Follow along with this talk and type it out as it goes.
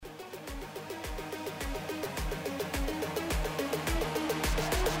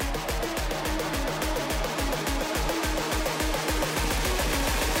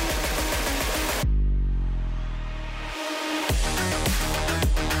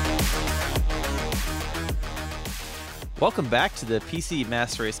Welcome back to the PC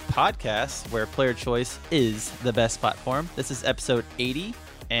Master Race podcast, where player choice is the best platform. This is episode 80,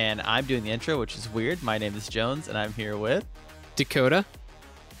 and I'm doing the intro, which is weird. My name is Jones, and I'm here with Dakota.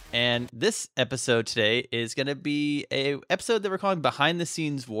 And this episode today is going to be a episode that we're calling Behind the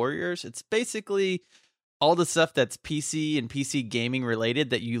Scenes Warriors. It's basically all the stuff that's PC and PC gaming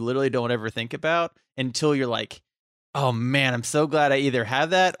related that you literally don't ever think about until you're like, oh man, I'm so glad I either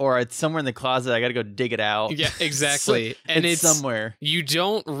have that or it's somewhere in the closet. I got to go dig it out. Yeah, exactly. And it's somewhere. You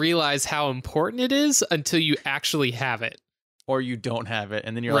don't realize how important it is until you actually have it. Or you don't have it.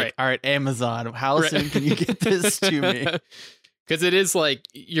 And then you're like, all right, Amazon, how soon can you get this to me? Because it is like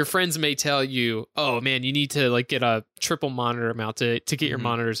your friends may tell you, oh man, you need to like get a triple monitor mount to get your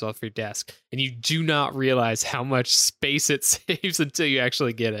monitors off your desk. And you do not realize how much space it saves until you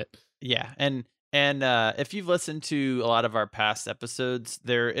actually get it. Yeah. And if you've listened to a lot of our past episodes,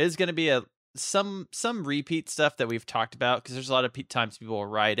 there is going to be some repeat stuff that we've talked about because there's a lot of times people will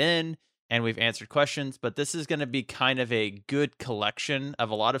write in and we've answered questions, but this is going to be kind of a good collection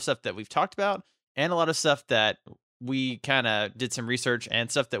of a lot of stuff that we've talked about and a lot of stuff that we kind of did some research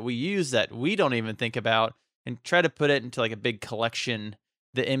and stuff that we use that we don't even think about and try to put it into like a big collection,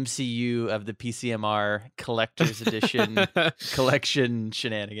 the MCU of the PCMR Collector's Edition collection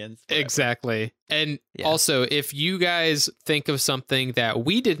shenanigans. Whatever. Exactly. And also, if you guys think of something that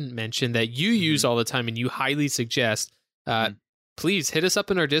we didn't mention that you use all the time and you highly suggest, please hit us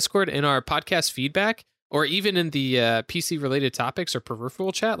up in our Discord, in our podcast feedback, or even in the PC related topics or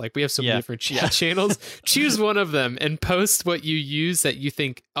peripheral chat. Like we have some different chat channels. Choose one of them and post what you use that you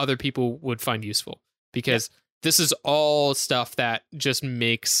think other people would find useful, because this is all stuff that just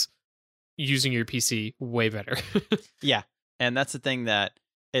makes using your PC way better. Yeah. And that's the thing that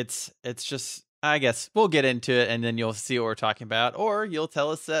it's just, I guess we'll get into it and then you'll see what we're talking about, or you'll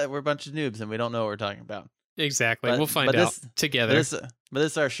tell us that we're a bunch of noobs and we don't know what we're talking about. Exactly. We'll find out together. But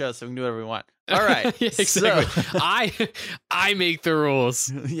this is our show, so we can do whatever we want. All right. Exactly. So, I make the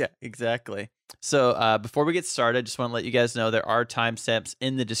rules. Yeah, exactly. So before we get started, I just want to let you guys know there are timestamps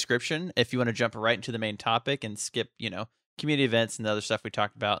in the description if you want to jump right into the main topic and skip, community events and the other stuff we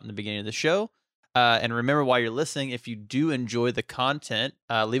talked about in the beginning of the show. And remember, while you're listening, if you do enjoy the content,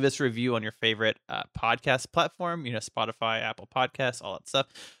 leave us a review on your favorite podcast platform, Spotify, Apple Podcasts, all that stuff.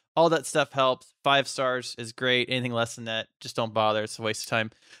 All that stuff helps. 5 stars is great. Anything less than that, just don't bother. It's a waste of time.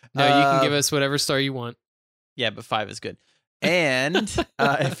 No, you can give us whatever star you want. Yeah, but 5 is good. And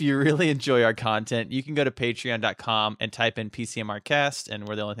if you really enjoy our content, you can go to patreon.com and type in PCMRcast, and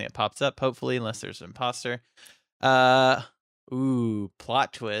we're the only thing that pops up, hopefully, unless there's an imposter. Plot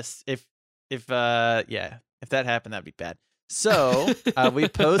twist. If that happened, that'd be bad. So we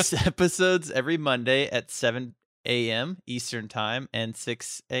post episodes every Monday at 7 a.m. Eastern time and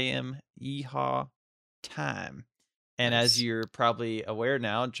 6 a.m. EHA time. And as you're probably aware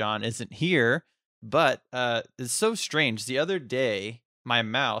now, John isn't here, but it's so strange. The other day, my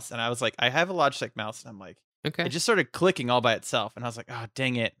mouse, and I was like, I have a Logitech mouse, and I'm like, okay, it just started clicking all by itself. And I was like, oh,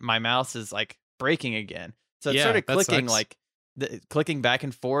 dang it, my mouse is like breaking again. So it started clicking clicking back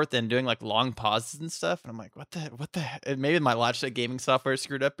and forth and doing like long pauses and stuff. And I'm like, what the maybe my Logitech gaming software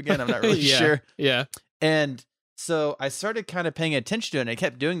screwed up again. I'm not really sure. Yeah. And so I started kind of paying attention to it, and it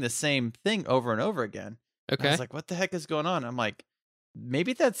kept doing the same thing over and over again. Okay. And I was like, what the heck is going on? I'm like,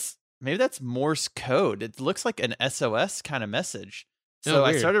 maybe that's Morse code. It looks like an SOS kind of message. So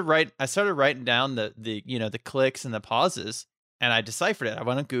I started writing down the clicks and the pauses, and I deciphered it. I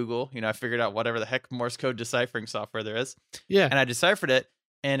went on Google, I figured out whatever the heck Morse code deciphering software there is. Yeah. And I deciphered it,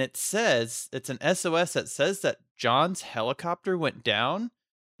 and it says, it's an SOS that says that John's helicopter went down.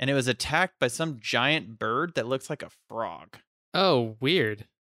 And it was attacked by some giant bird that looks like a frog. Oh, weird.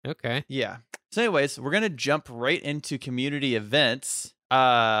 Okay. Yeah. So anyways, we're going to jump right into community events.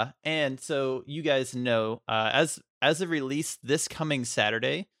 And so you guys know, as of release this coming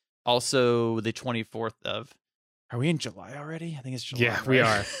Saturday, also the 24th of, are we in July already? I think it's July. Yeah, right? we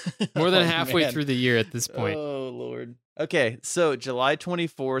are. More than halfway through the year at this point. Oh, Lord. Okay. So July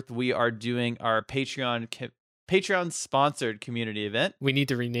 24th, we are doing our Patreon-sponsored community event. We need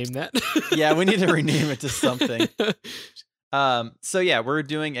to rename that. Yeah, we need to rename it to something. So yeah, we're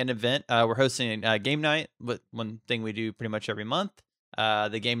doing an event. We're hosting a game night. One thing we do pretty much every month.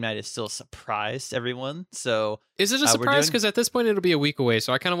 The game night is still a surprise to everyone. So is it a surprise? Because at this point, it'll be a week away.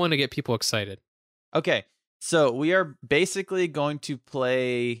 So I kind of want to get people excited. Okay, so we are basically going to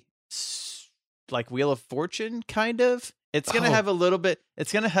play like Wheel of Fortune, kind of. It's gonna have a little bit.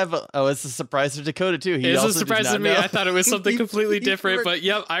 It's gonna have it's a surrise to Dakota too. It's a surprise to me. I thought it was something completely different, but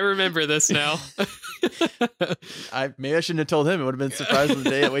yep, I remember this now. Maybe I shouldn't have told him. It would have been surprised the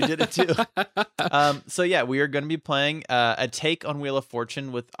day that we did it too. So yeah, we are going to be playing a take on Wheel of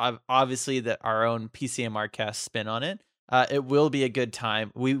Fortune with obviously our own PCMR cast spin on it. It will be a good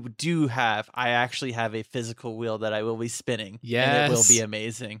time. I actually have a physical wheel that I will be spinning. Yes. And it will be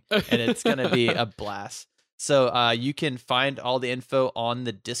amazing. And it's going to be a blast. So you can find all the info on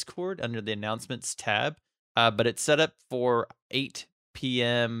the Discord under the announcements tab. But it's set up for 8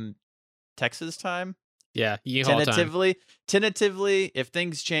 p.m. Texas time. Yeah, Tentatively, if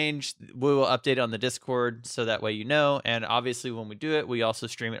things change, we will update on the Discord so that way you know. And obviously when we do it, we also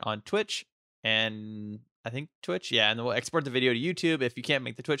stream it on Twitch and I think Twitch. Yeah, and then we'll export the video to YouTube if you can't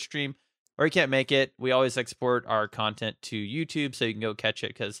make the Twitch stream or you can't make it. We always export our content to YouTube so you can go catch it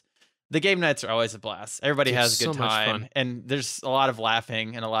because the game nights are always a blast. Everybody has a good time, and there's a lot of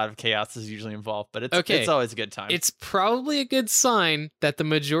laughing and a lot of chaos is usually involved, but it's always a good time. It's probably a good sign that the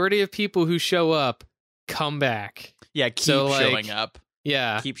majority of people who show up come back. Yeah, showing up.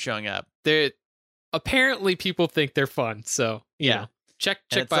 Yeah. Keep showing up. Apparently people think they're fun, so you know, check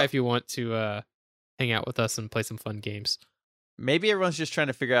by if you want to hang out with us and play some fun games. Maybe everyone's just trying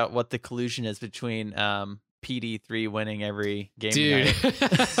to figure out what the collusion is between PD3 winning every game. Dude.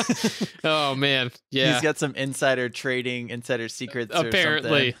 Oh man, yeah. He's got some insider secrets. Apparently. Or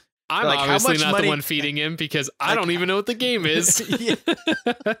something. I'm like, obviously not the one feeding him because I don't even know what the game is.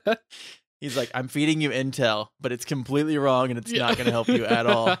 He's like, I'm feeding you intel, but it's completely wrong and it's not going to help you at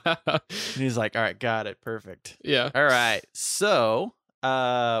all. And he's like, all right, got it. Perfect. Yeah. All right. So,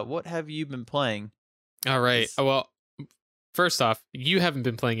 what have you been playing? All right. Well, first off, you haven't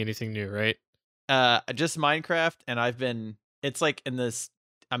been playing anything new, right? Just Minecraft, and it's like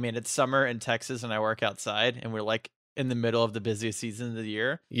it's summer in Texas and I work outside and we're like in the middle of the busiest season of the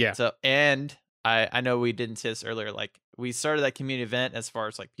year. Yeah. So, and I know we didn't say this earlier, like we started that community event as far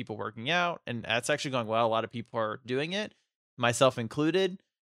as like people working out, and that's actually going well. A lot of people are doing it, myself included.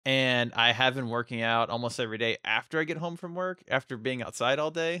 And I have been working out almost every day after I get home from work, after being outside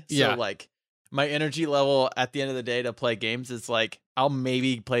all day. So like my energy level at the end of the day to play games is like, I'll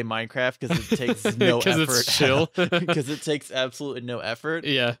maybe play Minecraft because it takes no effort. It's chill. Because it takes absolutely no effort.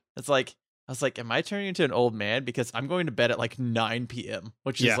 Yeah. It's like, I was like, am I turning into an old man? Because I'm going to bed at like 9 p.m.,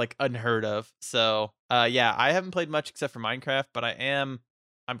 which is like unheard of. So, I haven't played much except for Minecraft, but I'm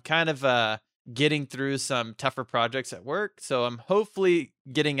kind of getting through some tougher projects at work. So I'm hopefully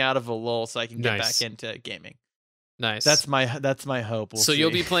getting out of a lull so I can get back into gaming. Nice. That's my hope. We'll see.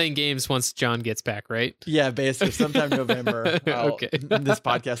 You'll be playing games once John gets back, right? Yeah, basically sometime November. Okay. This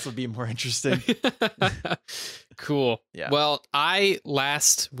podcast will be more interesting. Cool. Yeah. Well, I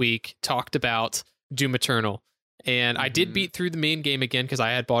last week talked about Doom Eternal, and I did beat through the main game again because I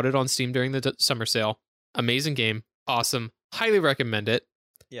had bought it on Steam during the summer sale. Amazing game. Awesome. Highly recommend it.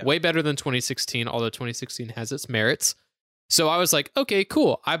 Yeah. Way better than 2016, although 2016 has its merits. So I was like, okay,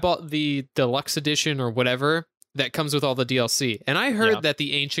 cool. I bought the deluxe edition or whatever that comes with all the DLC. And I heard that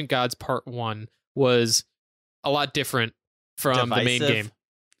the Ancient Gods Part 1 was a lot different from the main game.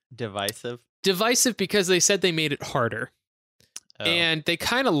 Divisive because they said they made it harder. Oh. And they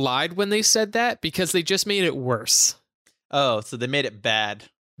kind of lied when they said that because they just made it worse. Oh, so they made it bad.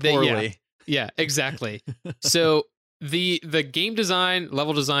 Poorly. Yeah, exactly. So the game design,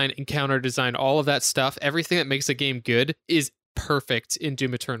 level design, encounter design, all of that stuff, everything that makes a game good is perfect in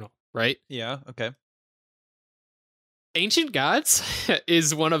Doom Eternal, right? Yeah, okay. Ancient Gods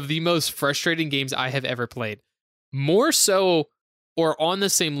is one of the most frustrating games I have ever played. More so or on the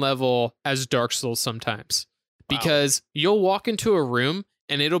same level as Dark Souls sometimes. Because you'll walk into a room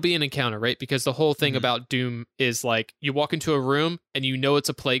and it'll be an encounter, right? Because the whole thing about Doom is like you walk into a room and you know it's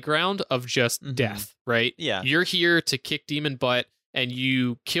a playground of just death, right? Yeah. You're here to kick demon butt and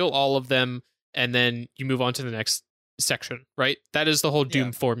you kill all of them and then you move on to the next section, right? That is the whole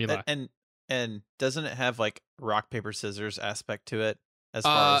Doom formula. And doesn't it have like rock, paper, scissors aspect to it? As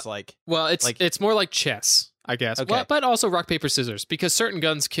far as like... Well, it's more like chess, I guess. Okay. Well, but also rock, paper, scissors, because certain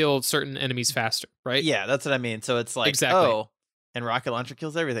guns kill certain enemies faster, right? Yeah, that's what I mean. So it's like, exactly. And rocket launcher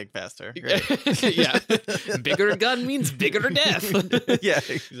kills everything faster. Right? Yeah. Bigger gun means bigger death. Yeah,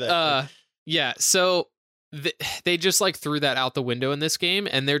 exactly. Yeah, so they just like threw that out the window in this game,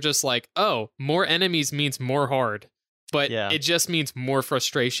 and they're just like, oh, more enemies means more hard. But it just means more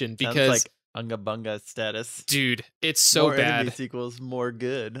frustration because... Sounds like Unga Bunga status. Dude, it's so more bad. Enemies equals more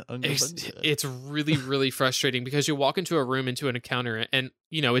good. It's really, really frustrating because you walk into a room, into an encounter, and,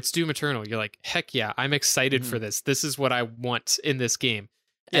 you know, it's Doom Eternal. You're like, heck yeah, I'm excited for this. This is what I want in this game.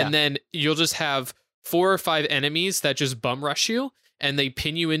 Yeah. And then you'll just have 4 or 5 enemies that just bum rush you and they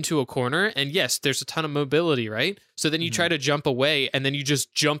pin you into a corner. And yes, there's a ton of mobility, right? So then you try to jump away and then you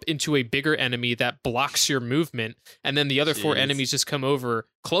just jump into a bigger enemy that blocks your movement. And then the other 4 enemies just come over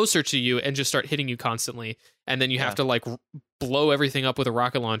closer to you and just start hitting you constantly. And then you have to like blow everything up with a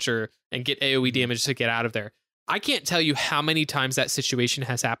rocket launcher and get AoE damage to get out of there. I can't tell you how many times that situation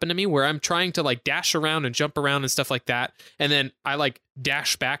has happened to me where I'm trying to like dash around and jump around and stuff like that. And then I like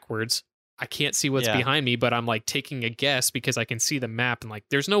dash backwards. I can't see what's behind me, but I'm like taking a guess because I can see the map and like,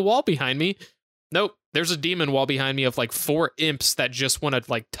 there's no wall behind me. Nope. There's a demon wall behind me of like 4 imps that just want to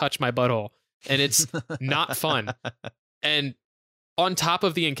like touch my butthole. And it's not fun. And on top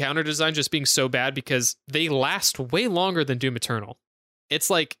of the encounter design just being so bad because they last way longer than Doom Eternal. It's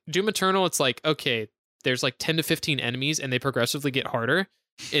like Doom Eternal, it's like, okay, there's like 10 to 15 enemies and they progressively get harder.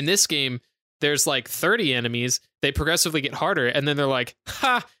 In this game, there's like 30 enemies. They progressively get harder. And then they're like,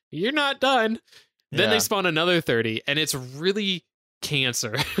 ha, you're not done. Then they spawn another 30. And it's really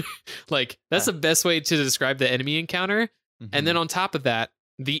cancer. Like, that's the best way to describe the enemy encounter. And then on top of that,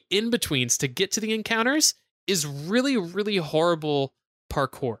 the in-betweens to get to the encounters is really, really horrible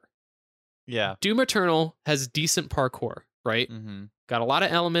parkour. Yeah. Doom Eternal has decent parkour, right? Got a lot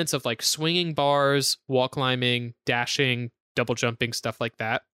of elements of like swinging bars, wall climbing, dashing, double jumping, stuff like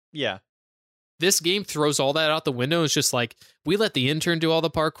that. Yeah. This game throws all that out the window. It's just like, we let the intern do all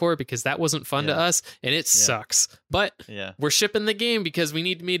the parkour because that wasn't fun to us, and it sucks. But we're shipping the game because we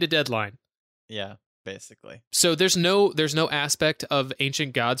need to meet a deadline. Yeah, basically. So there's no aspect of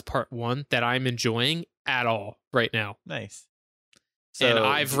Ancient Gods Part 1 that I'm enjoying at all right now. Nice. So, and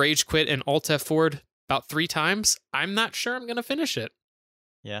I've rage quit and Alt F4'd about 3 times. I'm not sure I'm going to finish it.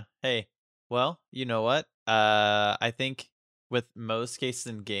 Yeah. Hey, well, you know what? I think with most cases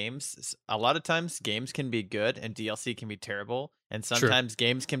in games, a lot of times games can be good and DLC can be terrible. And sometimes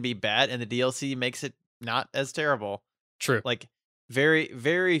games can be bad and the DLC makes it not as terrible. True. Like very,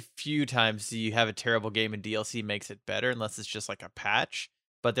 very few times do you have a terrible game and DLC makes it better unless it's just like a patch.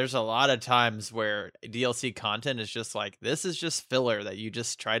 But there's a lot of times where DLC content is just like, this is just filler that you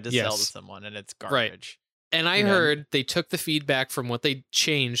just tried to sell to someone and it's garbage. Right. And I heard they took the feedback from what they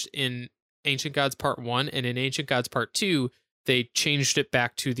changed in Ancient Gods Part 1 and in Ancient Gods Part 2, they changed it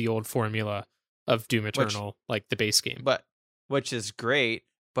back to the old formula of Doom Eternal, like the base game. Which is great,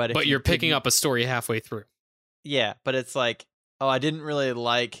 but if you're picking up a story halfway through. Yeah, but it's like, oh, I didn't really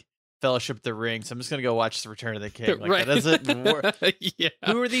like Fellowship of the Ring, so I'm just gonna go watch The Return of the King. Like, that doesn't work.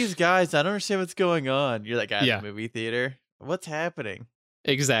 Who are these guys? I don't understand what's going on. You're that guy at the movie theater. What's happening?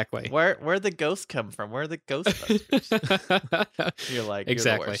 Exactly. Where'd the ghosts come from? Where are the Ghostbusters? You're like,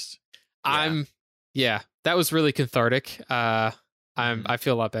 exactly. You're the worst. That was really cathartic. I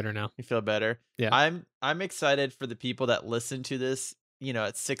feel a lot better now. You feel better? Yeah. I'm excited for the people that listen to this,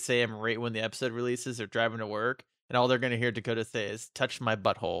 at 6 a.m. right when the episode releases. They're driving to work, and all they're going to hear Dakota say is, touch my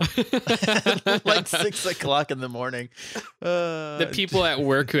butthole. Like 6 o'clock in the morning. The people at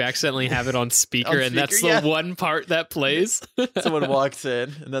work who accidentally have it on speaker, and that's the one part that plays. Someone walks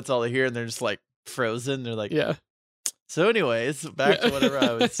in, and that's all they hear, and they're just like frozen. They're like, yeah. So anyways, back to whatever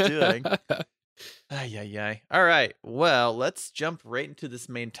I was doing. All right. Well, let's jump right into this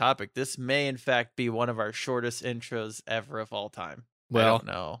main topic. This may, in fact, be one of our shortest intros ever of all time. Well, I don't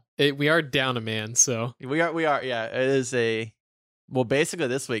know. We are down a man, so we are. Yeah, it is basically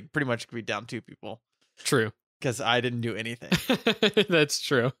this week, pretty much could be down 2 people. True. Because I didn't do anything. That's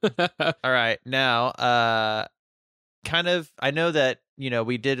true. All right. Now, I know that,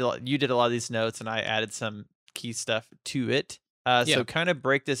 you did a lot of these notes and I added some key stuff to it. So kind of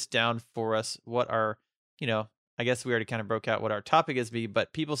break this down for us. What our, I guess we already kind of broke out what our topic is,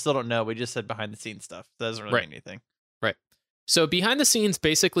 but people still don't know. We just said behind the scenes stuff. That doesn't really mean anything. Right. So behind the scenes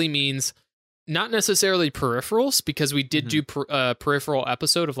basically means not necessarily peripherals, because we did do peripheral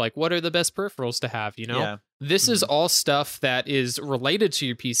episode of like, what are the best peripherals to have, Yeah. This is all stuff that is related to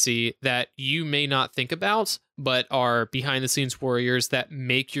your PC that you may not think about, but are behind the scenes warriors that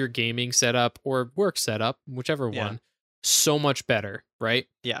make your gaming setup or work setup, whichever one, so much better, right?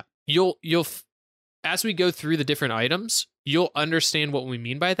 Yeah. You'll as we go through the different items, you'll understand what we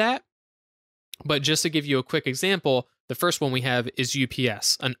mean by that. But just to give you a quick example, the first one we have is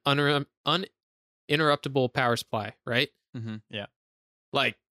UPS, an uninterruptible power supply, right? Yeah.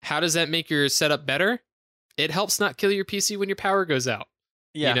 Like, how does that make your setup better? It helps not kill your PC when your power goes out.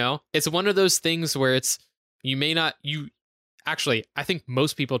 Yeah. It's one of those things where I think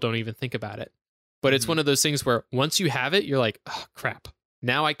most people don't even think about it. But it's one of those things where once you have it, you're like, oh, crap.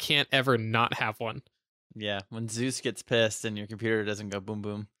 Now I can't ever not have one. Yeah. When Zeus gets pissed and your computer doesn't go boom,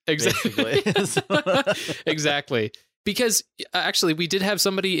 boom. Exactly. Exactly. Because actually, we did have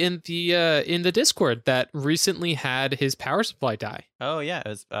somebody in the Discord that recently had his power supply die. Oh yeah, it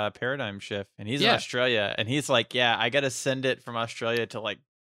was Paradigm Shift, and he's in Australia, and he's like, yeah, I got to send it from Australia to like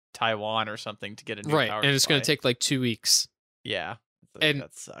Taiwan or something to get a new power supply. And it's going to take like 2 weeks. Yeah, and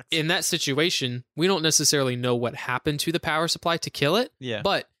that sucks. In that situation, we don't necessarily know what happened to the power supply to kill it. Yeah,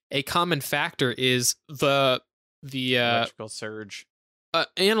 but a common factor is the electrical surge.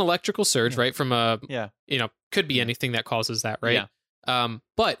 An electrical surge, right? From could be Yeah. anything that causes that, right? Yeah.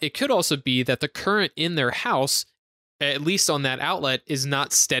 But it could also be that the current in their house, at least on that outlet, is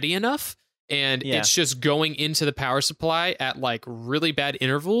not steady enough, and it's just going into the power supply at like really bad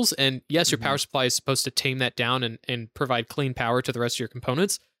intervals. And yes, your power supply is supposed to tame that down and provide clean power to the rest of your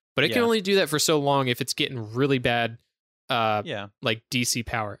components, but it can only do that for so long if it's getting really bad, like DC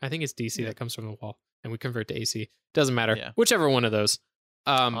power. I think it's DC that comes from the wall, and we convert to AC. Doesn't matter, whichever one of those.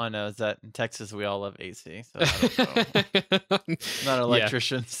 All I know is that in Texas we all love AC, so I don't know. I'm not an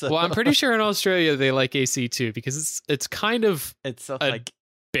electrician. So. Well, I'm pretty sure in Australia they like AC too, because it's kind of like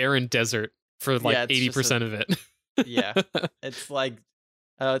barren desert for like 80% of it. Yeah, it's like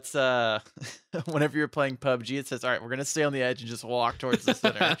it's whenever you're playing PUBG, it says, all right, we're gonna stay on the edge and just walk towards the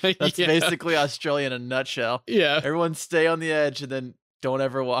center. That's basically Australia in a nutshell. Yeah, everyone stay on the edge and then don't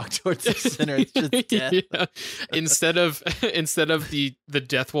ever walk towards the center. It's just death. Instead of the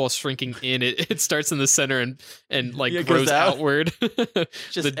death wall shrinking in, it starts in the center and like grows outward.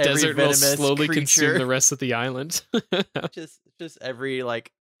 The desert will slowly consume the rest of the island. just every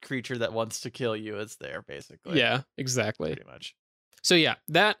like creature that wants to kill you is there, basically. Yeah, exactly. Pretty much. So yeah,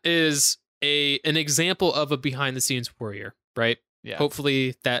 that is an example of a behind the scenes warrior, right? Yeah.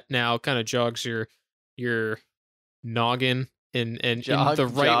 Hopefully that now kind of jogs your noggin. And jog, in the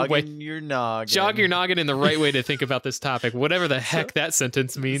right way, jog your noggin in the right way to think about this topic, whatever the heck that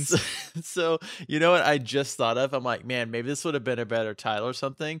sentence means. So you know what I just thought of? I'm like, man, maybe this would have been a better title or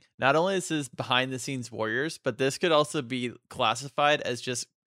something. Not only is this behind the scenes warriors, but this could also be classified as just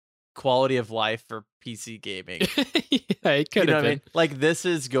quality of life for PC gaming. Yeah, it could have been. I mean? Like this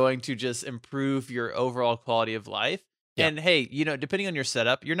is going to just improve your overall quality of life. Yep. And hey, depending on your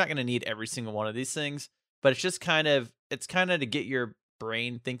setup, you're not going to need every single one of these things. But it's just kind of to get your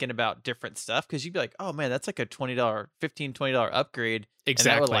brain thinking about different stuff, because you'd be like, oh man, that's like a $20 upgrade.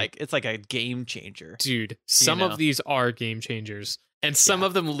 Exactly. And it's like a game changer. Dude, some of these are game changers, and some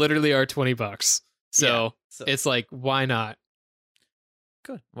of them literally are $20. So it's like, why not?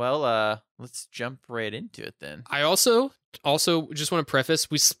 Good. Well, let's jump right into it then. I also just want to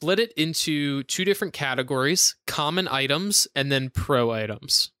preface, we split it into 2 different categories: common items and then pro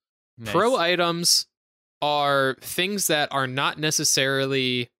items. Nice. Pro items are things that are not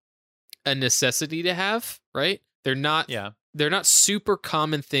necessarily a necessity to have, right? They're not super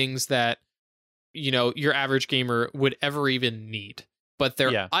common things that your average gamer would ever even need. But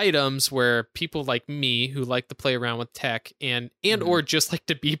they're items where people like me, who like to play around with tech and or just like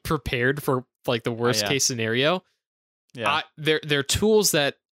to be prepared for like the worst case scenario. Yeah, they're tools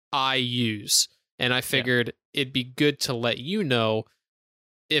that I use, and I figured it'd be good to let you know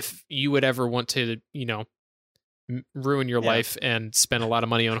if you would ever want to, ruin your life and spend a lot of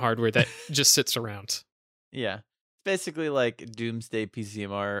money on hardware that just sits around. Yeah. It's basically like Doomsday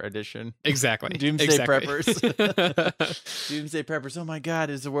PCMR edition. Exactly. Doomsday Preppers. Doomsday Preppers. Oh my God,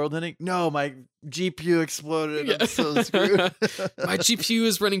 is the world ending? No, my GPU exploded. I'm so screwed. My GPU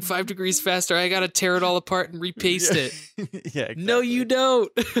is running 5 degrees faster. I got to tear it all apart and repaste it. Yeah, exactly. No, you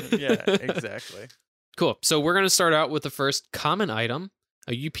don't. Yeah, exactly. Cool. So we're going to start out with the first common item,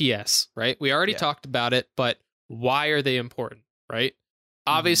 a UPS, right? We already talked about it, but why are they important, right?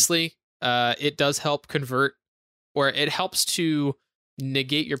 Obviously, it does help convert, or it helps to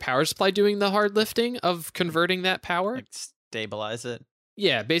negate your power supply doing the hard lifting of converting that power. Like stabilize it.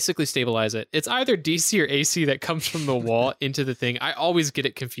 Yeah, basically stabilize it. It's either DC or AC that comes from the wall into the thing. I always get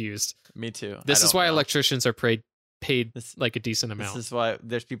it confused. Me too. This is why electricians are paid like a decent amount. This is why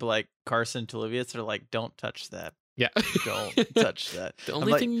there's people like Carson Tulivius that are like, don't touch that. Yeah. Don't touch that. The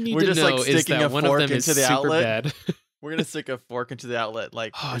only thing you need to know is that one of them is super bad. We're going to stick a fork into the outlet.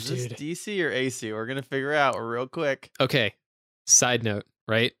 Like, is this DC or AC? We're going to figure out real quick. Okay. Side note,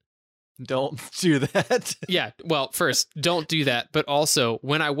 right? Don't do that. Yeah. Well, first, don't do that. But also,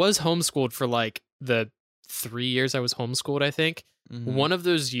 when I was homeschooled for like the 3 years I was homeschooled, I think, one of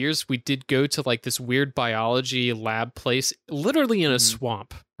those years we did go to like this weird biology lab place, literally in a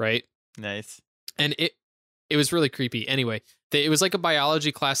swamp, right? Nice. And it was really creepy. Anyway, it was like a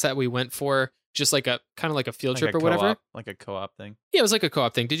biology class that we went for, just like a kind of like a field trip or whatever. Like a co-op thing. Yeah, it was like a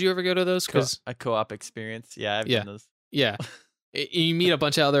co-op thing. Did you ever go to those? A co-op experience. Yeah, I've done those. Yeah. You meet a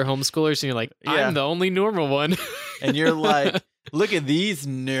bunch of other homeschoolers and you're like, I'm the only normal one. And you're like, look at these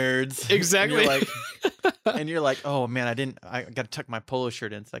nerds. Exactly. And you're like, oh man, I got to tuck my polo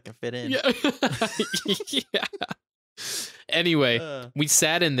shirt in so I can fit in. Yeah. Yeah. Anyway, we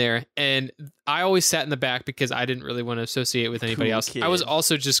sat in there, and I always sat in the back because I didn't really want to associate with anybody else. Kid. I was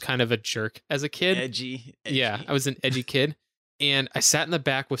also just kind of a jerk as a kid. Edgy. Yeah, I was an edgy kid. And I sat in the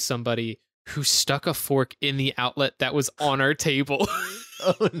back with somebody who stuck a fork in the outlet that was on our table.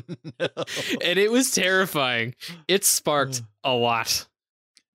 Oh, no. And it was terrifying. It sparked a lot.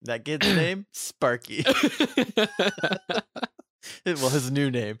 That kid's name? Sparky. Well, his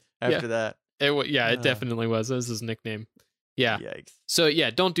new name after that. It definitely was. That was his nickname. Yeah. Yikes. So,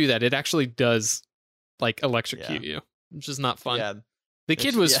 don't do that. It actually does, electrocute you, which is not fun. Yeah. The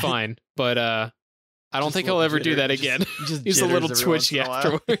kid was fine, but I don't think he'll ever do that again. He's a little twitchy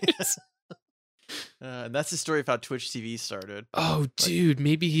afterwards. And that's the story of how Twitch TV started. Oh, dude,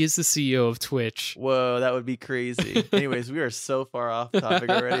 maybe he is the CEO of Twitch. Whoa, that would be crazy. Anyways, we are so far off topic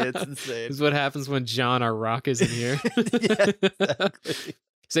already. It's insane. This is what happens when John, our rock, is in here. Yeah, exactly.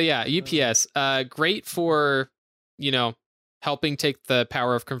 So UPS, great for, helping take the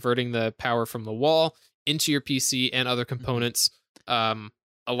power of converting the power from the wall into your PC and other components a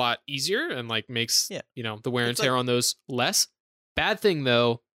lot easier and makes, the wear and tear on those less. Bad thing,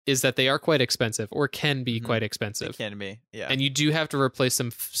 though, is that they are quite expensive or can be quite expensive. They can be, yeah. And you do have to replace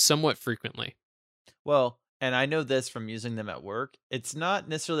them somewhat frequently. Well, and I know this from using them at work. It's not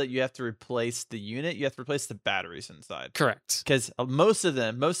necessarily that you have to replace the unit. You have to replace the batteries inside. Correct. Because most of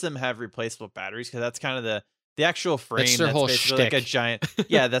them have replaceable batteries because that's kind of the actual frame. That's their whole basically shtick. Like a giant,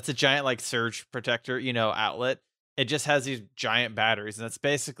 that's a giant surge protector, outlet. It just has these giant batteries. And that's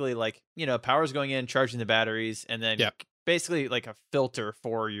basically power's going in, charging the batteries, and then basically like a filter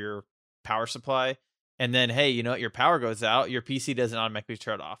for your power supply. And then, hey, your power goes out, your PC doesn't automatically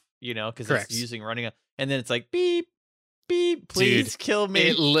shut off, because it's running. And then it's like, beep, beep, please kill me.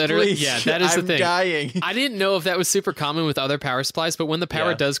 It literally, that is the thing. I'm dying. I didn't know if that was super common with other power supplies, but when the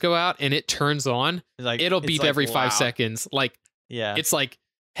power does go out and it turns on, it'll beep every 5 seconds. It's like,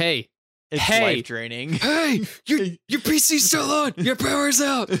 hey, it's life draining. Hey, your PC's still on. Your power's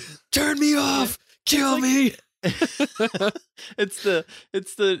out. Turn me off. Kill me. It's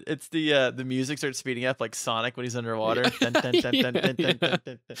the music starts speeding up like Sonic when he's underwater. Dun, dun, dun, dun, dun, dun, dun, dun,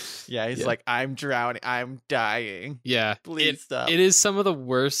 dun. Yeah, he's like, I'm drowning, I'm dying. Yeah, please stop. It is some of the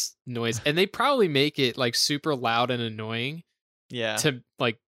worst noise, and they probably make it super loud and annoying. Yeah, to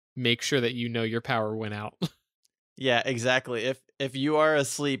make sure that your power went out. Yeah, exactly. If you are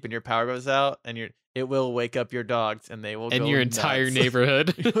asleep and your power goes out, and it will wake up your dogs, and they will and go your nuts. Entire neighborhood.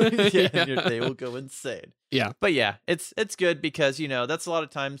 They will go insane. Yeah, but it's good because that's a lot of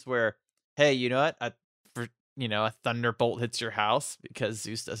times where, hey, you know what, a thunderbolt hits your house because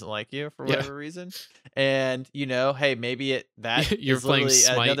Zeus doesn't like you for whatever reason, and hey, maybe you're playing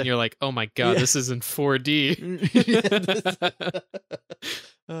Smite and you're like, oh my god, this is in 4D.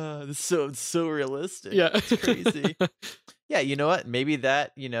 This is so realistic. Yeah, it's crazy. Yeah, you know what? Maybe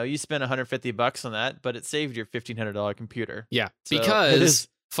that you spent $150 on that, but it saved your $1,500 computer. Yeah, so because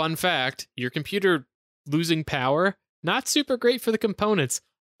fun fact, your computer losing power, not super great for the components.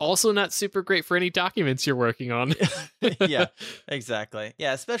 Also not super great for any documents you're working on. Yeah, exactly.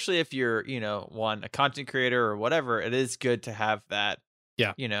 Yeah, especially if you're, a content creator or whatever, it is good to have that.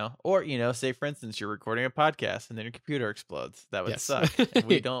 Yeah. Or, say, for instance, you're recording a podcast and then your computer explodes. That would suck. And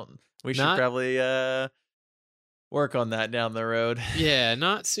we should probably work on that down the road. Yeah,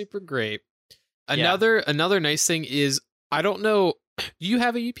 not super great. Another nice thing is, I don't know, do you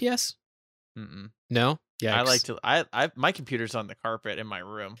have a UPS? Mm-mm. No? Yeah, I like to. My computer's on the carpet in my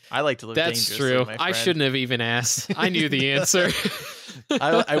room. I like to live dangerously. That's true. My I shouldn't have even asked. I knew the answer.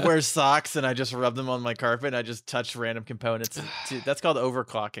 I wear socks and I just rub them on my carpet. And I just touch random components. That's called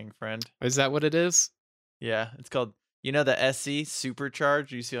overclocking, friend. Is that what it is? Yeah, it's called. The SC supercharge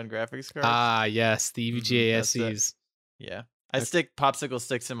you see on graphics cards. Ah, yes, the EVGA SCs. Yeah, I stick popsicle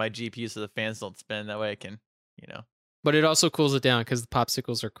sticks in my GPU so the fans don't spin. That way I can, But it also cools it down because the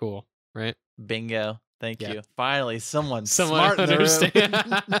popsicles are cool, right? Bingo. Thank you. Finally, someone smart understand.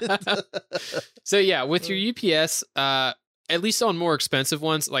 So with your UPS, at least on more expensive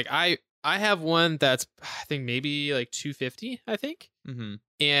ones, I have one that's I think maybe $250, I think. Mm-hmm.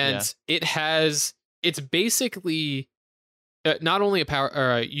 And it's basically not only a power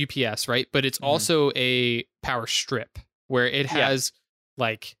or a UPS, right? But it's also a power strip where it has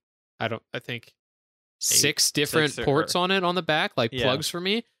I think 6 different ports on it on the back, plugs for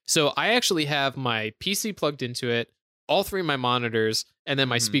me. So I actually have my PC plugged into it, all 3 of my monitors, and then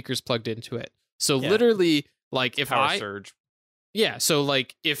my speakers plugged into it. So literally, if power surge. Yeah, so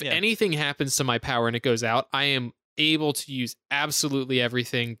like if anything happens to my power and it goes out, I am able to use absolutely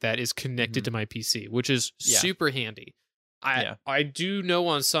everything that is connected to my PC, which is super handy. I do know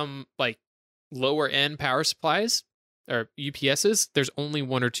on some like lower end power supplies or UPSs, there's only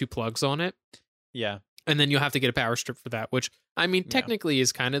 1 or 2 plugs on it. Yeah. And then you'll have to get a power strip for that, which I mean technically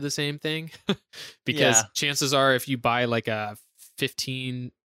is kind of the same thing because chances are if you buy like a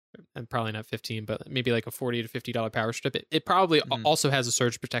 15, and probably not 15, but maybe like a $40 to $50 power strip, it probably also has a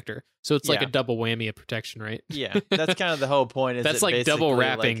surge protector. So it's like a double whammy of protection, right? Yeah, that's kind of the whole point. Is that's like double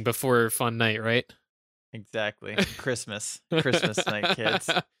wrapping before fun night, right? Exactly. Christmas night, kids.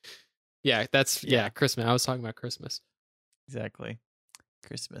 Yeah, that's Christmas. I was talking about Christmas. Exactly.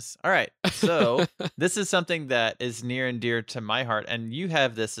 Christmas. All right. So this is something that is near and dear to my heart, and you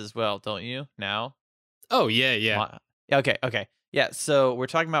have this as well, don't you? Now. Oh yeah. Okay. Yeah. So we're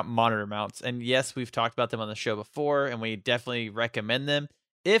talking about monitor mounts, and yes, we've talked about them on the show before, and we definitely recommend them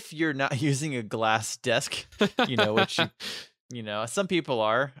if you're not using a glass desk. Which some people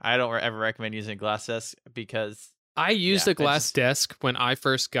are. I don't ever recommend using a glass desk because I used a glass desk when I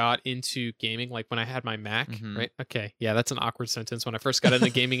first got into gaming, like when I had my Mac, right? Okay. Yeah, that's an awkward sentence. When I first got into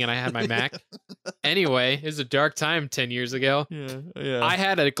gaming and I had my Mac. Anyway, it was a dark time 10 years ago. Yeah. I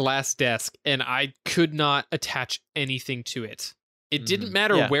had a glass desk and I could not attach anything to it. It didn't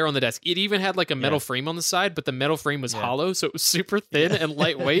matter where on the desk. It even had like a metal frame on the side, but the metal frame was hollow, so it was super thin and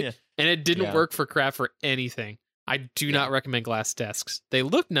lightweight, and it didn't work for crap for anything. I do not recommend glass desks. They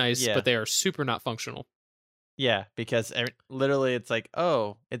look nice, but they are super not functional. Yeah, because literally it's like,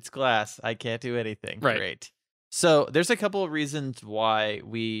 oh, it's glass. I can't do anything. Right. Great. So there's a couple of reasons why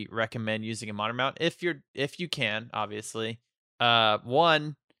we recommend using a monitor mount if you can, obviously.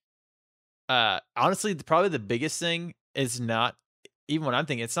 One, honestly, probably the biggest thing is not even what I'm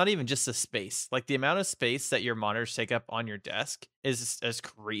thinking. It's not even just the space. Like the amount of space that your monitors take up on your desk is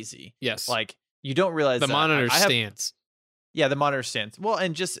crazy. Yes. Like you don't realize the monitor stands. Yeah, the monitor stands. Well,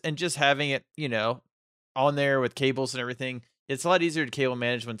 and just having it, on there with cables and everything, it's a lot easier to cable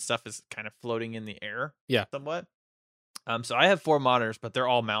manage when stuff is kind of floating in the air. Yeah. Somewhat. So I have 4 monitors, but they're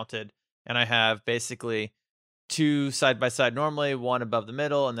all mounted, and I have basically 2 side by side normally, 1 above the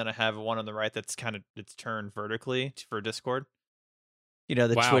middle, and then I have 1 on the right that's it's turned vertically for Discord.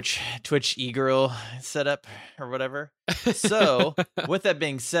 The Twitch e-girl setup or whatever. So with that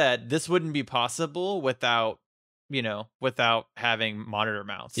being said, this wouldn't be possible without having monitor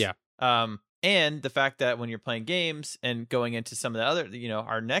mounts. Yeah. And the fact that when you're playing games and going into some of the other,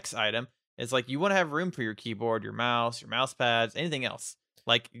 our next item is like you want to have room for your keyboard, your mouse pads, anything else.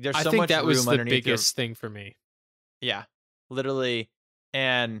 Like there's so much room underneath. I think that was the biggest thing for me. Yeah, literally.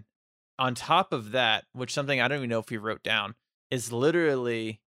 And on top of that, which something I don't even know if we wrote down, is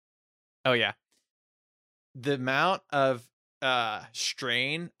literally, the amount of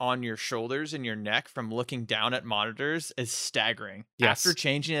strain on your shoulders and your neck from looking down at monitors is staggering. Yes. After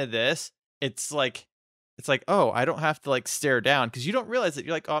changing to this, it's like, oh, I don't have to like stare down, because you don't realize that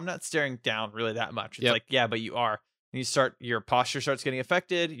you're like, oh, I'm not staring down really that much. It's like, yeah, but you are. And your posture starts getting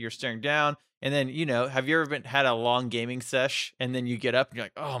affected. You're staring down. And then, have you ever had a long gaming sesh and then you get up and you're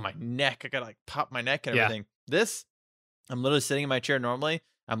like, oh, my neck, I gotta like pop my neck and everything. This, I'm literally sitting in my chair normally.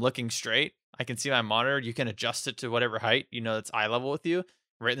 I'm looking straight. I can see my monitor. You can adjust it to whatever height, that's eye level with you.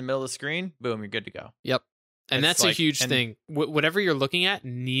 Right in the middle of the screen, boom, you're good to go. Yep. And that's a huge thing. Whatever you're looking at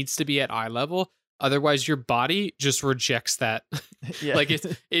needs to be at eye level. Otherwise, your body just rejects that. Yeah. Like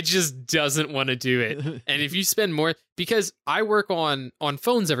it just doesn't want to do it. And if you spend more, because I work on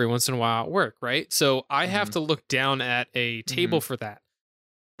phones every once in a while at work, right? So I have to look down at a table for that.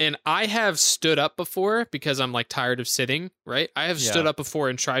 And I have stood up before because I'm like tired of sitting, right? I have stood up before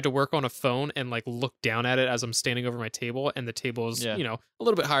and tried to work on a phone and like look down at it as I'm standing over my table, and the table is, a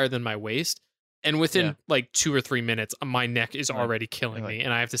little bit higher than my waist. And within like 2 or 3 minutes, my neck is already killing me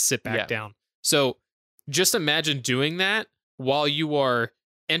and I have to sit back down. So just imagine doing that while you are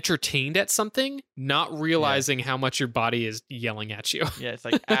entertained at something, not realizing how much your body is yelling at you. Yeah, it's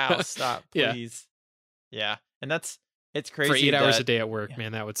like, ow, stop, please. Yeah. And it's crazy. For 8 hours a day at work,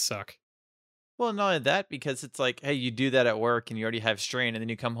 man, that would suck. Well, not only that, because it's like, hey, you do that at work and you already have strain, and then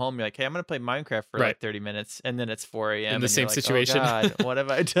you come home, you're like, hey, I'm going to play Minecraft for like 30 minutes, and then it's 4 a.m. In the same situation. Oh, God, what have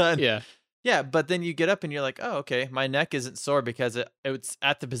I done? Yeah. Yeah, but then you get up and you're like, oh, okay, my neck isn't sore because it's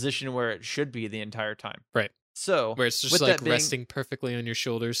at the position where it should be the entire time. Right. So where it's just like resting perfectly on your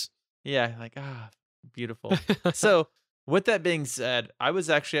shoulders. Yeah, like, beautiful. So with that being said, I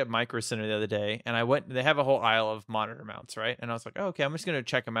was actually at Micro Center the other day, and I went, they have a whole aisle of monitor mounts, right? And I was like, oh, okay, I'm just going to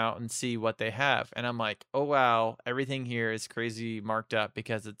check them out and see what they have. And I'm like, oh, wow, everything here is crazy marked up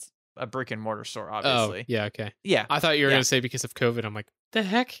because it's a brick and mortar store, obviously. Oh, yeah, okay. Yeah. I thought you were going to say because of COVID. I'm like, the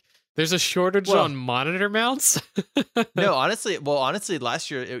heck? There's a shortage on monitor mounts? No, honestly,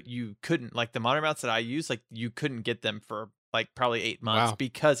 last year you couldn't, like the monitor mounts that I use, like you couldn't get them for like probably 8 months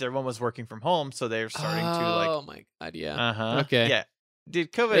because everyone was working from home. So they're starting to like, oh my God. Yeah. Uh-huh. Okay. Yeah.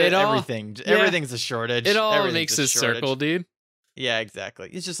 Dude, COVID, everything's a shortage. It all makes a circle, dude. Yeah, exactly.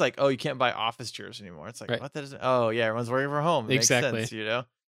 It's just like, oh, you can't buy office chairs anymore. It's like, what? That is? Oh, yeah, everyone's working from home. It exactly. Makes sense, you know.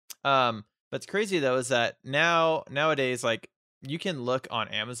 But it's crazy though is that nowadays, like you can look on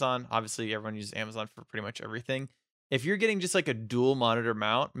Amazon. Obviously, everyone uses Amazon for pretty much everything. If you're getting just like a dual monitor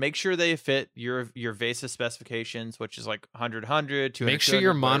mount, make sure they fit your VESA specifications, which is like 100, 200. Make sure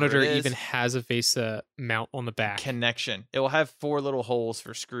your monitor even has a VESA mount on the back. Connection. It will have 4 little holes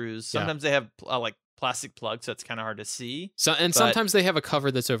for screws. Sometimes they have like plastic plugs, so it's kind of hard to see. Sometimes they have a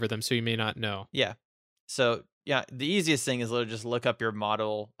cover that's over them, so you may not know. Yeah. So yeah, the easiest thing is literally just look up your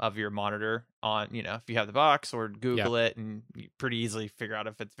model of your monitor on, if you have the box, or Google it, and you pretty easily figure out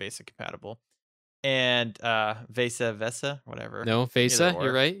if it's VESA compatible. And VESA, whatever. No, VESA.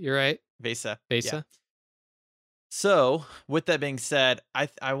 You're right. VESA. Yeah. So with that being said,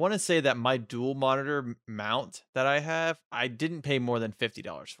 I want to say that my dual monitor mount that I have, I didn't pay more than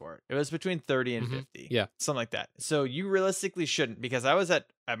 $50 for it. It was between 30 and 50. Yeah. Something like that. So you realistically shouldn't, because I was at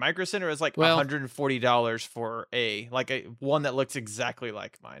Micro Center, it was like $140 for a one that looks exactly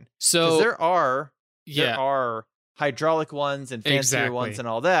like mine. So there are hydraulic ones and fancier ones and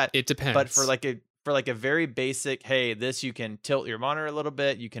all that. It depends. But for like a very basic, hey, this, you can tilt your monitor a little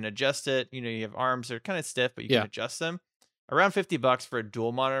bit, you can adjust it. You have arms that are kind of stiff, but you can adjust them. Around $50 for a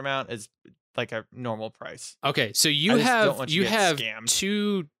dual monitor mount is like a normal price. Okay, so you have scammed.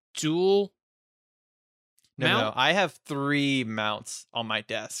 2 dual mount? No, I have 3 mounts on my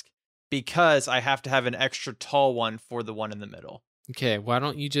desk because I have to have an extra tall one for the one in the middle. Okay, why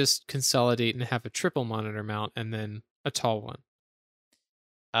don't you just consolidate and have a triple monitor mount and then a tall one?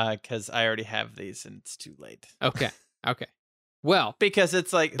 Because I already have these and it's too late. Okay. Well, because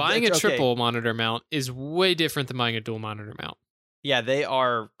it's like buying a triple monitor mount is way different than buying a dual monitor mount. Yeah, they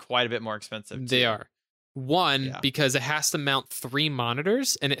are quite a bit more expensive too. They are. One, because it has to mount 3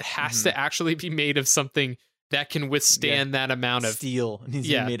 monitors, and it has to actually be made of something that can withstand that amount of steel. It needs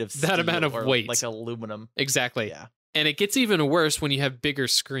to be made of steel, that amount of weight, like aluminum. Exactly. Yeah. And it gets even worse when you have bigger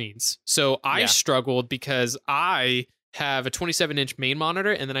screens. So I struggled because I have a 27-inch main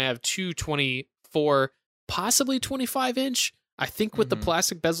monitor, and then I have 2 24, possibly 25-inch. I think with the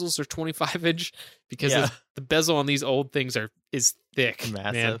plastic bezels are 25-inch because the bezel on these old things is thick.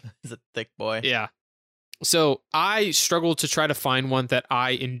 Massive. Man. It's a thick boy. Yeah. So I struggled to try to find one that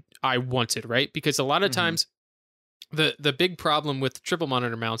I wanted, right? Because a lot of times the big problem with triple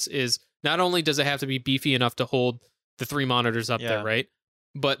monitor mounts is not only does it have to be beefy enough to hold the 3 monitors up there, right?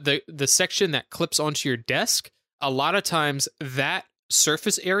 But the section that clips onto your desk, a lot of times that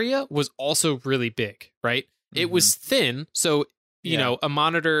surface area was also really big, right? It was thin, so you know, a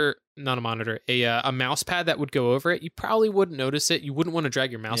mouse pad that would go over it, you probably wouldn't notice it. You wouldn't want to drag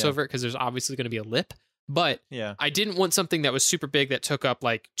your mouse over it because there's obviously going to be a lip. But I didn't want something that was super big that took up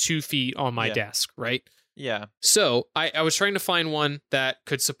like 2 feet on my desk, right? Yeah. So I was trying to find one that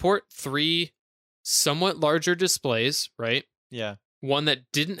could support 3 somewhat larger displays, right? Yeah. One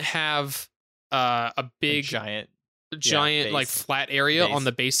that didn't have a big giant like flat area on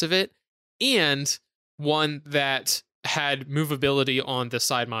the base of it, and one that had movability on the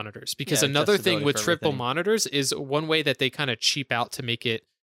side monitors. Because another thing with triple monitors is one way that they kind of cheap out to make it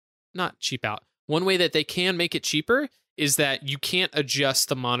not cheap out. One way that they can make it cheaper is that you can't adjust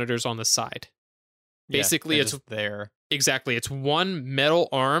the monitors on the side. Basically, it's there. Exactly. It's one metal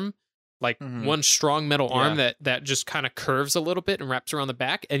arm, like one strong metal arm that just kind of curves a little bit and wraps around the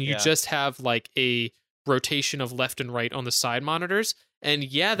back, and you just have like a rotation of left and right on the side monitors. And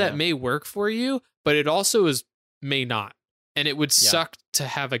that may work for you, but it also may not. And it would suck to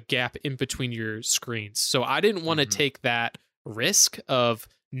have a gap in between your screens. So I didn't want to take that risk of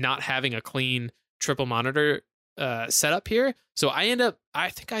not having a clean triple monitor setup here. So I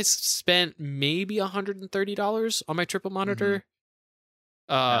think I spent maybe $130 on my triple monitor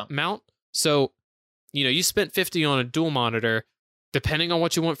mount. So, you spent $50 on a dual monitor. Depending on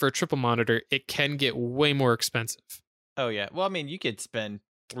what you want for a triple monitor, it can get way more expensive. Oh, yeah. Well, I mean, you could spend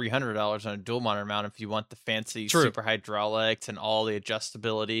 $300 on a dual monitor mount if you want the fancy super hydraulics and all the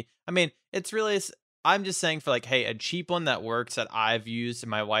adjustability. I mean, I'm just saying for like, hey, a cheap one that works that I've used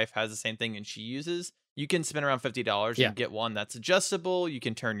and my wife has the same thing and she uses, you can spend around $50 and get one that's adjustable. You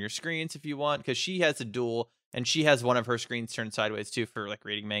can turn your screens if you want, because she has a dual and she has one of her screens turned sideways too for like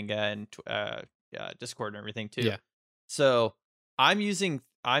reading manga and Discord and everything too. Yeah. So I'm using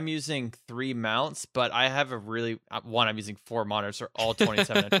I'm using 3 mounts, but I have a really I'm using 4 monitors, they're all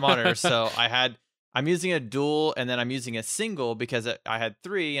 27-inch monitors. So I'm using a dual, and then I'm using a single because I had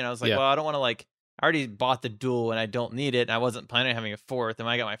 3, and I was like, well, I don't want to like. I already bought the dual and I don't need it. And I wasn't planning on having a 4th. And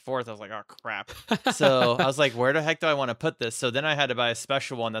when I got my 4th, I was like, oh, crap. So I was like, where the heck do I want to put this? So then I had to buy a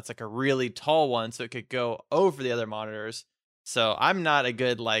special one that's like a really tall one so it could go over the other monitors. So I'm not a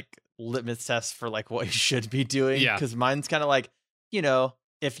good like litmus test for like what you should be doing. Yeah. Because mine's kind of like, you know,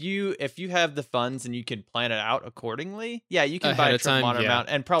 if you have the funds and you can plan it out accordingly, yeah, you can buy a triple monitor mount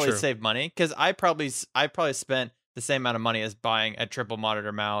and probably save money. Because I probably spent the same amount of money as buying a triple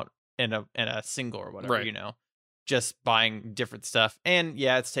monitor mount in a single or whatever, you know, just buying different stuff. And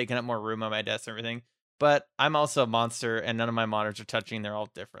yeah, it's taking up more room on my desk and everything, but I'm also a monster and none of my monitors are touching. They're all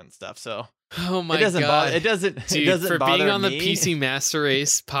different stuff. So oh my God, it doesn't for bother being on me. the PC Master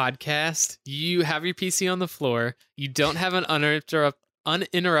Race podcast, you have your PC on the floor. You don't have an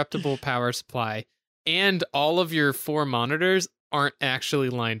uninterruptible power supply, and all of your 4 monitors aren't actually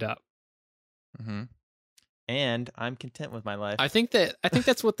lined up. Mm-hmm. And I'm content with my life. I think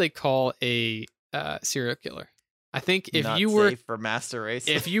that's what they call a serial killer. I think if Not you were safe for Master Race,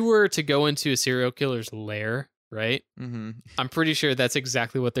 if you were to go into a serial killer's lair, right? Mm-hmm. I'm pretty sure that's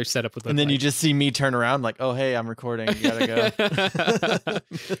exactly what they're set up with. And then you just see me turn around like, oh, hey, I'm recording. You gotta go.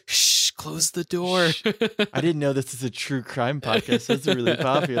 Shh, close the door. I didn't know this is a true crime podcast. That's really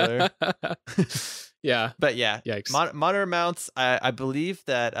popular. Yeah. But yeah, yikes. Monitor mounts. I believe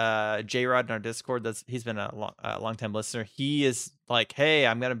that J-Rod in our Discord, he's been a long time listener. He is like, hey,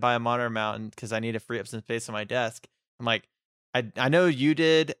 I'm going to buy a monitor mount because I need to free up some space on my desk. I'm like, I know you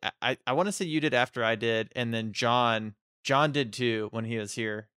did. I want to say you did after I did. And then John did too when he was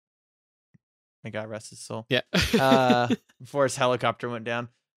here. May God rest his soul. Yeah. Before his helicopter went down.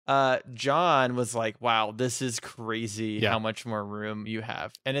 John was like, wow, this is crazy how much more room you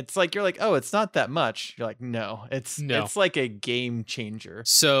have. And it's like, you're like, oh, it's not that much. You're like, no, it's like a game changer.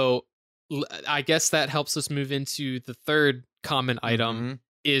 So I guess that helps us move into the third common item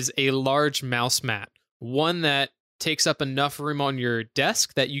is a large mouse mat. One that takes up enough room on your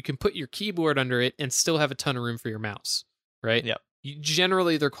desk that you can put your keyboard under it and still have a ton of room for your mouse, right? Yep.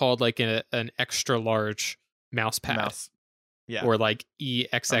 Generally, they're called like an extra large mouse pad. Yeah. Or like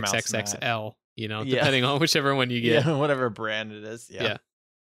EXXXXL, you know, depending on whichever one you get. Yeah, whatever brand it is. Yeah.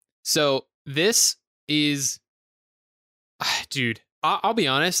 So this is, dude, I'll be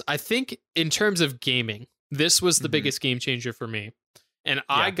honest. I think in terms of gaming, this was the biggest game changer for me. And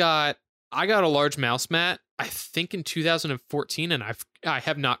I got a large mouse mat, I think in 2014, and I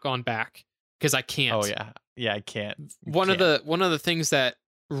have not gone back because I can't. Oh yeah. Yeah, I can't. One of the things that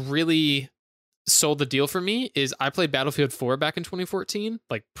really sold the deal for me is I played Battlefield 4 back in 2014,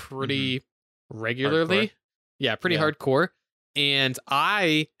 like pretty regularly. Hardcore. Yeah, pretty hardcore. And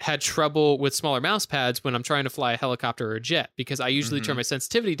I had trouble with smaller mouse pads when I'm trying to fly a helicopter or a jet because I usually turn my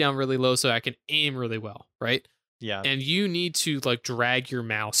sensitivity down really low so I can aim really well, right? Yeah. And you need to like drag your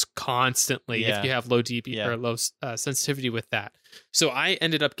mouse constantly if you have low DP or low sensitivity with that. So I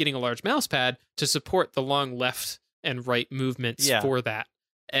ended up getting a large mouse pad to support the long left and right movements for that.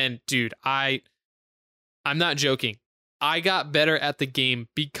 And dude, I'm not joking. I got better at the game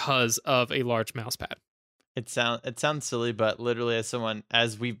because of a large mouse pad. It sounds silly, but literally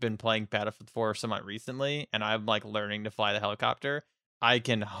as we've been playing Battlefield 4 somewhat recently, and I'm like learning to fly the helicopter, I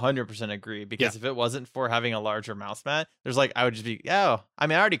can 100% agree because if it wasn't for having a larger mouse mat, there's like, I would just be, I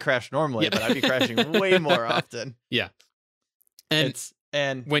mean, I already crashed normally, but I'd be crashing way more often. Yeah. And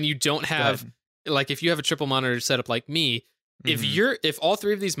when you don't have, like if you have a triple monitor setup like me, if all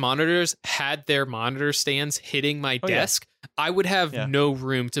 3 of these monitors had their monitor stands hitting my desk, I would have no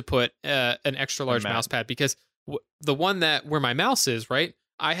room to put an extra large mouse pad because the one where my mouse is, right?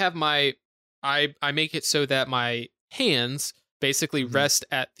 I have I make it so that my hands basically rest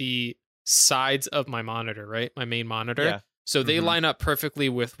at the sides of my monitor, right? My main monitor. Yeah. So they line up perfectly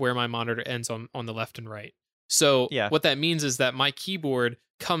with where my monitor ends on the left and right. So what that means is that my keyboard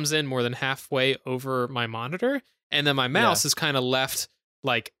comes in more than halfway over my monitor. And then my mouse is kind of left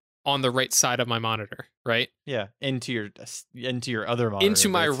like on the right side of my monitor, right? Yeah, into your other monitor. Into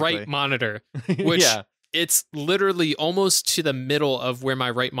my right monitor, which it's literally almost to the middle of where my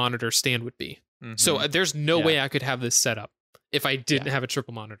right monitor stand would be. So there's no way I could have this set up if I didn't have a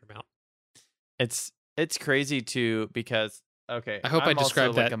triple monitor mount. It's crazy too because I hope I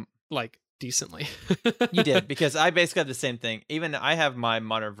described that like decently. You did, because I basically have the same thing. Even I have my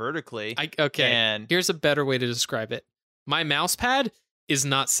monitor vertically. And here's a better way to describe it. My mouse pad is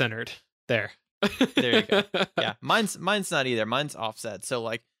not centered there. There you go. Yeah, mine's not either. Mine's offset. So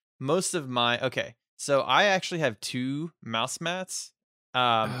like most of my so I actually have 2 mouse mats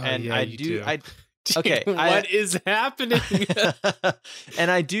And I do. Okay, what is happening? And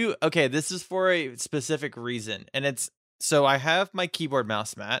I do. Okay, this is for a specific reason, and it's so I have my keyboard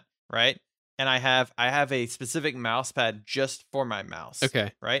mouse mat, right? And I have a specific mouse pad just for my mouse.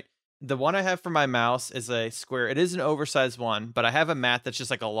 Okay, right. The one I have for my mouse is a square. It is an oversized one, but I have a mat that's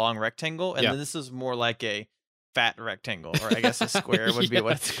just like a long rectangle, and then this is more like a fat rectangle, or I guess a square would be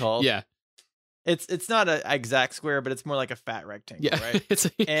what it's called. Yeah, it's not an exact square, but it's more like a fat rectangle,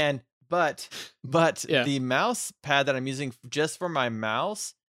 right? But the mouse pad that I'm using just for my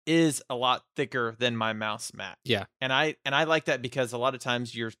mouse is a lot thicker than my mouse mat. Yeah. And I like that because a lot of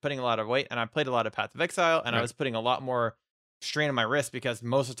times you're putting a lot of weight, and I played a lot of Path of Exile, and I was putting a lot more strain on my wrist because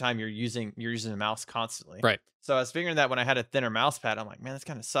most of the time you're using the mouse constantly. Right. So I was figuring that when I had a thinner mouse pad, I'm like, man, this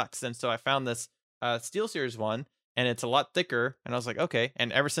kind of sucks. And so I found this SteelSeries one, and it's a lot thicker, and I was like, okay.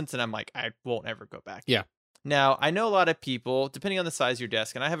 And ever since then, I'm like, I won't ever go back. Yeah. Now, I know a lot of people, depending on the size of your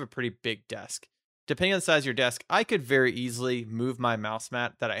desk, and I have a pretty big desk. Depending on the size of your desk, I could very easily move my mouse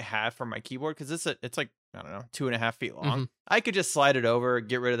mat that I have for my keyboard, because it's like, I don't know, 2.5 feet long. Mm-hmm. I could just slide it over,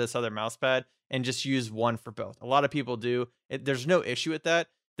 get rid of this other mouse pad, and just use one for both. A lot of people do. There's no issue with that.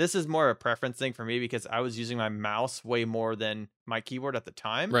 This is more a preference thing for me because I was using my mouse way more than my keyboard at the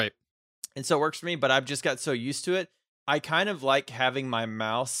time. Right. And so it works for me, but I've just got so used to it. I kind of like having my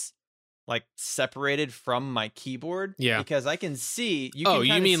mouse like separated from my keyboard. Yeah. Because I can see. You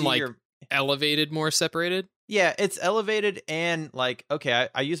mean like elevated, more separated? Yeah, it's elevated, and like, okay,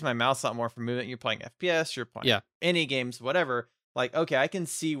 I use my mouse a lot more for movement. You're playing FPS, you're playing any games, whatever. Like, okay, I can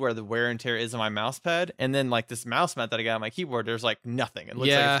see where the wear and tear is on my mouse pad, and then like this mouse mat that I got on my keyboard, there's like nothing. It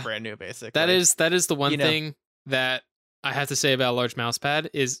looks like it's brand new, basically. That is the one thing that I have to say about a large mouse pad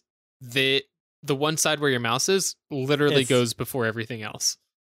is the one side where your mouse is literally goes before everything else.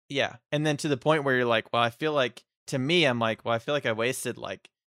 Yeah, and then to the point where you're like, well, I feel like, to me, I'm like, well, I feel like I wasted like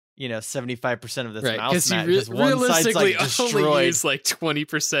 75% of this mouse mat because one side's like destroyed. Only use like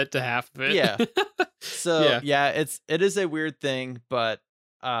 20% to half of it. Yeah. So it is a weird thing, but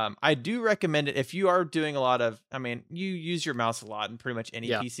I do recommend it if you are doing a lot of. I mean, you use your mouse a lot in pretty much any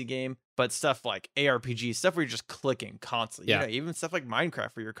PC game, but stuff like ARPG, stuff where you're just clicking constantly. Yeah. Even stuff like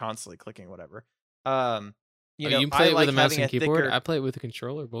Minecraft where you're constantly clicking, whatever. You play it with a mouse and keyboard. I play it with a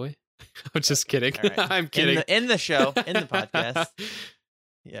controller, boy. I'm just kidding. Right. I'm kidding. In the show, in the podcast.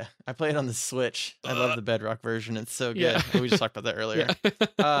 Yeah, I play it on the Switch. I love the Bedrock version. It's so good. Yeah. We just talked about that earlier.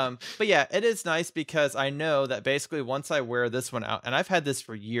 But yeah, it is nice because I know that basically once I wear this one out, and I've had this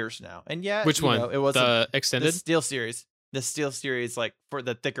for years now. And yeah, which one? It was the extended the SteelSeries. The SteelSeries, like for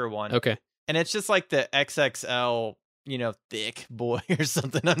the thicker one. Okay. And it's just like the XXL, thick boy or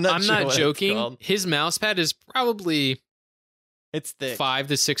something. I'm not joking. His mouse pad is probably it's thick, 5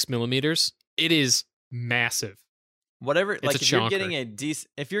 to 6 millimeters. It is massive. Whatever, like if you're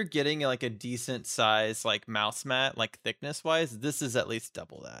getting like a decent size like mouse mat, like thickness wise, this is at least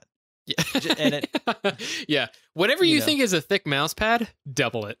double that. Yeah, and whatever you think is a thick mouse pad,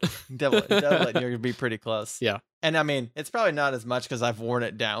 double it. double it. You're gonna be pretty close. Yeah, and I mean, it's probably not as much because I've worn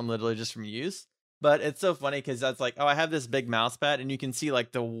it down literally just from use. But it's so funny because that's like, oh, I have this big mouse pad, and you can see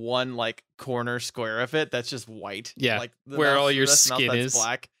like the one like corner square of it that's just white. Yeah, like where all your skin is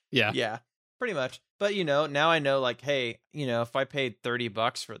black. Yeah, pretty much. But now I know, like, hey, if I paid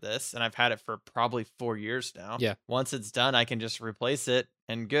 $30 for this, and I've had it for probably 4 years now. Yeah. Once it's done, I can just replace it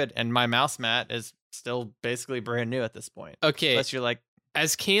and good. And my mouse mat is still basically brand new at this point. Okay. Unless you're like,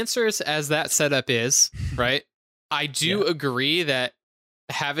 as cancerous as that setup is, right? I do agree that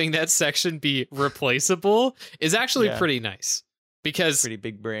having that section be replaceable is actually pretty nice. Because pretty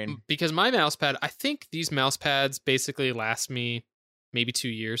big brain. Because my mouse pad, I think these mouse pads basically last me maybe 2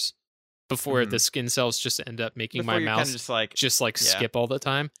 years. Before the skin cells just end up making my mouse just skip all the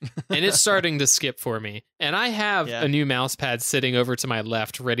time. And it's starting to skip for me. And I have a new mouse pad sitting over to my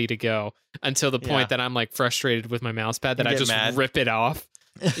left ready to go until the point that I'm like frustrated with my mouse pad that I just rip it off.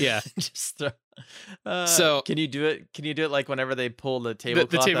 Yeah. So can you do it? Can you do it like whenever they pull the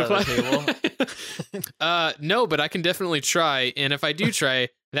tablecloth out of the table? No, but I can definitely try. And if I do try,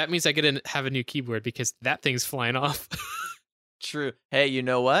 that means I get to have a new keyboard because that thing's flying off. True. Hey, you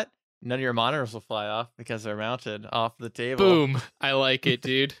know what? None of your monitors will fly off because they're mounted off the table. Boom. I like it,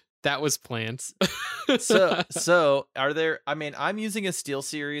 dude. That was planned. So are there, I mean, I'm using a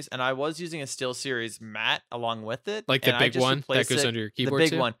SteelSeries, and I was using a SteelSeries mat along with it. Like the big one that goes under your keyboard? The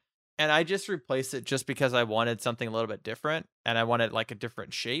big one. And I just replaced it just because I wanted something a little bit different, and I wanted like a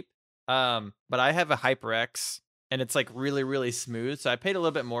different shape. But I have a HyperX, and it's like really, really smooth. So I paid a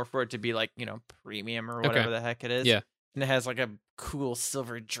little bit more for it to be like, premium or whatever the heck it is. Yeah. And it has like a cool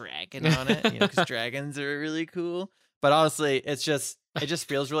silver dragon on it, because dragons are really cool. But honestly, it just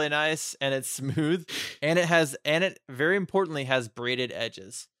feels really nice and it's smooth, and it very importantly has braided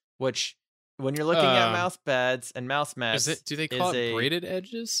edges, which when you're looking at mouse pads and mouse mats, do they call it braided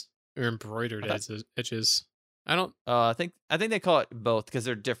edges or embroidered edges? I don't. I think they call it both because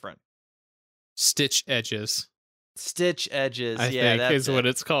they're different. Stitch edges. Stitch edges. I think is what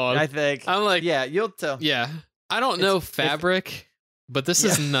it's called. I think. I'm like, yeah, you'll tell. Yeah, I don't know fabric, but this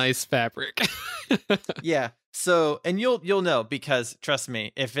is nice fabric. Yeah. So, and you'll know, because trust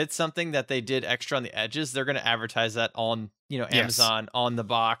me, if it's something that they did extra on the edges, they're going to advertise that on, Amazon, on the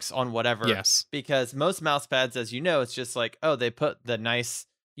box, on whatever. Yes. Because most mouse pads, as you know, it's just like, oh, they put the nice,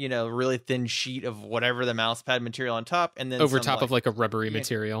 really thin sheet of whatever the mouse pad material on top, and then over top of like a rubbery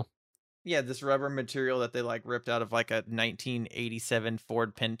material. Yeah, this rubber material that they like ripped out of like a 1987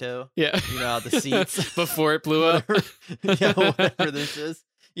 Ford Pinto. Yeah. Out the seats before it blew up. Yeah, whatever this is.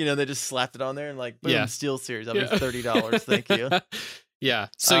 They just slapped it on there and like, boom, SteelSeries. That was $30. Thank you. Yeah.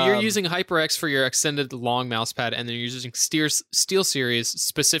 So you're using HyperX for your extended long mouse pad, and then you're using SteelSeries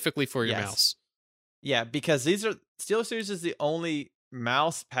specifically for your mouse. Yeah, because SteelSeries is the only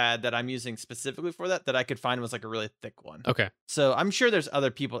mouse pad that I'm using specifically for that I could find was like a really thick one. Okay. So I'm sure there's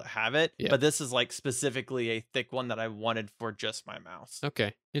other people that have it, but this is like specifically a thick one that I wanted for just my mouse.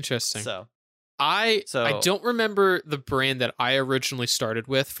 Okay. Interesting. So I don't remember the brand that I originally started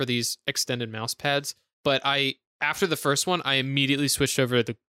with for these extended mouse pads, but after the first one, I immediately switched over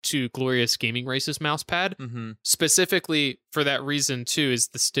to Glorious Gaming Races mouse pad. Mm-hmm. Specifically for that reason too, is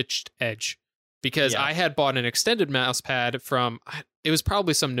the stitched edge, because I had bought an extended mouse pad from, it was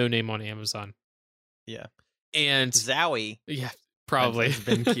probably some no name on Amazon. Yeah. And Zowie. Yeah, probably. It's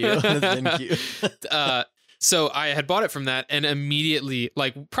been cute. It's been cute. So I had bought it from that, and immediately,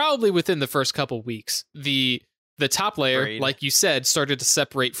 like probably within the first couple weeks, the top layer, like you said, started to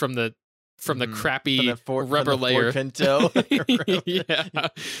separate from the crappy rubber layer. Ford Pinto. Yeah.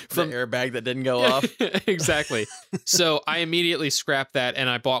 From the airbag that didn't go off. Exactly. So I immediately scrapped that, and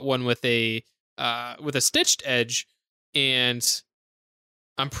I bought one with a stitched edge, and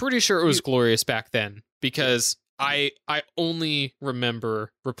I'm pretty sure it was Glorious back then, because I only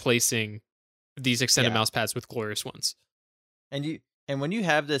remember replacing these extended mouse pads with Glorious ones. And when you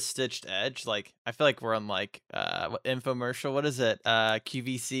have this stitched edge, like I feel like we're on like what infomercial, what is it?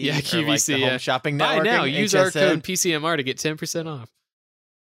 QVC. Yeah, QVC. Or like the Home Shopping Network. Buy now, use our code PCMR to get 10% off.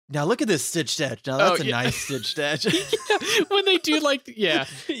 Now look at this stitched edge. Now that's a nice stitched edge. When they do like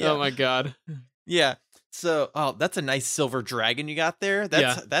oh my god. Yeah. So, that's a nice silver dragon you got there.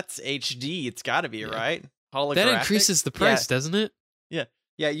 That's HD. It's got to be, right? Holographic. That increases the price, doesn't it? Yeah.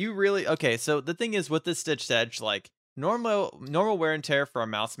 Yeah, you really... Okay, so the thing is with the stitched edge, like normal wear and tear for a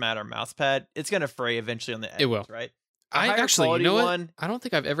mouse mat or mouse pad, it's going to fray eventually on the edge, it will. right? I actually, you know what? I don't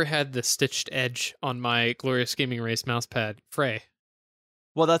think I've ever had the stitched edge on my Glorious Gaming Race mouse pad fray.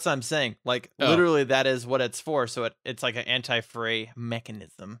 Well, that's what I'm saying. Like, literally, that is what it's for. So it's like an anti-fray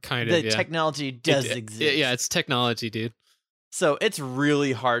mechanism. Kind of, the technology does exist. Yeah, it's technology, dude. So it's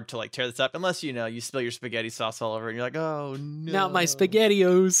really hard to like tear this up unless you spill your spaghetti sauce all over and you're like, oh no, not my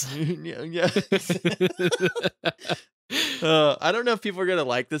SpaghettiOs. I don't know if people are gonna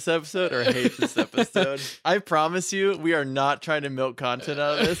like this episode or hate this episode. I promise you, we are not trying to milk content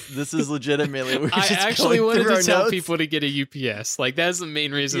out of this. This is legitimately. We're just actually wanted to tell people to get a UPS. Like that's the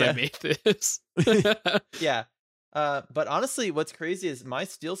main reason I made this. Yeah. But honestly, what's crazy is my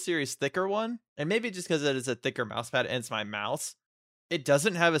SteelSeries thicker one, and maybe just because it is a thicker mouse pad and it's my mouse, it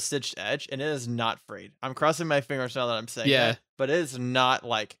doesn't have a stitched edge and it is not frayed. I'm crossing my fingers now that I'm saying that, but it is not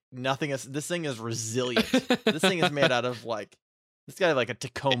like nothing is. This thing is resilient. This thing is made out of like, it's got like a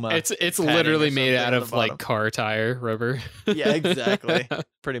Tacoma. It's literally made out of like car tire rubber. Yeah, exactly.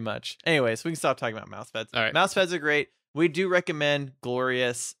 Pretty much. Anyways, we can stop talking about mouse pads. All right. Mouse pads are great. We do recommend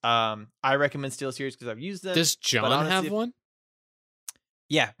Glorious. I recommend SteelSeries because I've used them. Does John have one?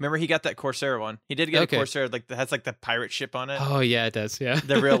 Yeah, remember he got that Corsair one. He did get a Corsair like that has like the pirate ship on it. Oh yeah, it does. Yeah,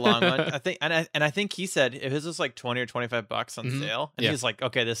 the real long one. I think, and I think he said his was like $20 or $25 on sale, and he was like,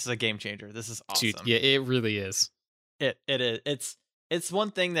 "Okay, this is a game changer. This is awesome." Dude, yeah, it really is. It is. It's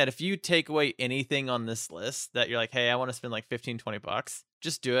one thing that if you take away anything on this list that you're like, hey, I want to spend like $15-20,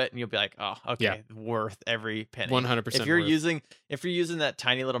 just do it and you'll be like, oh, okay, worth every penny. 100%. If you're using that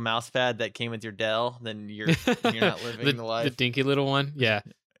tiny little mouse pad that came with your Dell, then you're not living the life. The dinky little one. Yeah.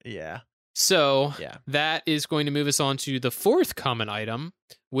 Yeah. So that is going to move us on to the fourth common item,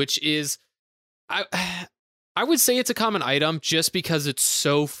 which is I would say it's a common item just because it's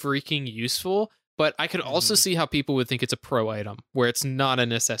so freaking useful. But I could also see how people would think it's a pro item, where it's not a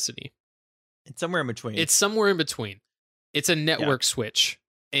necessity. It's somewhere in between. It's a network switch.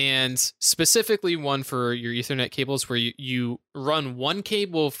 and specifically one for your Ethernet cables where you run one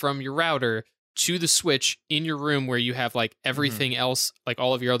cable from your router to the switch in your room where you have like everything else, like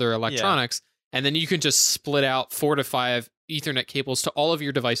all of your other electronics. And then you can just split out 4 to 5 Ethernet cables to all of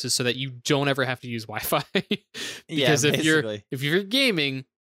your devices so that you don't ever have to use Wi-Fi. Because if you're gaming,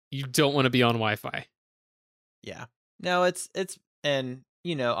 you don't want to be on Wi-Fi. Yeah. No, it's and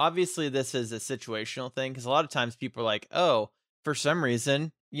you know, obviously this is a situational thing because a lot of times people are like, oh, for some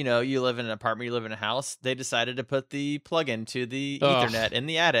reason, you know, you live in an apartment, you live in a house, they decided to put the plug into the Ethernet in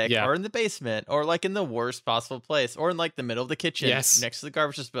the attic or in the basement or like in the worst possible place or in like the middle of the kitchen next to the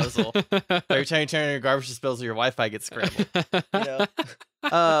garbage disposal. Every time you turn on your garbage disposal, your Wi-Fi gets scrambled. You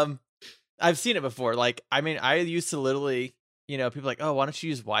know? I've seen it before. Like, I mean, I used to literally, you know, people are like, oh, why don't you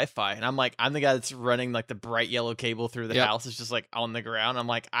use Wi-Fi? And I'm like, I'm the guy that's running like the bright yellow cable through the house. It's just like on the ground. I'm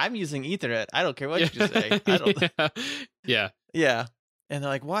like, I'm using Ethernet. I don't care what you just say. I don't. Yeah. And they're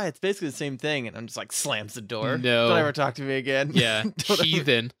like, why? It's basically the same thing. And I'm just like, slams the door. No. Don't ever talk to me again. Yeah.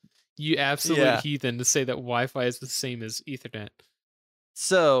 Heathen. You absolute heathen to say that Wi-Fi is the same as Ethernet.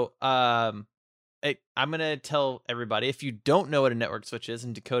 So, I'm going to tell everybody, if you don't know what a network switch is,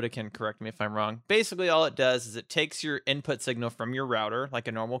 and Dakota can correct me if I'm wrong, basically all it does is it takes your input signal from your router, like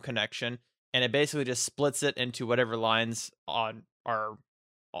a normal connection, and it basically just splits it into whatever lines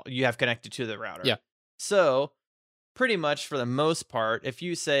you have connected to the router. Yeah. So, pretty much for the most part, if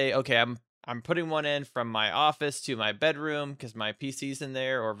you say, okay, I'm putting one in from my office to my bedroom because my PC's in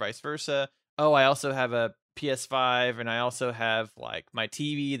there, or vice versa. Oh, I also have a PS5, and I also have like my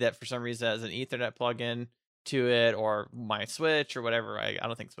TV that for some reason has an Ethernet plug-in to it, or my Switch or whatever. I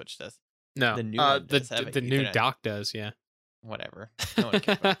don't think Switch does. No, the new dock does. Yeah, whatever. No one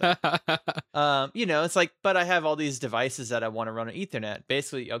cares about that. You know, it's like, but I have all these devices that I want to run on Ethernet.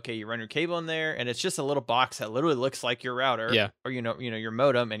 Basically, okay, you run your cable in there, and it's just a little box that literally looks like your router, or you know your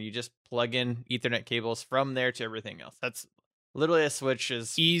modem, and you just plug in Ethernet cables from there to everything else. That's literally a switch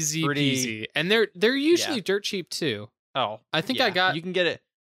is easy peasy, and they're usually dirt cheap too. Oh, I think you can get it.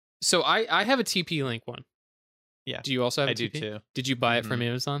 So I have a TP-Link one. Yeah. Do you also have a TP? I do too. Did you buy it from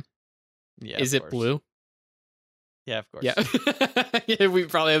Amazon? Yeah. Is it blue? Yeah, of course. Yeah. Yeah, we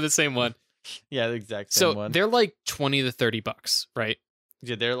probably have the same one. Yeah, the exact same one. So they're like $20 to $30, right?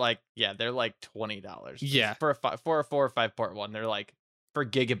 Yeah, they're like $20. Yeah. For a 4 or 5 port one, they're like for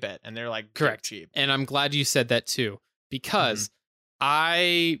gigabit, and they're like correct cheap. And I'm glad you said that too, because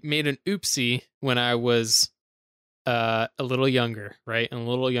I made an oopsie when I was a little younger, right? And a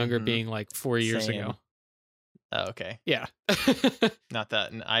little younger being like 4 years ago. Oh, okay. Yeah. Not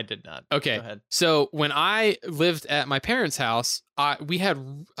that. I did not. Okay. Go ahead. So when I lived at my parents' house, we had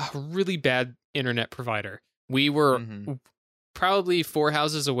a really bad internet provider. We were probably 4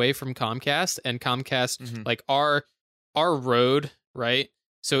 houses away from Comcast, and Comcast, like our road, right?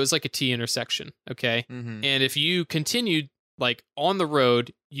 So it was like a T intersection. Okay. And if you continued like on the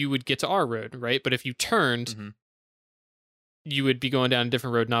road, you would get to our road, right? But if you turned, you would be going down a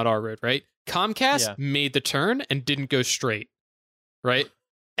different road, not our road, right? Comcast made the turn and didn't go straight, right?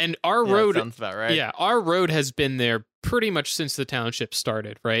 And our road sounds about right. Yeah, our road has been there pretty much since the township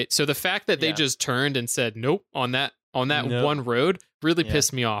started, right? So the fact that they just turned and said nope on that one road really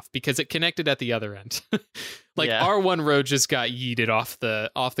pissed me off, because it connected at the other end. Our one road just got yeeted off the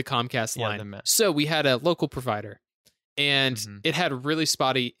Comcast line. So we had a local provider, and it had really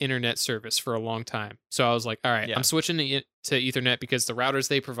spotty internet service for a long time. So I was like, all right, I'm switching to Ethernet because the routers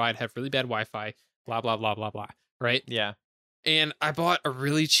they provide have really bad Wi-Fi, blah, blah, blah, blah, blah, right? Yeah. And I bought a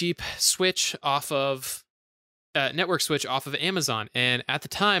really cheap switch off of network switch off of Amazon. And at the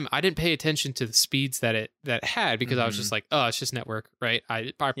time, I didn't pay attention to the speeds that it had, because I was just like, oh, it's just network, right?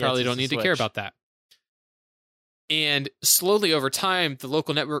 I probably don't need to care about that. And slowly over time, the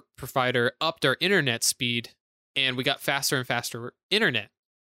local network provider upped our internet speed, and we got faster and faster internet.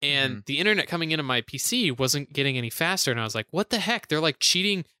 And the internet coming into my PC wasn't getting any faster. And I was like, what the heck? They're like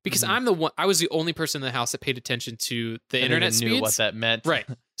cheating, because I was the only person in the house that paid attention to the internet speeds. Knew what that meant. Right.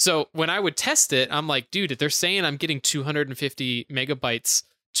 So when I would test it, I'm like, dude, they're saying I'm getting 250 megabytes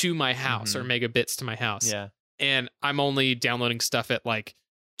to my house or megabits to my house. Yeah. And I'm only downloading stuff at like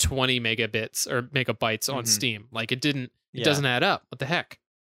 20 megabits or megabytes on Steam. Like it doesn't add up. What the heck?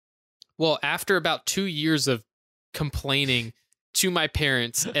 Well, after about 2 years of complaining to my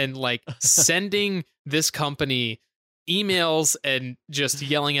parents and like sending this company emails and just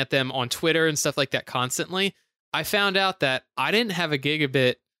yelling at them on Twitter and stuff like that constantly, I found out that I didn't have a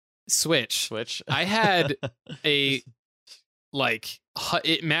gigabit switch. I had it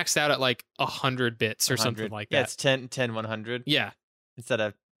maxed out at like 100 bits or something like that. Yeah, it's 10 100. Yeah. Instead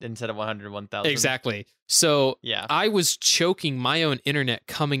of instead of 100, 1,000. Exactly. So yeah, I was choking my own internet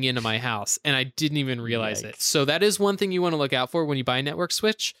coming into my house, and I didn't even realize it. So that is one thing you want to look out for when you buy a network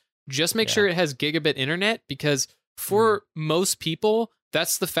switch. Just make sure it has gigabit internet, because for most people,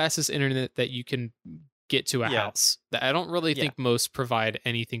 that's the fastest internet that you can get to a house. I don't really think most provide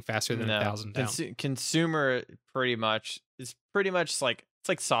anything faster than 1,000 down. Consumer pretty much like, it's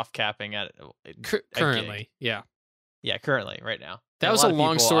like soft capping at currently. Yeah, currently right now. That was a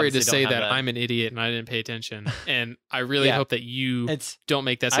long story to say that I'm an idiot and I didn't pay attention, and I really hope that you don't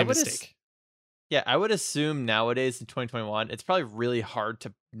make that same mistake. I would assume nowadays in 2021, it's probably really hard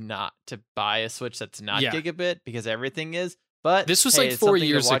to buy a Switch that's not gigabit, because everything is. But this was like 4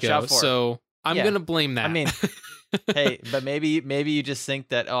 years ago, so I'm gonna blame that. I mean, hey, but maybe you just think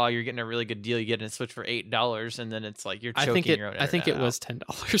that, oh, you're getting a really good deal. You get a Switch for $8, and then it's like you're choking your own internet. I think it was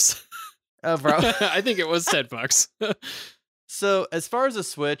 $10. Oh, bro, I think it was $10. So as far as a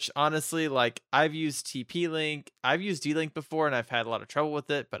Switch, honestly, like, I've used TP-Link, I've used D-Link before, and I've had a lot of trouble with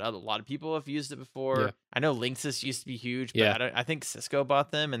it, but a lot of people have used it before. Yeah. I know Linksys used to be huge, but I think Cisco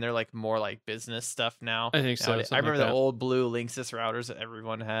bought them, and they're like more like business stuff now. I think so. I remember the old blue Linksys routers that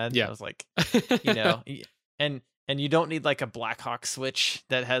everyone had. Yeah. I was like, and you don't need like a Blackhawk switch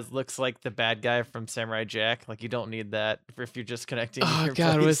that looks like the bad guy from Samurai Jack. Like, you don't need that if you're just connecting. Oh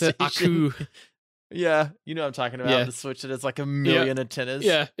God, was it Aku? Yeah, you know what I'm talking about. Yeah. The Switch that has like a million antennas.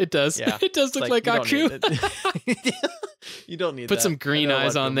 Yeah, it does. Yeah. It does look like Aku. You don't need Put some green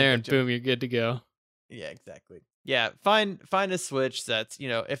eyes on there and boom, you're good to go. Yeah, exactly. Yeah, find a Switch that's,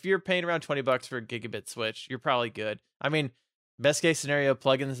 if you're paying around $20 for a gigabit Switch, you're probably good. I mean, best case scenario,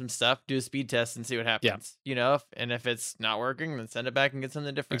 plug in some stuff, do a speed test, and see what happens. Yeah. If it's not working, then send it back and get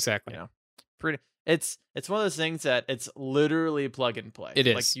something different. Exactly. It's one of those things that it's literally plug and play. It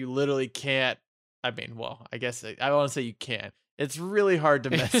is. Like, you literally can't. I mean, well, I guess I want to say you can. It's really hard to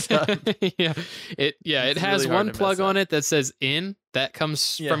mess up. It has really one plug on it that says in, that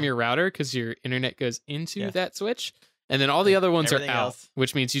comes from your router, because your internet goes into that switch, and then all the other ones are out,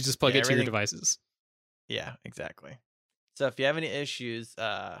 which means you just plug it to your devices. Yeah, exactly. So if you have any issues,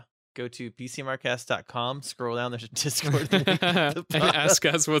 go to PCMRcast.com, scroll down, there's a Discord link and ask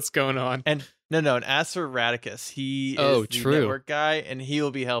us what's going on. And and ask for Radicus. He is the network guy, and he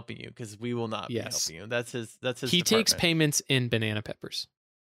will be helping you, because we will not be helping you. That's his He department. Takes payments in banana peppers.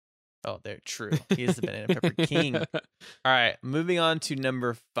 Oh, they're true. He is the banana pepper king. All right, moving on to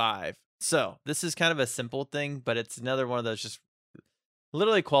number 5. So this is kind of a simple thing, but it's another one of those just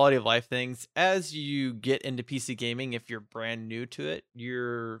literally quality of life things. As you get into PC gaming, if you're brand new to it,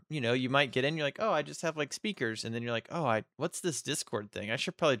 you might get in, you're like, oh, I just have like speakers. And then you're like, oh, what's this Discord thing? I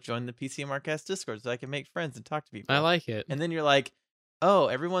should probably join the PCMRcast Discord so I can make friends and talk to people. I like it. And then you're like, oh,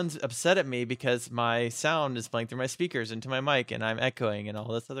 everyone's upset at me because my sound is playing through my speakers into my mic and I'm echoing and all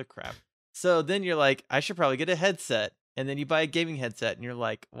this other crap. So then you're like, I should probably get a headset. And then you buy a gaming headset and you're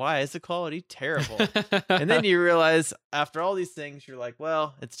like, why is the quality terrible? And then you realize after all these things, you're like,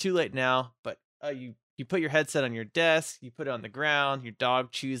 well, it's too late now. But you put your headset on your desk, you put it on the ground, your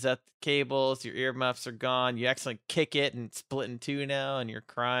dog chews up the cables, your earmuffs are gone, you accidentally kick it and split in two now and you're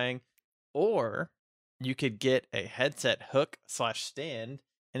crying. Or you could get a headset hook / stand,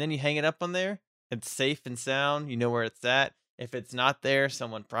 and then you hang it up on there. It's safe and sound. You know where it's at. If it's not there,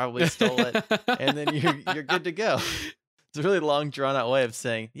 someone probably stole it, and then you're good to go. It's a really long, drawn-out way of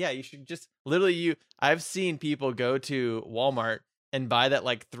saying, yeah, you should just literally I've seen people go to Walmart and buy that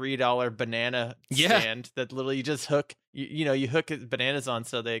like $3 banana stand that literally you just hook. You hook bananas on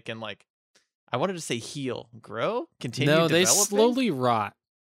so they can, like, I wanted to say heal, grow, continue. No, they slowly rot.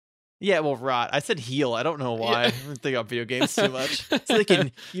 Yeah, well, rot. I said heal. I don't know why. I don't think about video games too much. So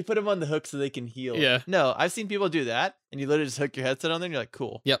you put them on the hook so they can heal. Yeah. No, I've seen people do that, and you literally just hook your headset on there, and you're like,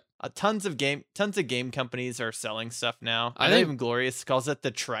 cool. Yep. Tons of game companies are selling stuff now. I know even Glorious calls it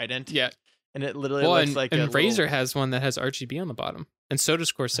the Trident. Yeah. And it literally looks like and Razer has one that has RGB on the bottom, and so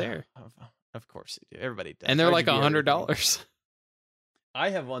does Corsair. Of course they do. Everybody does. And they're like $100.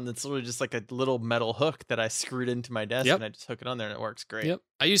 I have one that's literally just like a little metal hook that I screwed into my desk, and I just hook it on there and it works great. Yep.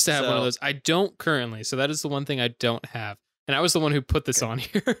 I used to have one of those. I don't currently. So that is the one thing I don't have. And I was the one who put this on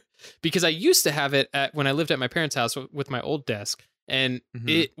here because I used to have it when I lived at my parents' house with my old desk. And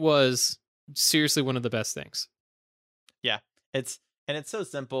it was seriously one of the best things. Yeah. It's so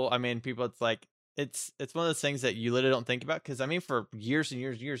simple. I mean, people, it's like, it's one of those things that you literally don't think about. Cause I mean, for years and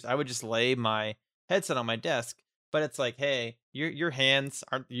years and years, I would just lay my headset on my desk. But it's like, hey, your hands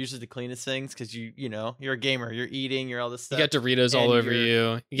aren't usually the cleanest things because you're a gamer, you're eating, you're all this stuff. You got Doritos all over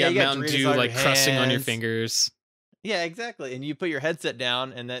you. You got Mountain Dew like crusting on your fingers. Yeah, exactly. And you put your headset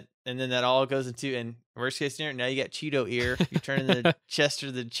down, and that and then that all goes into, and worst case scenario, now you got Cheeto ear. You're turning the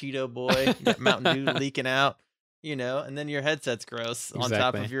Chester the Cheeto boy. You got Mountain Dew leaking out, and then your headset's gross on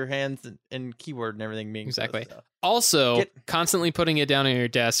top of your hands and keyboard and everything being exactly. Gross, so. Also, constantly putting it down on your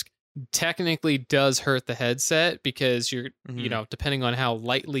desk technically does hurt the headset because you're, depending on how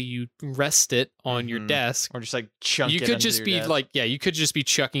lightly you rest it on your desk, or just like chunk you it could just be desk. like, you could just be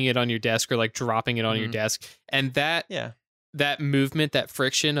chucking it on your desk or like dropping it on your desk, and that movement, that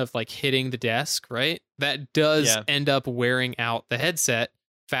friction of like hitting the desk, right? That does end up wearing out the headset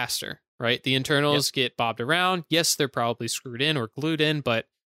faster, right? The internals get bobbed around. Yes, they're probably screwed in or glued in, but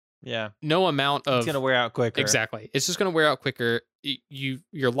no amount of... It's going to wear out quicker. Exactly. It's just going to wear out quicker.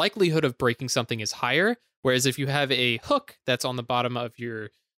 Your likelihood of breaking something is higher, whereas if you have a hook that's on the bottom of your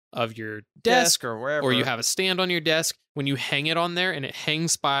desk or wherever, or you have a stand on your desk, when you hang it on there and it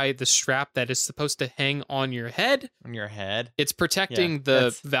hangs by the strap that is supposed to hang on your head, it's protecting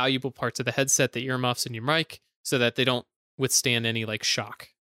the valuable parts of the headset, the earmuffs and your mic, so that they don't withstand any like shock.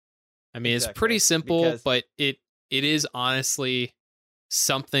 I mean, it's pretty simple, but it is honestly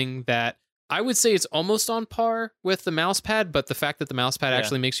something that I would say it's almost on par with the mouse pad, but the fact that the mouse pad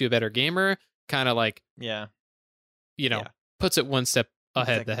actually makes you a better gamer kind of like, puts it one step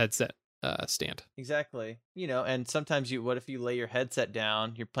ahead the headset stand. Exactly. And sometimes what if you lay your headset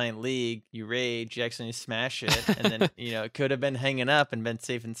down, you're playing League, you rage, you accidentally smash it, and then, it could have been hanging up and been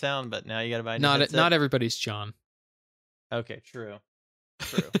safe and sound, but now you got to buy a new headset. Not everybody's John. Okay, true.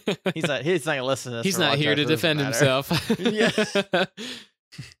 He's not gonna listen to this. He's not here to defend himself.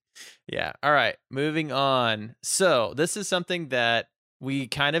 Yeah. All right. Moving on. So this is something that we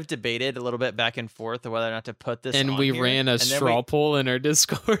kind of debated a little bit back and forth of whether or not to put this. And on we here. ran a straw poll in our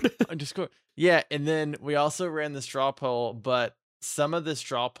Discord. Yeah, and then we also ran the straw poll, but some of the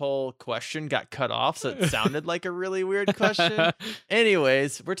straw poll question got cut off, so it sounded like a really weird question.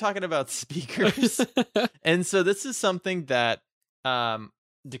 Anyways, we're talking about speakers, and so this is something that Dakota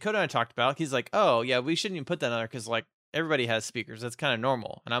and I talked about. He's like, "Oh yeah, we shouldn't even put that on there because like everybody has speakers. That's kind of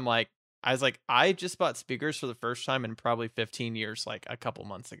normal." And I was like, I just bought speakers for the first time in probably 15 years, like a couple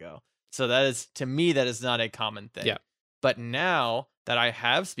months ago. So that is, to me, that is not a common thing. Yeah. But now that I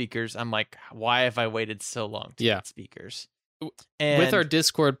have speakers, I'm like, why have I waited so long to get speakers? And with our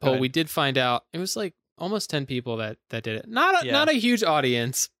Discord poll, we did find out it was like almost 10 people that did it. Not a huge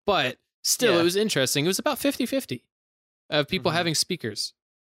audience, but still, it was interesting. It was about 50-50 of people having speakers.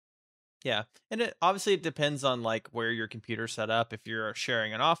 Yeah. And it depends on like where your computer's set up. If you're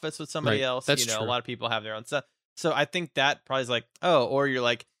sharing an office with somebody else, That's true. A lot of people have their own stuff. So I think that probably is like, or you're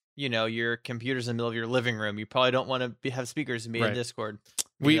like, your computer's in the middle of your living room. You probably don't want to have speakers and be in Discord.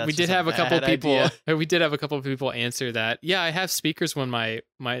 We did have a couple people. We did have a couple of people answer that. Yeah, I have speakers when my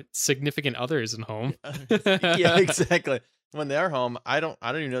significant other isn't home. Yeah, exactly. When they're home, I don't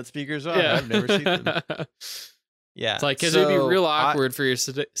even know what speakers are. I've never seen them. Yeah, it's like because it'd be real awkward for your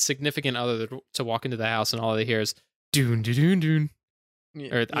significant other to walk into the house and all they hear is doon doon doon.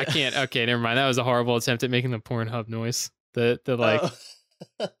 Or I can't. Okay, never mind. That was a horrible attempt at making the Pornhub noise. The like.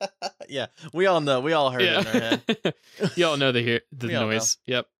 Yeah, we all know. We all heard it in our head. You all know the noise.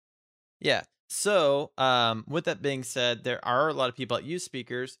 Yep. Yeah. So, with that being said, there are a lot of people that use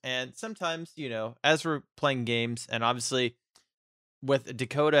speakers, and sometimes, as we're playing games, and obviously with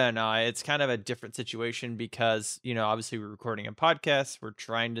Dakota and I, it's kind of a different situation because, obviously we're recording a podcast. We're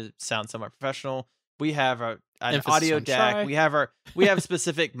trying to sound somewhat professional. We have an audio DAC. We have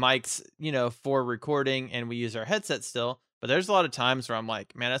specific mics, for recording, and we use our headset still. But there's a lot of times where I'm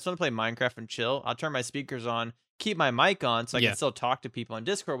like, man, I just want to play Minecraft and chill. I'll turn my speakers on, keep my mic on so I can still talk to people on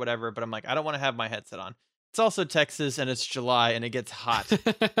Discord or whatever. But I'm like, I don't want to have my headset on. It's also Texas and it's July and it gets hot.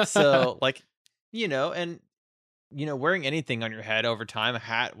 So like, and wearing anything on your head over time, a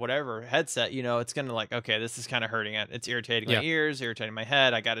hat, whatever, headset, it's going to like, okay, this is kind of hurting it. It's irritating my ears, irritating my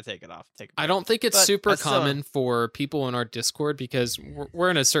head. I got to take it off. I don't think it's super common for people in our Discord because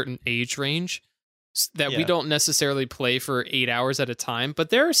we're in a certain age range that we don't necessarily play for 8 hours at a time. But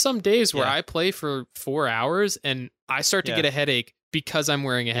there are some days where I play for 4 hours and I start to get a headache because I'm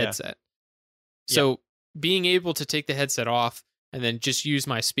wearing a headset. So being able to take the headset off and then just use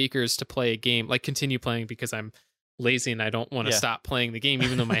my speakers to play a game, like continue playing because I'm lazy and I don't want to stop playing the game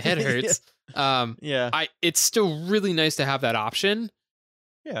even though my head hurts. It's still really nice to have that option.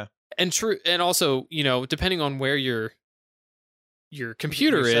 Yeah. And and also, depending on where your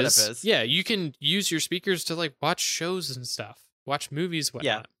computer is, you can use your speakers to like watch shows and stuff, watch movies,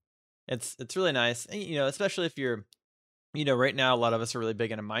 whatnot. Yeah, it's really nice, and, especially if you're, right now a lot of us are really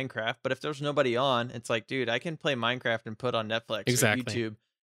big into Minecraft, but if there's nobody on, it's like, dude, I can play Minecraft and put on Netflix or YouTube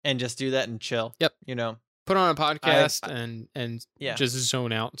and just do that and chill. Yep. Put on a podcast and yeah. just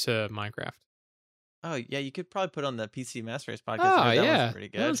zone out to Minecraft. Oh yeah, you could probably put on the PC Master Race podcast. Oh that yeah, was pretty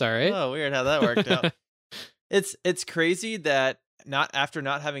good. That was all right. Oh, weird how that worked out. It's crazy that after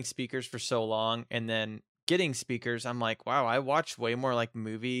not having speakers for so long and then getting speakers, I'm like, wow, I watch way more like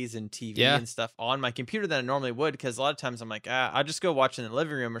movies and TV and stuff on my computer than I normally would, because a lot of times I'm like, I'll just go watch in the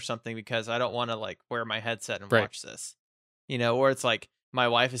living room or something because I don't want to like wear my headset and watch this, or it's like my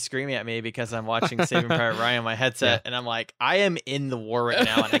wife is screaming at me because I'm watching Saving Private Ryan on my headset, and I'm like, I am in the war right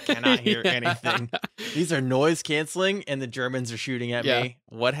now and I cannot hear anything. These are noise canceling and the Germans are shooting at me.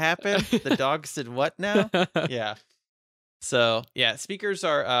 What happened? The dog said what now? Yeah. So yeah, speakers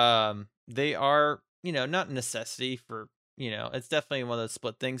are they are, not a necessity for, it's definitely one of those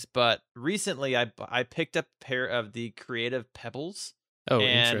split things. But recently I picked up a pair of the Creative Pebbles. Oh,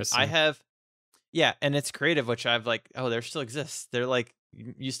 and interesting. I have, and it's Creative, which I've like, they still exist. They're like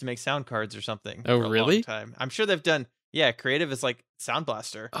used to make sound cards or something. Oh, for a really? long time. I'm sure they've done. Yeah, Creative is like Sound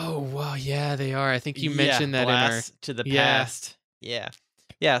Blaster. Oh, well, yeah, they are. I think you mentioned that Blast in our to the past. Yeah.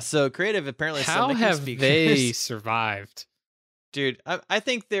 So Creative apparently. How have they survived? Dude, I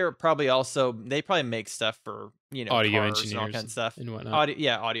think they're probably they probably make stuff for, audio cars engineers and all kinds of stuff. And whatnot.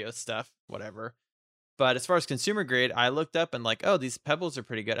 Audio stuff, whatever. But as far as consumer grade, I looked up and like, these Pebbles are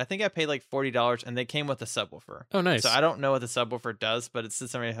pretty good. I think I paid like $40 and they came with a subwoofer. Oh, nice. So I don't know what the subwoofer does, but it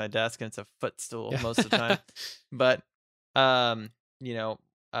sits on my desk and it's a footstool most of the time. But, but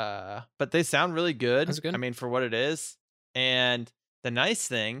they sound really good. That's good. I mean, for what it is. And the nice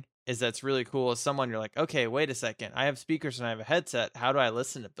thing is that's really cool as someone, you're like, okay, wait a second. I have speakers and I have a headset. How do I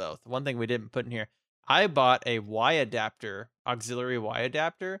listen to both? One thing we didn't put in here, I bought a auxiliary Y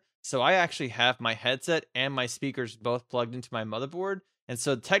adapter. So I actually have my headset and my speakers both plugged into my motherboard. And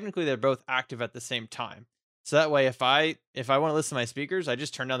so technically they're both active at the same time. So that way, if I want to listen to my speakers, I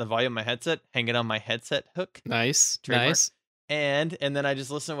just turn down the volume of my headset, hang it on my headset hook. Nice. Trademark, nice. And then I just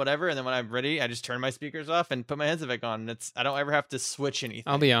listen to whatever. And then when I'm ready, I just turn my speakers off and put my headset back on. And I don't ever have to switch anything.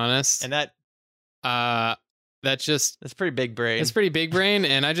 I'll be honest. And that's pretty big brain. It's pretty big brain.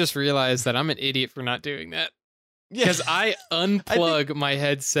 And I just realized that I'm an idiot for not doing that. Because I unplug my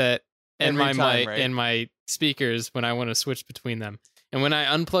headset and my mic and my speakers when I want to switch between them. And when I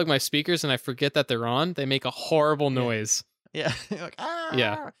unplug my speakers and I forget that they're on, they make a horrible noise. Yeah. Like,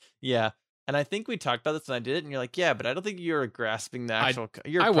 Yeah. And I think we talked about this when I did it, and you're like, yeah, but I don't think you're grasping the actual.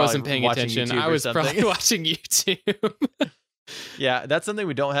 I wasn't paying attention. YouTube I was probably watching YouTube. Yeah, that's something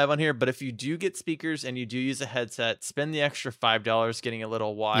we don't have on here. But if you do get speakers and you do use a headset, spend the extra $5 getting a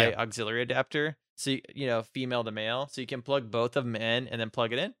little Y auxiliary adapter. So, female to male. So you can plug both of them in and then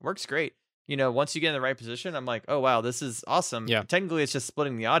plug it in. Works great. Once you get in the right position, I'm like, oh, wow, this is awesome. Yeah. Technically, it's just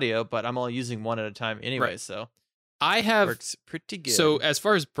splitting the audio, but I'm only using one at a time anyway. Right. So works pretty good. So as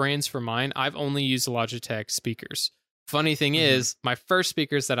far as brands for mine, I've only used Logitech speakers. Funny thing is, my first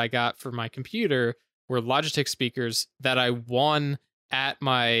speakers that I got for my computer were Logitech speakers that I won at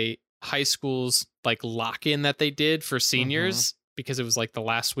my high school's like lock-in that they did for seniors because it was like the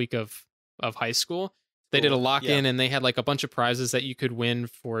last week of high school. They did a lock-in and they had like a bunch of prizes that you could win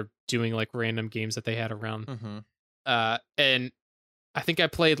for doing like random games that they had around. And I think I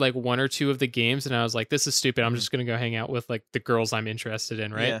played like one or two of the games and I was like, this is stupid. I'm just going to go hang out with like the girls I'm interested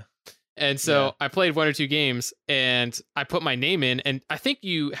in. Right. Yeah. And so I played one or two games and I put my name in, and I think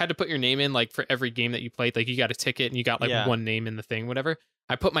you had to put your name in like for every game that you played. Like you got a ticket and you got like one name in the thing, whatever.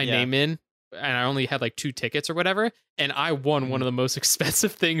 I put my name in and I only had like 2 tickets or whatever. And I won one of the most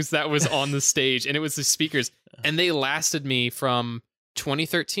expensive things that was on the stage, and it was the speakers, and they lasted me from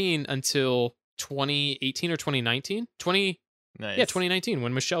 2013 until 2018 or 2019. 2019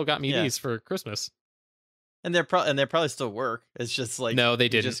 when Michelle got me these for Christmas. And they probably still work. It's just like, no, they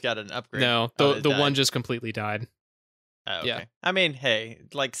didn't. Just got an upgrade. No, the one just completely died. Oh, okay. Yeah. I mean, hey,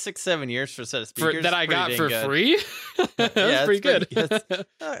 like 6-7 years for a set of speakers that I got for free. That's pretty good.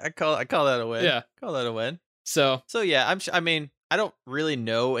 I call that a win. Yeah, call that a win. So yeah, I mean, I don't really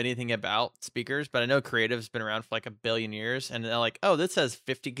know anything about speakers, but I know Creative's been around for like 1 billion years, and they're like, oh, this has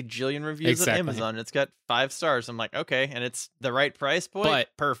 50 gajillion reviews on Amazon. It's got 5 stars. I'm like, okay, and it's the right price point. But,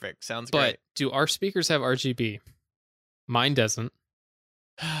 perfect. Sounds great. But do our speakers have RGB? Mine doesn't.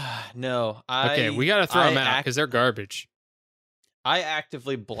 No. Okay, we got to throw them out because they're garbage. I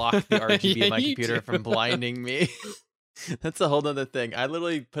actively block the RGB in my computer from blinding me. That's a whole nother thing. I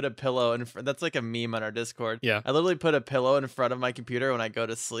literally put a pillow in front. That's like a meme on our Discord. Yeah. I literally put a pillow in front of my computer when I go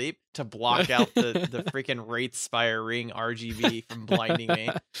to sleep to block out the freaking Wraithspire Ring RGB from blinding me.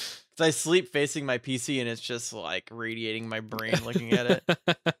 Because I sleep facing my PC and it's just like radiating my brain looking at it.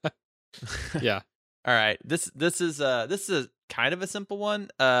 Yeah. All right. This is a kind of a simple one.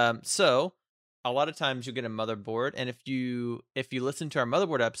 So a lot of times you get a motherboard, and if you listen to our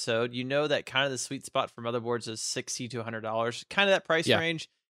motherboard episode, you know that kind of the sweet spot for motherboards is $60 to $100, kind of that price range.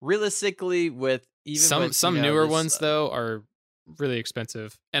 Realistically, with even some newer ones though are really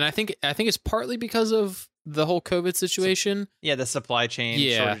expensive, and I think it's partly because of the whole COVID situation. Yeah, the supply chain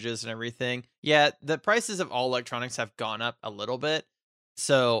shortages and everything. Yeah, the prices of all electronics have gone up a little bit.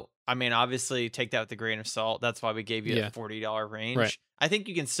 So, I mean, obviously take that with a grain of salt. That's why we gave you a $40 range. Right. I think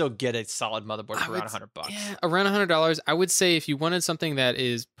you can still get a solid motherboard for around $100. Yeah, around $100. I would say if you wanted something that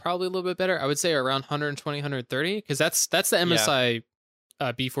is probably a little bit better, I would say around 120, 130, because that's the MSI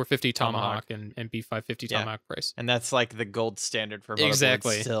B450 Tomahawk and B550 Tomahawk price. And that's like the gold standard for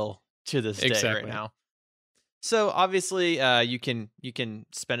motherboards still to this day right now. So obviously, you can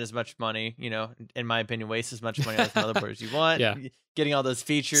spend as much money, in my opinion, waste as much money on this motherboard as you want. Yeah. Getting all those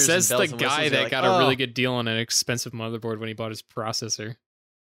features. Says the guy that got a really good deal on an expensive motherboard when he bought his processor.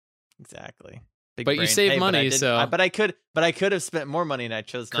 Exactly. But you save money, but I could have spent more money and I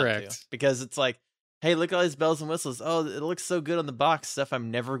chose not to, because it's like, hey, look at all these bells and whistles. Oh, it looks so good on the box. Stuff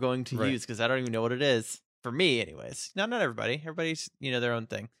I'm never going to use because I don't even know what it is. For me, anyways. Not everybody. Everybody's their own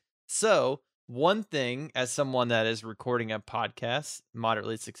thing. So one thing, as someone that is recording a podcast,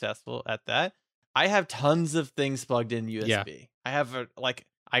 moderately successful at that, I have tons of things plugged in USB. Yeah. I have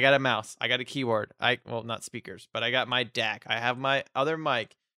I got a mouse, I got a keyboard, not speakers, but I got my DAC, I have my other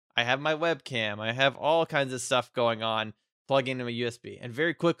mic, I have my webcam, I have all kinds of stuff going on, plugging into a USB. And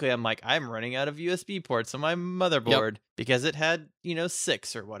very quickly, I'm like, I'm running out of USB ports on my motherboard because it had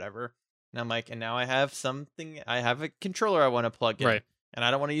 6 or whatever. And I'm like, and now I have a controller I want to plug in. Right. And I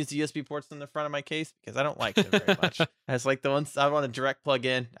don't want to use the USB ports in the front of my case because I don't like them very much. It's like the ones I want to direct plug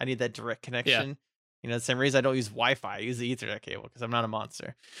in. I need that direct connection. Yeah. The same reason I don't use Wi-Fi. I use the Ethernet cable because I'm not a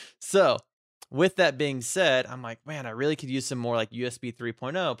monster. So with that being said, I'm like, man, I really could use some more like USB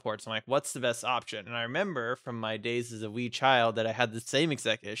 3.0 ports. I'm like, what's the best option? And I remember from my days as a wee child that I had the same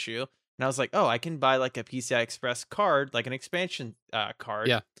exact issue. And I was like, oh, I can buy like a PCI Express card, like an expansion card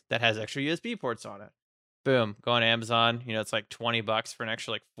that has extra USB ports on it. Boom, go on Amazon. It's like $20 for an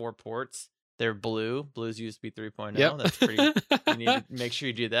extra like 4 ports. They're blue. Blue's USB 3.0. Yep. That's pretty. You need to make sure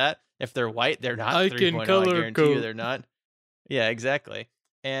you do that. If they're white, they're not 3.0. I guarantee you they're not. Yeah, exactly.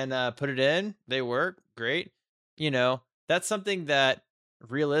 And put it in. They work great. That's something that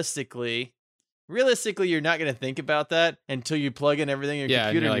realistically, you're not going to think about that until you plug in everything in your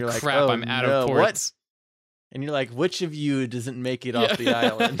computer. And you're like, crap, I'm out of ports. What? And you're like, which of you doesn't make it off the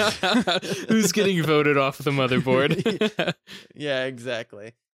island? Who's getting voted off the motherboard? Yeah,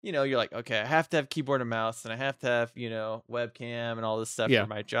 exactly. You're like, okay, I have to have keyboard and mouse, and I have to have, webcam and all this stuff for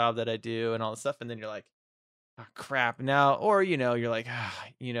my job that I do and all this stuff. And then you're like, oh, crap. Now, or, you're like,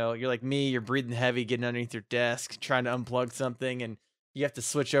 you're like me, you're breathing heavy, getting underneath your desk, trying to unplug something. And you have to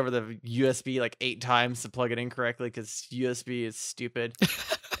switch over the USB like 8 times to plug it in correctly because USB is stupid.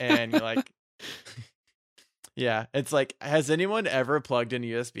 And you're like... Yeah, it's like, has anyone ever plugged in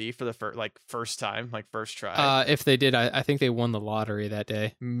USB for the first time, like first try? If they did, I think they won the lottery that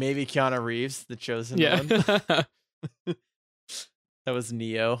day. Maybe Keanu Reeves, the chosen one. That was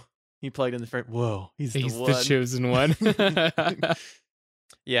Neo. He plugged in the front. Whoa, he's the chosen one.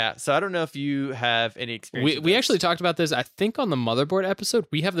 Yeah, so I don't know if you have any experience. We actually talked about this, I think, on the motherboard episode.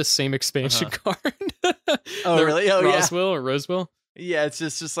 We have the same expansion card. Oh, really? Oh, Roswell or Rosewell? Yeah, it's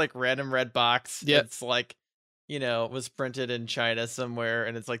just like random red box. Yep. It's like, was printed in China somewhere,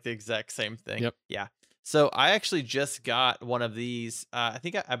 and it's like the exact same thing. Yep. Yeah. So I actually just got one of these. I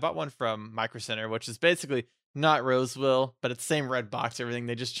think I bought one from Micro Center, which is basically not Rosewell, but it's the same red box, everything.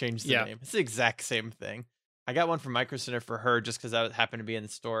 They just changed the name. It's the exact same thing. I got one from Micro Center for her just because I happened to be in the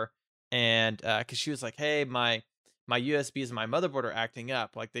store. And because she was like, hey, my USBs and my motherboard are acting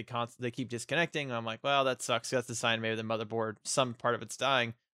up. Like they keep disconnecting. And I'm like, well, that sucks. That's a sign maybe the motherboard, some part of it's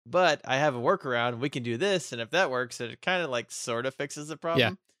dying. But I have a workaround. We can do this. And if that works, it kind of like sort of fixes the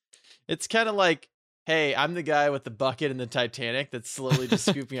problem. Yeah. It's kind of like, hey, I'm the guy with the bucket in the Titanic that's slowly just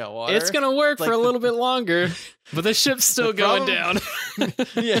scooping out water. It's going to work for a little bit longer, but the ship's still going down.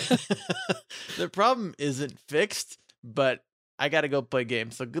 Yeah. The problem isn't fixed, but I got to go play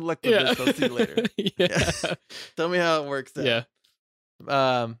games. So good luck with this. I'll see you later. Yeah. Tell me how it works out.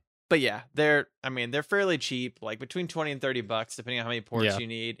 Yeah. But yeah, they're fairly cheap, like between $20 and $30, depending on how many ports you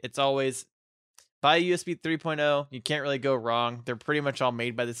need. It's always buy a USB 3.0. You can't really go wrong. They're pretty much all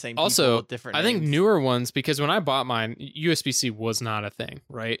made by the same people. Also, with different names. I think newer ones, because when I bought mine, USB-C was not a thing,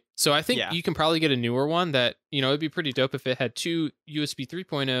 right? So I think you can probably get a newer one that, it'd be pretty dope if it had 2 USB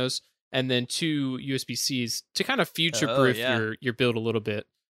 3.0s and then 2 USB-Cs to kind of future-proof your build a little bit.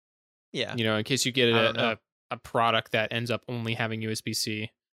 Yeah. In case you get a product that ends up only having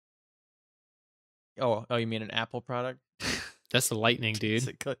USB-C. Oh, you mean an Apple product? That's the Lightning,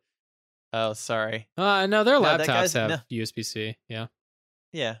 dude. Oh, sorry. No, their laptops have USB-C. Yeah.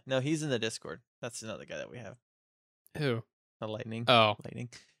 Yeah. No, he's in the Discord. That's another guy that we have. Who? The Lightning. Oh. Lightning.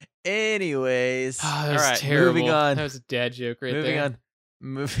 Anyways. All right. Terrible. Moving on. That was a dad joke there.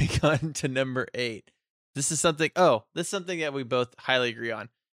 Moving on to number 8. This is something that we both highly agree on.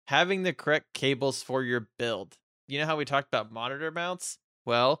 Having the correct cables for your build. You know how we talked about monitor mounts?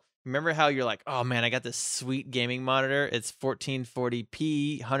 Well, remember how you're like, oh man, I got this sweet gaming monitor. It's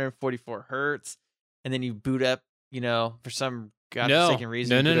 1440p, 144 hertz. And then you boot up, for some godforsaken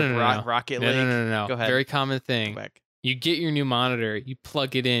reason. No. Rocket League. No. Go ahead. Very common thing. You get your new monitor, you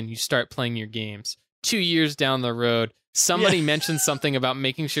plug it in, you start playing your games. 2 years down the road, somebody mentions something about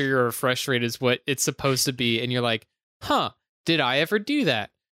making sure your refresh rate is what it's supposed to be. And you're like, did I ever do that?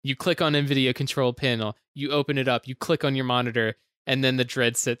 You click on NVIDIA control panel, you open it up, you click on your monitor, and then the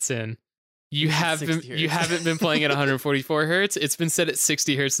dread sits in. You haven't been playing at 144 hertz. It's been set at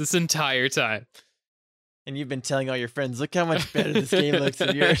 60 hertz this entire time. And you've been telling all your friends, look how much better this game looks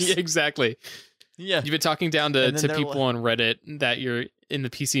than yours. Yeah, exactly. Yeah. You've been talking down to people on Reddit that you're in the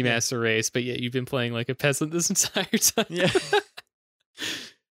PC Master Race, but yet you've been playing like a peasant this entire time. Yeah.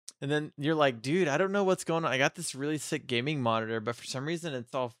 And then you're like, dude, I don't know what's going on. I got this really sick gaming monitor, but for some reason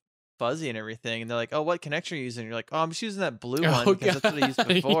it's all fuzzy and everything. And they're like, oh, what connection are you using? And you're like, oh, I'm just using that blue one because that's what I used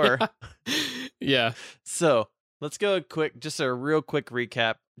before. Yeah. So let's go just a real quick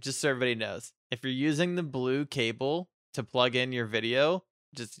recap, just so everybody knows. If you're using the blue cable to plug in your video,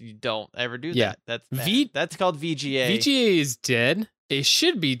 you don't ever do that. That's bad. That's called VGA. VGA is dead. It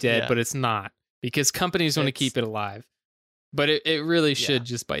should be dead, but it's not because companies want to keep it alive. But it really should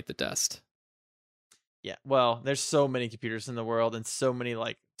just bite the dust. Yeah. Well, there's so many computers in the world and so many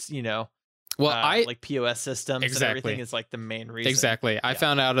like POS systems and everything is like the main reason. Exactly. I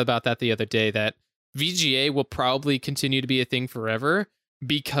found out about that the other day that VGA will probably continue to be a thing forever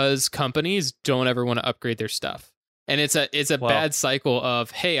because companies don't ever want to upgrade their stuff. And it's a bad cycle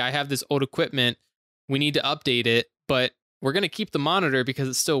of, hey, I have this old equipment, we need to update it, but we're going to keep the monitor because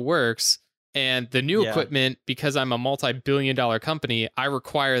it still works. And the new equipment, because I'm a multi-billion-dollar company, I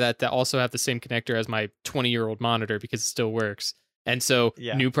require that to also have the same connector as my 20-year-old monitor because it still works. And so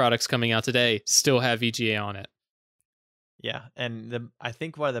new products coming out today still have VGA on it. Yeah, and I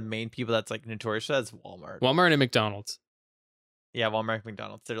think one of the main people that's like notorious for that is Walmart. Walmart and McDonald's. Yeah, Walmart and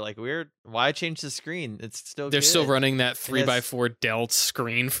McDonald's. They're like, why change the screen? It's still They're still running that 3x4 Dell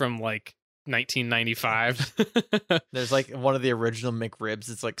screen from like 1995. There's like one of the original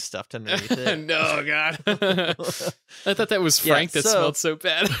McRibs. It's like stuffed underneath it. No, God. I thought that was Frank that smelled so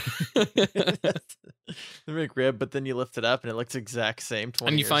bad. The McRib, but then you lift it up and it looks exact same.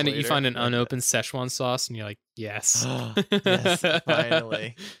 And you find an unopened Szechuan sauce, and you're like, yes, yes,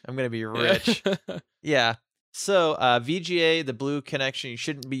 finally, I'm gonna be rich. Yeah. So VGA, the blue connection, you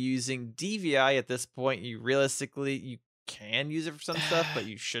shouldn't be using. DVI at this point. You can use it for some stuff, but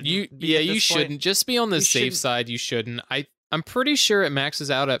you shouldn't. You shouldn't. Just be on the safe side. You shouldn't. I'm pretty sure it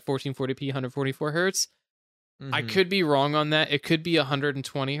maxes out at 1440p, 144 hertz. Mm-hmm. I could be wrong on that. It could be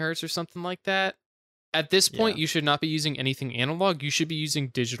 120 hertz or something like that. At this point, you should not be using anything analog. You should be using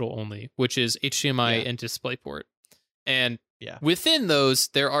digital only, which is HDMI and DisplayPort. And within those,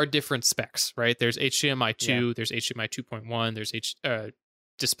 there are different specs, right? There's HDMI 2, there's HDMI 2.1, there's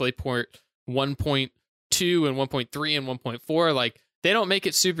DisplayPort 1.2 and 1.3 and 1.4. Like, they don't make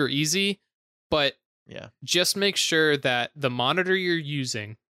it super easy, but just make sure that the monitor you're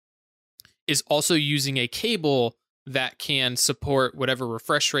using is also using a cable that can support whatever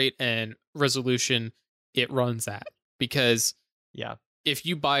refresh rate and resolution it runs at. Because if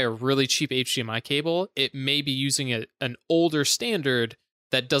you buy a really cheap HDMI cable, it may be using an older standard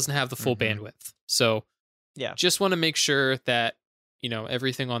that doesn't have the full bandwidth. So just want to make sure that,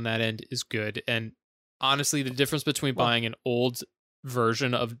 everything on that end is good. And honestly, the difference between buying an old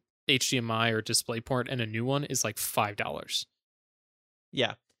version of HDMI or DisplayPort and a new one is like $5.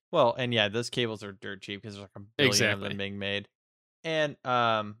 Yeah. Well, and those cables are dirt cheap because there's like a billion of them being made. And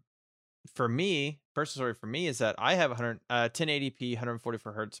for me, personal story for me is that I have 1080p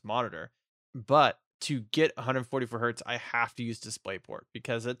 144 hertz monitor, but to get 144 hertz, I have to use DisplayPort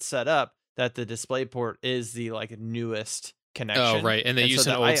because it's set up that the DisplayPort is the like newest connection. Oh, right, and they use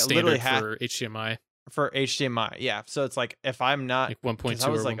an old standard for HDMI. For HDMI, yeah. So it's like if I'm not like 1.2, I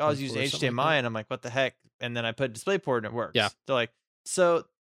was like, I was using HDMI, and I'm like, what the heck? And then I put DisplayPort and it works. Yeah. So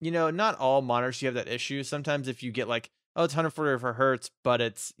not all monitors you have that issue. Sometimes if you get like, oh, it's 144 hertz, but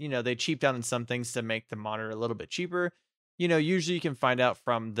it's they cheap down in some things to make the monitor a little bit cheaper. Usually you can find out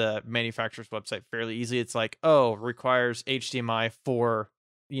from the manufacturer's website fairly easily. It's like, oh, requires HDMI for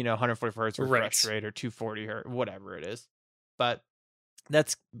 144 hertz refresh rate or 240 hertz, whatever it is. But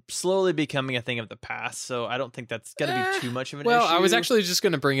that's slowly becoming a thing of the past, so I don't think that's going to be too much of an issue. Well, I was actually just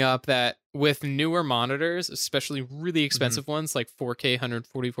going to bring up that with newer monitors, especially really expensive ones like 4K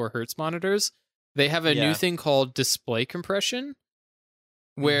 144 hertz monitors, they have a new thing called display compression,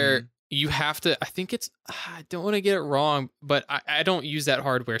 where you have to, I don't want to get it wrong, but I don't use that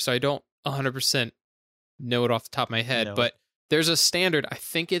hardware, so I don't 100% know it off the top of my head, but there's a standard, I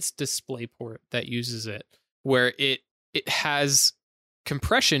think it's DisplayPort that uses it, where it has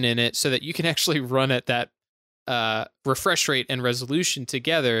compression in it so that you can actually run at that refresh rate and resolution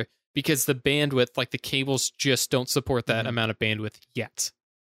together, because the bandwidth, like the cables just don't support that amount of bandwidth yet.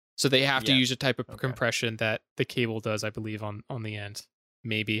 So they have to use a type of compression that the cable does, I believe, on the end.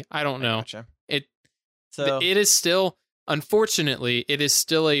 Maybe. I don't know. Gotcha. It is still, unfortunately, it is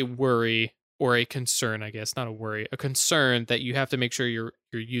still a worry or a concern, I guess, not a worry, a concern that you have to make sure you're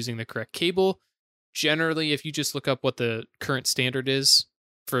using the correct cable. Generally, if you just look up what the current standard is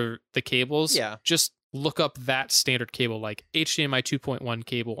for the cables, just look up that standard cable, like HDMI 2.1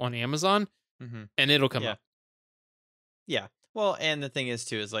 cable on Amazon, and it'll come up. Yeah. Well, and the thing is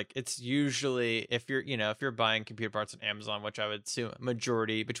too, is like, it's usually, if you're buying computer parts on Amazon, which I would assume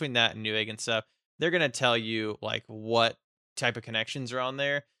majority between that and Newegg and stuff, they're going to tell you like what type of connections are on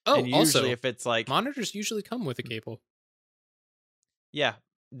there. Oh, and usually also, if it's like monitors usually come with a cable. Yeah,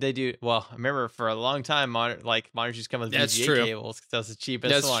 they do. Well, I remember for a long time, monitors just come with VGA cables because that's the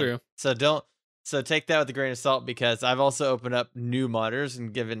cheapest one. That's true. So take that with a grain of salt, because I've also opened up new monitors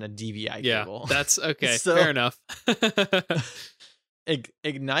and given a DVI cable. Yeah, that's okay. Fair enough.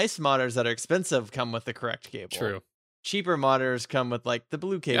 Nice monitors that are expensive come with the correct cable. True. Cheaper monitors come with like the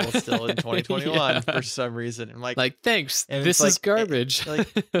blue cable still in 2021 for some reason. I'm like thanks. This is garbage.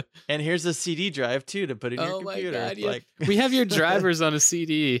 And here's a CD drive too to put in your computer. My God, we have your drivers on a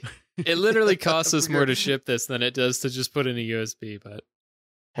CD. It literally costs us more to ship this than it does to just put in a USB, but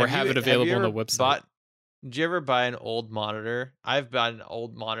have it available on the website. Did you ever buy an old monitor? I've bought an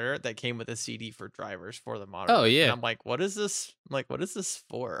old monitor that came with a CD for drivers for the monitor. Oh yeah. And I'm like, what is this? I'm like, what is this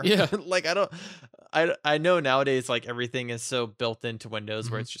for? Yeah. Like, I know nowadays, like everything is so built into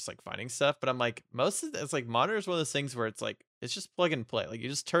Windows where it's just like finding stuff. But I'm like, it's like monitor is one of those things where it's like, it's just plug and play. Like you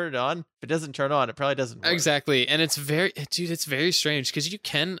just turn it on. If it doesn't turn on, it probably doesn't work. Exactly. And it's very strange because you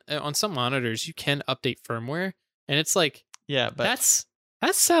can, on some monitors, you can update firmware. And it's like, yeah, but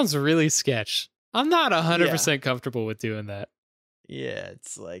that sounds really sketch. I'm not 100% comfortable with doing that. Yeah,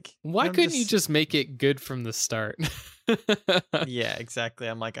 it's like, why couldn't you just make it good from the start? Yeah, exactly.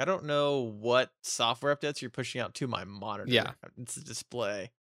 I'm like, I don't know what software updates you're pushing out to my monitor. Yeah, it's a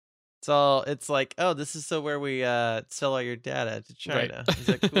display. It's like, oh, this is where we sell all your data to China. Right. Is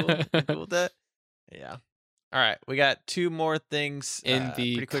that cool? You cool with that? Yeah. All right, we got two more things in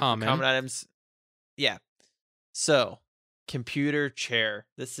the common items. Yeah. So, computer chair.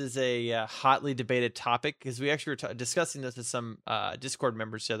 This is a hotly debated topic because we actually were discussing this with some Discord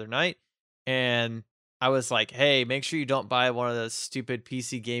members the other night, and I was like, hey, make sure you don't buy one of those stupid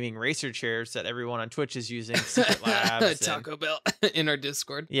PC gaming racer chairs that everyone on Twitch is using, Secret Labs, Taco Bell in our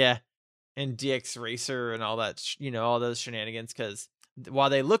Discord. Yeah, and DX Racer and all that, all those shenanigans, because while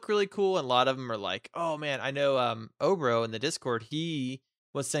they look really cool, and a lot of them are like, oh man, I know Obro in the Discord, he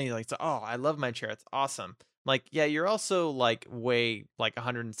was saying like, oh, I love my chair, it's awesome. Like, yeah, you're also like weigh like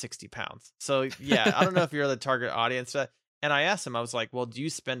 160 pounds. So yeah, I don't know if you're the target audience. And I asked him, I was like, well, do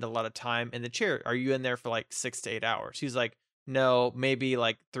you spend a lot of time in the chair? Are you in there for like 6 to 8 hours? He's like, no, maybe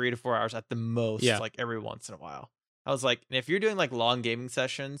like 3 to 4 hours at the most, like every once in a while. I was like, and if you're doing like long gaming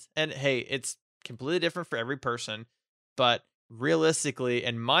sessions, and hey, it's completely different for every person, but realistically,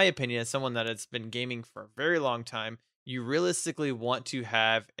 in my opinion, as someone that has been gaming for a very long time, you realistically want to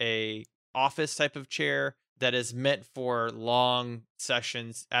have a office type of chair that is meant for long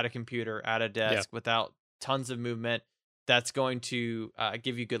sessions at a computer, at a desk, without tons of movement. That's going to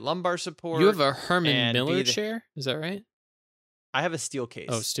give you good lumbar support. You have a Herman Miller chair? Is that right? I have a steel case.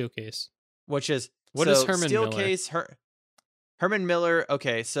 Oh, steel case. Which is... What is Herman steel Miller? Case, Herman Miller,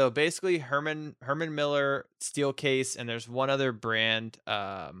 okay, so basically Herman Miller, steel case, and there's one other brand,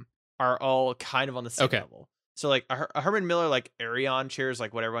 are all kind of on the same level. So like a Herman Miller, like Arion chairs,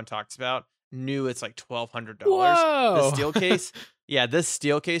 like what everyone talks about, new, it's like $1,200. The steel case, this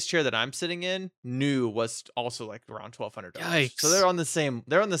steel case chair that I'm sitting in, new, was also like around $1,200. Yikes. So they're on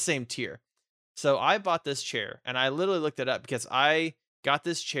the same tier. So I bought this chair, and I literally looked it up because I got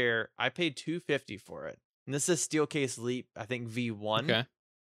this chair. I paid $250 for it, and this is Steel Case Leap, I think V1. Okay.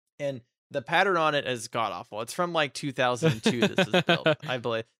 And the pattern on it is god awful. It's from like 2002. This is built, I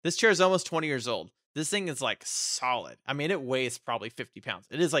believe. This chair is almost 20 years old. This thing is like solid. I mean, it weighs probably 50 pounds.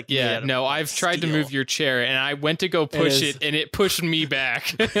 It is like I've tried to move your chair, and I went to go push it, and it pushed me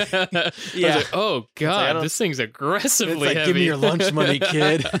back. Yeah. Like, oh god, this thing's aggressively heavy. Give me your lunch money,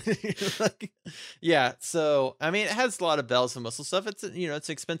 kid. Yeah. So I mean, it has a lot of bells and whistles stuff. It's it's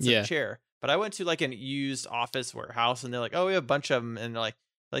an expensive chair. But I went to like an used office warehouse, and they're like, oh, we have a bunch of them, and they're like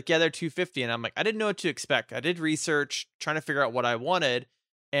yeah, they're $250, and I'm like, I didn't know what to expect. I did research trying to figure out what I wanted.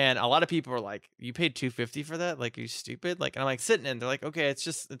 And a lot of people were like, you paid $250 for that? Like, are you stupid? Like, and I'm like sitting in, they're like, okay,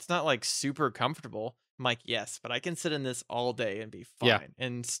 it's not like super comfortable. I'm like, yes, but I can sit in this all day and be fine. Yeah.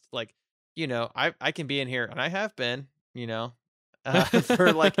 And like, I can be in here, and I have been,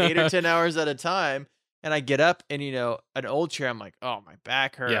 for like 8 or 10 hours at a time. And I get up, and an old chair, I'm like, oh, my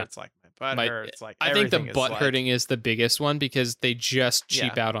back hurts, like my butt hurts, like I think the butt hurting is the biggest one because they just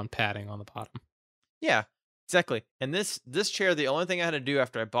cheap out on padding on the bottom. Yeah. Exactly. And this chair, the only thing I had to do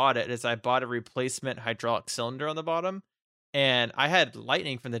after I bought it is I bought a replacement hydraulic cylinder on the bottom. And I had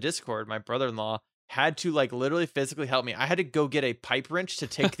Lightning from the Discord. My brother-in-law had to like literally physically help me. I had to go get a pipe wrench to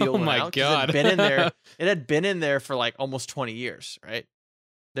take the old one out. God. It had been in there for like almost 20 years, right?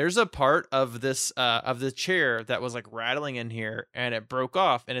 There's a part of this of the chair that was like rattling in here, and it broke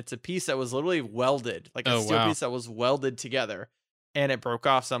off, and it's a piece that was literally welded, like a steel piece that was welded together. And it broke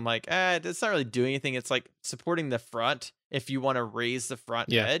off, so I'm like, it's not really doing anything. It's like supporting the front if you want to raise the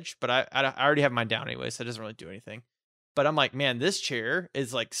front edge. But I already have mine down anyway, so it doesn't really do anything. But I'm like, man, this chair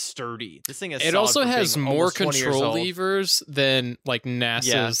is like sturdy. This thing is. It also has more control levers than like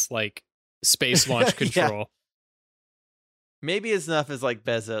NASA's like space launch control. Maybe as enough as like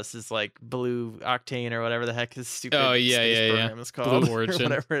Bezos is like Blue Octane or whatever the heck his stupid space program is called, Blue Origin. or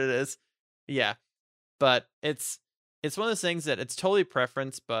whatever it is. Yeah, but it's one of those things that it's totally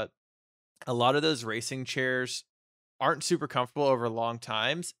preference, but a lot of those racing chairs aren't super comfortable over long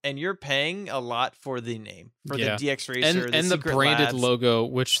times, and you're paying a lot for the name, for the DX Racer, and the branded Labs logo,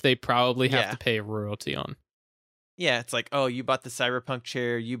 which they probably have to pay a royalty on. Yeah, it's like, oh, you bought the Cyberpunk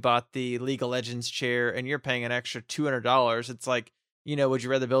chair, you bought the League of Legends chair, and you're paying an extra $200. It's like, would you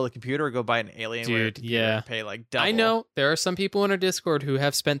rather build a computer or go buy an Alienware computer and pay like double? I know there are some people in our Discord who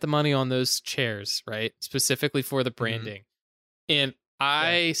have spent the money on those chairs, right? Specifically for the branding. And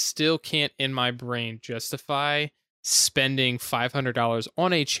I still can't in my brain justify spending $500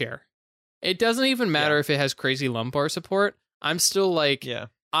 on a chair. It doesn't even matter if it has crazy lumbar support. I'm still like,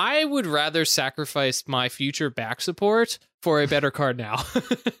 I would rather sacrifice my future back support for a better card now.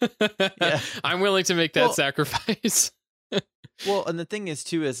 I'm willing to make that sacrifice. Well, and the thing is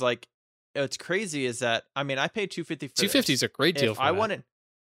too is like, what's crazy is that I mean I paid $250 for $250 is a great deal. I wanted,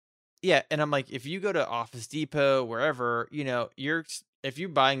 and I'm like, if you go to Office Depot, wherever, if you're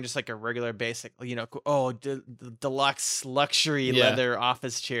buying just like a regular basic, deluxe luxury leather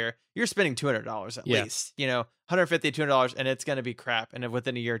office chair, you're spending $200 at least, $150, $200, and it's gonna be crap, and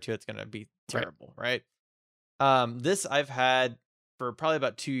within a year or two, it's gonna be terrible, right? This I've had for probably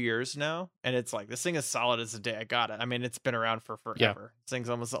about 2 years now, and it's like this thing is solid as the day I got it. I mean, it's been around for forever. This thing's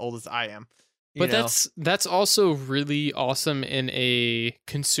almost as old as I am. But that's also really awesome in a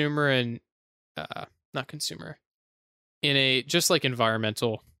consumer and not consumer, in a just like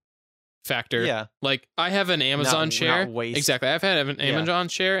environmental factor. Yeah, like I have an Amazon chair. Exactly, I've had an Amazon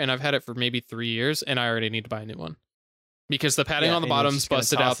chair, and I've had it for maybe 3 years, and I already need to buy a new one. Because the padding on the bottom's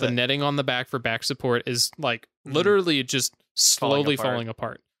busted out, the netting on the back for back support is like literally just slowly falling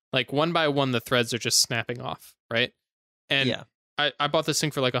apart. Like one by one, the threads are just snapping off, right? And I bought this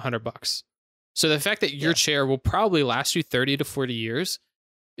thing for like $100. So the fact that your chair will probably last you 30 to 40 years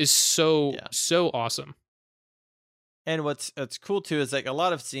is so awesome. And what's cool too is like a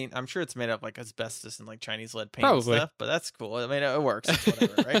lot of I'm sure it's made of like asbestos and like Chinese lead paint and stuff, but that's cool. I mean, it works, it's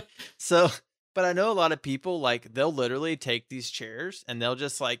whatever, right? So. But I know a lot of people, like, they'll literally take these chairs and they'll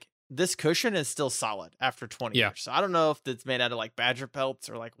just, like, this cushion is still solid after 20 years. So I don't know if it's made out of, like, badger pelts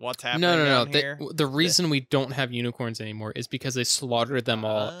or, like, what's happening down here. The reason we don't have unicorns anymore is because they slaughtered them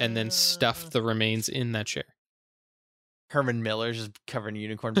all and then stuffed the remains in that chair. Herman Miller's just covered in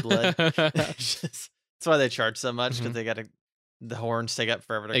unicorn blood. That's why they charge so much, because they got the horns take up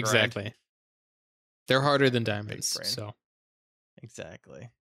forever to grind. Exactly. They're harder than diamonds, so.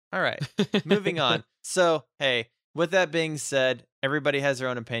 Exactly. All right, moving on. So, hey, with that being said, everybody has their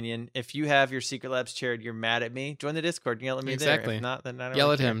own opinion. If you have your Secret Labs chair and you're mad at me, join the Discord. Yell at me there. If not, then I don't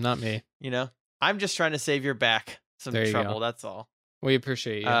yell at him, not me. I'm just trying to save your back some trouble. That's all. We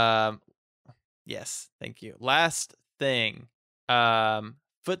appreciate you. Yes, thank you. Last thing,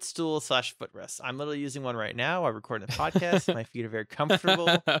 footstool / footrest. I'm literally using one right now. I record the podcast. My feet are very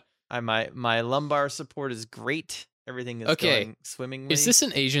comfortable. My lumbar support is great. Everything is going swimmingly. Is this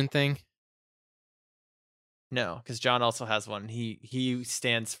an Asian thing? No, because John also has one. He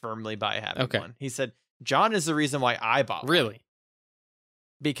stands firmly by having Okay. one. He said John is the reason why I bought one. Really?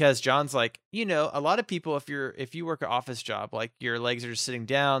 Because John's like, a lot of people, if you work an office job, like your legs are just sitting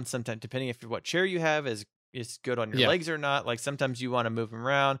down. Sometimes, depending if what chair you have is good on your legs or not. Like sometimes you want to move them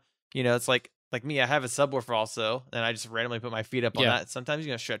around. It's like me. I have a subwoofer also, and I just randomly put my feet up on that. Sometimes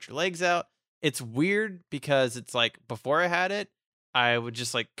you're gonna stretch your legs out. It's weird because it's like before I had it, I would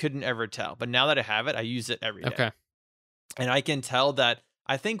just like couldn't ever tell. But now that I have it, I use it every day. Okay. And I can tell that.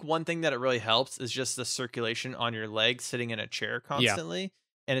 I think one thing that it really helps is just the circulation on your legs sitting in a chair constantly. Yeah.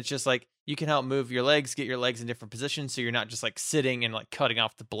 And it's just like you can help move your legs, get your legs in different positions, so you're not just like sitting and like cutting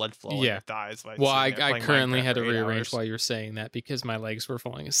off the blood flow in your thighs. Well, I currently had to rearrange while you were saying that because my legs were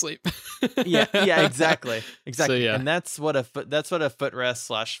falling asleep. yeah, exactly. So, yeah. And that's what a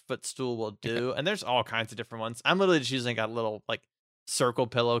footrest / footstool will do. And there's all kinds of different ones. I'm literally just using a little like circle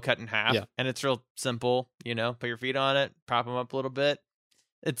pillow cut in half, and it's real simple. Put your feet on it, prop them up a little bit.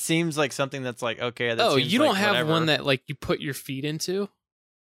 It seems like something that's like okay. You don't have one that like you put your feet into.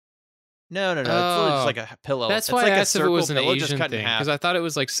 No. It's literally just like a pillow. That's why I asked if it was an Asian thing, because I thought it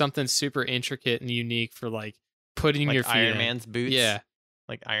was like something super intricate and unique for like putting like your feet Iron in. Man's boots. Yeah.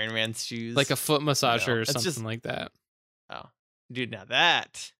 Like Iron Man's shoes. Like a foot massager or something like that. Oh. Dude, now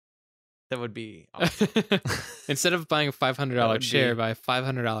that would be awesome. Instead of buying a $500 chair, buy a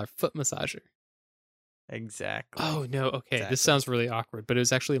 $500 foot massager. Exactly. Oh, no. Okay. Exactly. This sounds really awkward, but it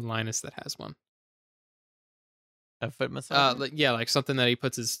was actually Linus that has one. A foot massager? Like something that he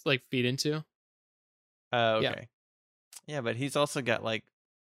puts his like feet into. Oh, okay. Yeah, but he's also got like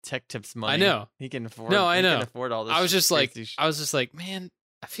Tech Tips money. I know. He can afford. No, I know. He can afford all this. I was just like, man,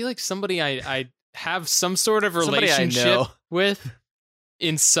 I feel like somebody I have some sort of relationship with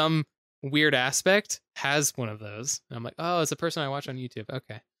in some weird aspect has one of those. And I'm like, oh, it's a person I watch on YouTube.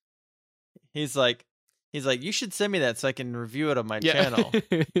 Okay. He's like, you should send me that so I can review it on my channel.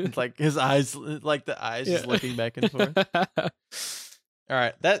 It's like his eyes, like the eyes just looking back and forth. All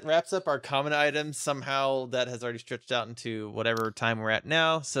right. That wraps up our common items. Somehow that has already stretched out into whatever time we're at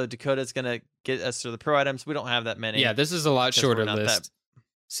now. So Dakota's going to get us to the pro items. We don't have that many. Yeah, this is a lot shorter list.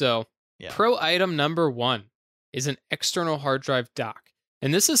 So pro item number 1 is an external hard drive dock.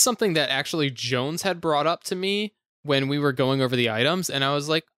 And this is something that actually Jones had brought up to me when we were going over the items, and I was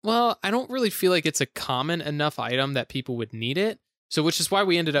like, well, I don't really feel like it's a common enough item that people would need it. So, which is why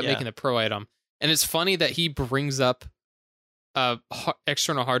we ended up making the pro item. And it's funny that he brings up a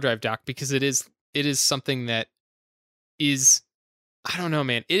external hard drive dock because it is something that is, I don't know,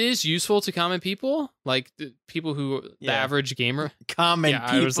 man. It is useful to common people, like the people who the average gamer. Common people.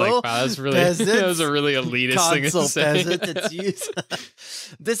 I was like, wow, that's really that was a really elitist thing to say. It's used.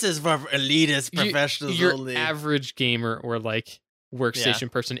 This is for elitist professionals your only. Average gamer or like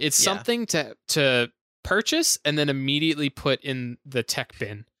workstation person. It's something to purchase and then immediately put in the tech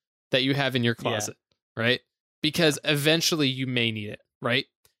bin that you have in your closet, right? Because eventually you may need it, right?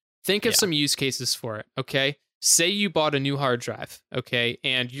 Think of some use cases for it, okay? Say you bought a new hard drive, okay,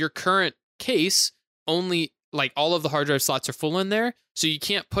 and your current case only, like, all of the hard drive slots are full in there, so you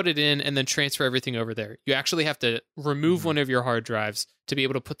can't put it in and then transfer everything over there. You actually have to remove one of your hard drives to be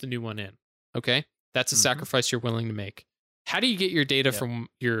able to put the new one in, okay? That's a sacrifice you're willing to make. How do you get your data from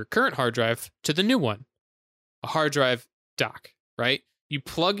your current hard drive to the new one? A hard drive dock, right? You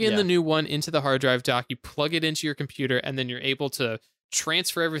plug in the new one into the hard drive dock, you plug it into your computer, and then you're able to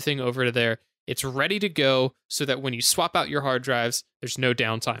transfer everything over to there. It's ready to go so that when you swap out your hard drives, there's no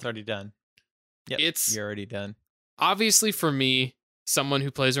downtime. It's already done. Yep, you're already done. Obviously, for me, someone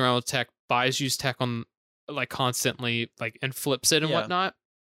who plays around with tech, buys used tech on like constantly, like, and flips it and whatnot.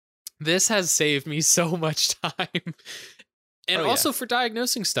 This has saved me so much time. And also for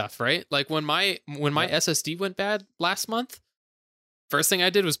diagnosing stuff, right? Like when my SSD went bad last month, first thing I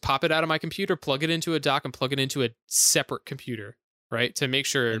did was pop it out of my computer, plug it into a dock, and plug it into a separate computer, right? To make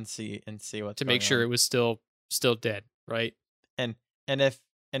sure and see what's to make sure it was still dead, right? And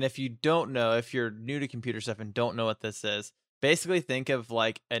if you don't know, if you're new to computer stuff and don't know what this is, basically think of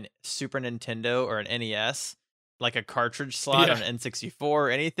like a Super Nintendo or an NES, like a cartridge slot on an N64 or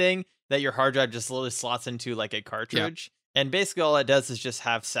anything that your hard drive just literally slots into like a cartridge. And basically all it does is just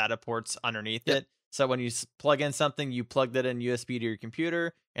have SATA ports underneath it. So when you plug in something, you plug that in USB to your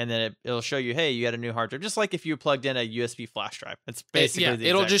computer, and then it'll show you, hey, you got a new hard drive. Just like if you plugged in a USB flash drive. It's basically the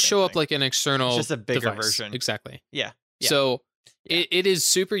it'll just show up thing. like an external It's just a bigger device. version. Exactly. Yeah. So it is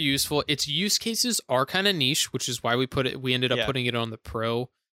super useful. Its use cases are kind of niche, which is why we ended up putting it on the pro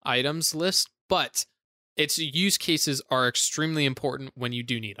items list. But its use cases are extremely important when you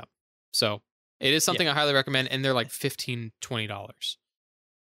do need them. So it is something I highly recommend, and they're like $15, $20.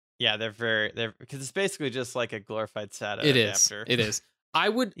 Yeah, they're because it's basically just like a glorified SATA It adapter. is. It is. I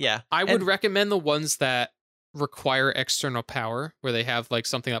would and recommend the ones that require external power, where they have like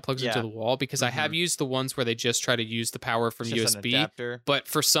something that plugs into the wall, because I have used the ones where they just try to use the power from just an USB, adapter. but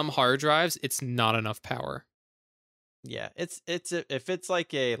for some hard drives, it's not enough power. Yeah, it's if it's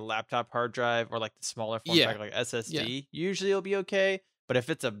like a laptop hard drive or like the smaller form factor like SSD, usually it'll be okay. But if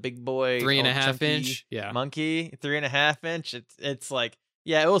it's a big boy 3.5 inch monkey 3.5 inch, it's like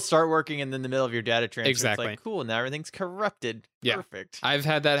it will start working and then the middle of your data transfer. Exactly. It's like cool, now everything's corrupted. Yeah. Perfect. I've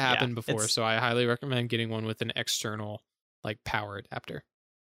had that happen before, so I highly recommend getting one with an external like power adapter.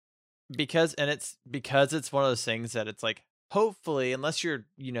 Because it's one of those things that it's like, hopefully, unless you're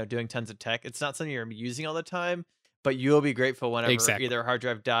doing tons of tech, it's not something you're using all the time. But you'll be grateful whenever either a hard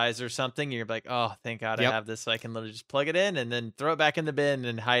drive dies or something. You're like, oh, thank God I have this, so I can literally just plug it in and then throw it back in the bin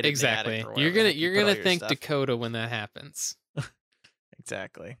and hide it. Exactly. In the attic or you're gonna thank Dakota when that happens.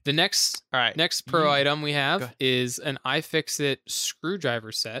 Exactly. The next pro item we have is an iFixit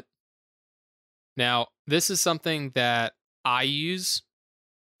screwdriver set. Now, this is something that I use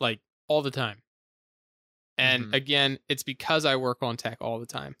like all the time. And again, it's because I work on tech all the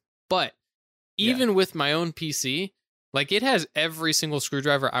time. But even with my own PC, like it has every single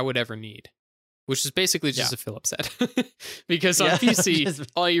screwdriver I would ever need, which is basically just a Phillips head. Because on PC,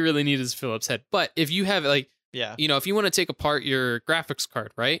 all you really need is a Phillips head. But if you have like, if you want to take apart your graphics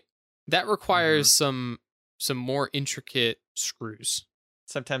card, right? That requires some more intricate screws.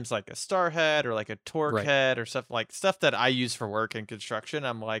 Sometimes like a star head or like a torque head or stuff that I use for work and construction.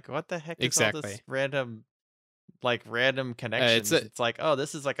 I'm like, what the heck is all this random connections? It's like, oh,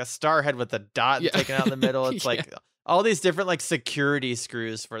 this is like a star head with a dot taken out in the middle. It's like all these different like security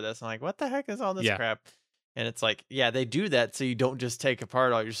screws for this. I'm like, what the heck is all this crap? And it's like, they do that so you don't just take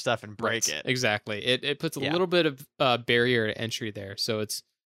apart all your stuff and break it. Exactly. It puts a little bit of barrier to entry there. So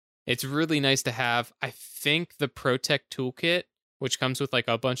it's really nice to have. I think the ProTech toolkit, which comes with like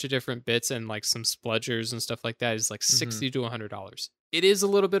a bunch of different bits and like some spludgers and stuff like that, is like $60 to $100. It is a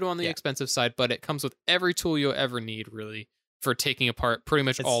little bit on the expensive side, but it comes with every tool you'll ever need, really, for taking apart pretty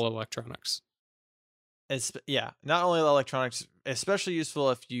much all electronics. It's not only electronics, especially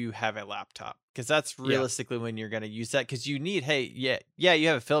useful if you have a laptop, because that's realistically when you're going to use that. Because you need, you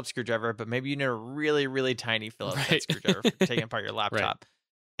have a Phillips screwdriver, but maybe you need a really, really tiny Phillips screwdriver for taking apart your laptop.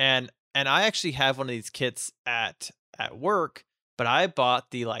 And I actually have one of these kits at work, but I bought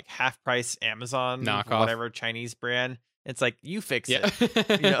the like half price Amazon knockoff, whatever Chinese brand. It's like, you fix it,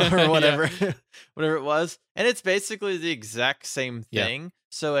 or whatever, whatever it was. And it's basically the exact same thing. Yeah.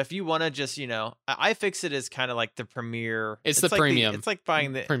 So if you want to just, iFixit is kind of like the premier. It's the like premium. It's like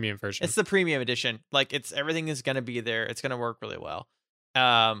buying the premium version. It's the premium edition. Like everything is going to be there. It's going to work really well.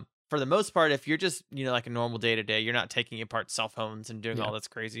 For the most part, if you're just, like a normal day to day, you're not taking apart cell phones and doing all this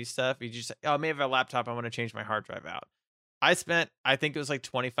crazy stuff. You just, I may have a laptop. I want to change my hard drive out. I think it was like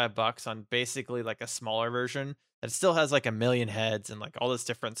 $25 on basically like a smaller version that still has like a million heads and like all this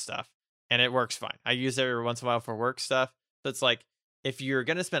different stuff. And it works fine. I use it every once in a while for work stuff. So it's like, if you're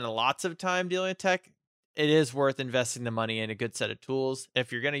going to spend lots of time dealing with tech, it is worth investing the money in a good set of tools.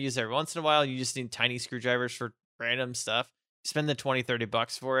 If you're going to use it every once in a while, you just need tiny screwdrivers for random stuff. Spend the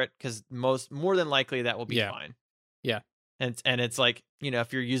 $20-$30 for it, because more than likely that will be fine. Yeah. And it's like,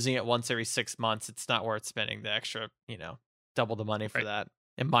 if you're using it once every 6 months, it's not worth spending the extra, double the money for that,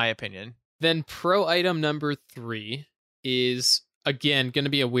 in my opinion. Then pro item number 3 is, again, going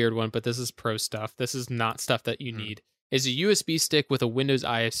to be a weird one, but this is pro stuff. This is not stuff that you need. Is a USB stick with a Windows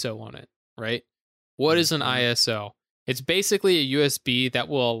ISO on it, right? What is an ISO? It's basically a USB that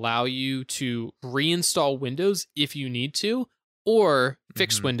will allow you to reinstall Windows if you need to, or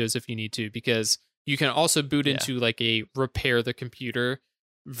fix Windows if you need to, because you can also boot into like a repair the computer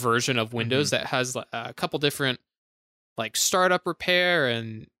version of Windows that has a couple different like startup repair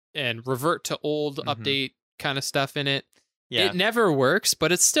and revert to old update kind of stuff in it. Yeah. It never works,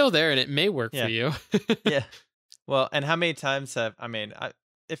 but it's still there and it may work for you. Yeah. Well, and how many times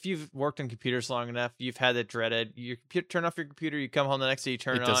if you've worked on computers long enough, you've had it dreaded. You turn off your computer, you come home the next day, you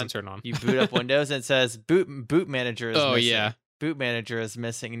turn it on. It doesn't turn on. You boot up Windows and it says boot manager is missing. Oh, yeah. Boot manager is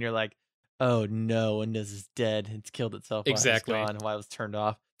missing. And you're like, oh no, Windows is dead. It's killed itself. Exactly. While it was turned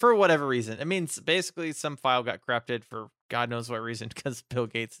off. For whatever reason. It means basically some file got corrupted for God knows what reason, because Bill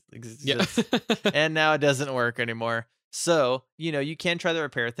Gates exists. And now it doesn't work anymore. So, you can try the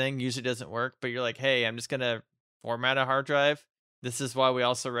repair thing. Usually doesn't work, but you're like, hey, I'm just going to format a hard drive. This is why we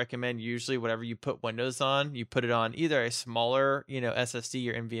also recommend usually whatever you put Windows on, you put it on either a smaller, SSD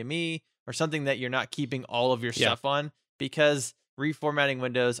or NVMe or something that you're not keeping all of your stuff on, because reformatting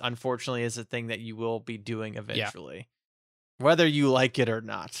Windows, unfortunately, is a thing that you will be doing eventually. whether you like it or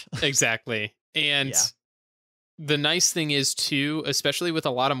not. Exactly. And the nice thing is too, especially with a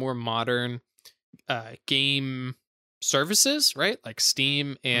lot of more modern game services, right? Like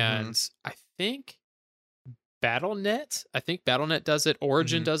Steam and I think Battle.net. I think Battle.net does it.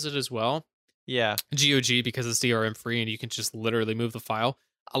 Origin does it as well. Yeah. GOG, because it's DRM free and you can just literally move the file.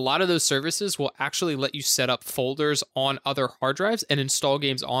 A lot of those services will actually let you set up folders on other hard drives and install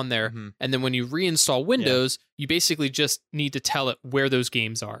games on there. And then when you reinstall Windows, you basically just need to tell it where those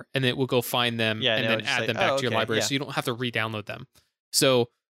games are, and it will go find them and then add them back to your library. So you don't have to re-download them. So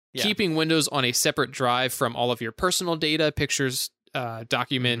keeping Windows on a separate drive from all of your personal data, pictures,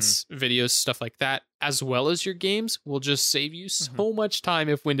 documents, videos, stuff like that, as well as your games, will just save you so much time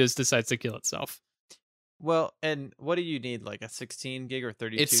if Windows decides to kill itself. Well, and what do you need, like a 16 gig or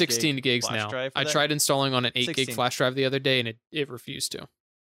 32 It's 16 gigs flash now. drive I tried installing on an 8 gig flash drive the other day, and it refused to.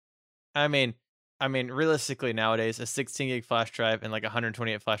 I mean, realistically nowadays, a 16 gig flash drive and like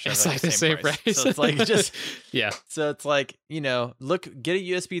 128 flash drive it's like the same price. So it's like just So it's like, get a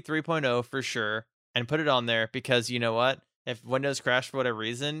USB 3.0 for sure and put it on there, because you know what? If Windows crashed for whatever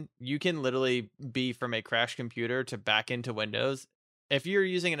reason, you can literally be from a crashed computer to back into Windows. If you're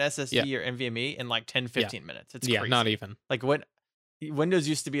using an SSD or NVMe in like 10, 15 minutes, it's crazy. Not even. Like when Windows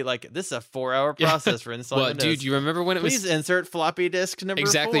used to be like, this is a 4-hour process for installing Windows. Dude, you remember when it was... Please insert floppy disk number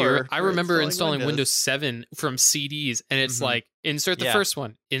 4. I remember installing Windows 7 from CDs, and it's like, insert the first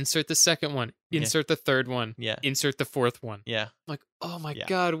one, insert the second one, insert the third one, insert the fourth one. Yeah. Like, oh my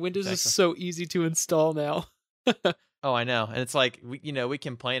God, Windows is so easy to install now. Oh, I know. And it's like, we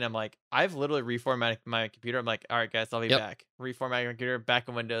complain. I'm like, I've literally reformatted my computer. I'm like, all right, guys, I'll be back. Reformat my computer, back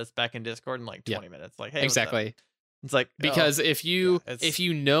in Windows, back in Discord in like 20 minutes. Like, hey, exactly. It's like, because if you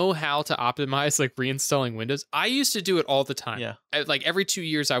know how to optimize like reinstalling Windows, I used to do it all the time. Yeah. Like every 2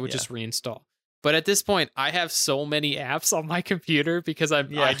 years, I would just reinstall. But at this point, I have so many apps on my computer because I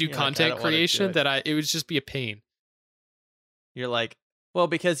do content creation that it would just be a pain. You're like, well,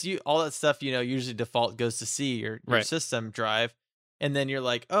 because all that stuff, usually default goes to C, your system drive. And then you're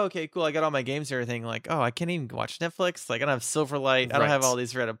like, oh, okay, cool. I got all my games and everything. Like, oh, I can't even watch Netflix. Like, I don't have Silverlight. I don't have all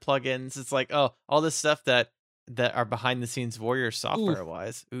these Reddit plugins. It's like, oh, all this stuff that are behind the scenes Warrior software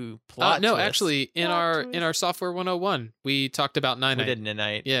wise. Ooh, plot no, twist. actually, in our Software 101, we talked about Ninite. We did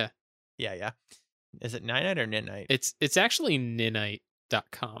Ninite. Yeah. Is it Ninite or Ninite? It's actually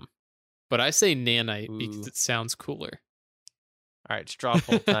Ninite.com. But I say Nanite because it sounds cooler. All right, straw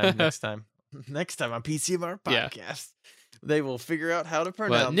poll time next time. Next time on PCMR Podcast, they will figure out how to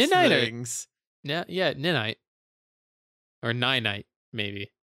pronounce things. Ninite. Or Ninite,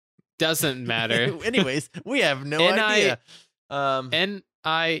 maybe. Doesn't matter. Anyways, we have no idea. NINITE.com.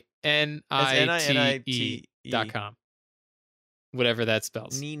 Whatever that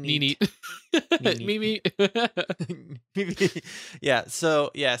spells. Neat. Mimi. Yeah, so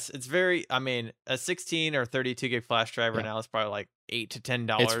yes, it's very, a 16 or 32 gig flash drive right now is probably like $8 to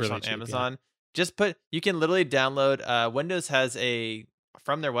 $10 really on cheap, Amazon. You can literally download, Windows has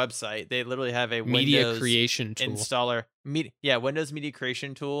from their website, they literally have a media Windows creation tool. Installer. Windows media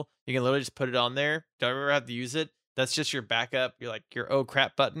creation tool. You can literally just put it on there. Don't ever have to use it. That's just your backup. You're like your oh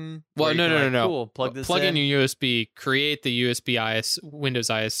crap button. Well, no. Cool, plug in your USB, create the USB Windows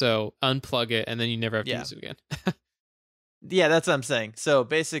ISO, unplug it, and then you never have to use it again. Yeah, that's what I'm saying. So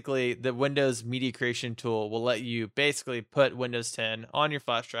basically, the Windows media creation tool will let you basically put Windows 10 on your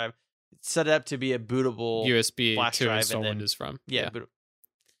flash drive, set it up to be a bootable USB flash to drive, install and then, Windows from. Yep.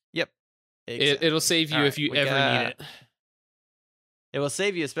 Exactly. It'll save you if you ever need it. It will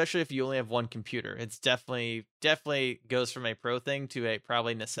save you, especially if you only have one computer. It's definitely goes from a pro thing to a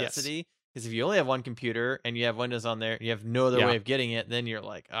probably necessity. Because if you only have one computer and you have Windows on there, you have no other way of getting it, then you're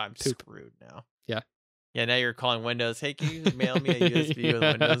like, oh, I'm screwed now. Yeah. Yeah, now you're calling Windows, hey, can you mail me a USB with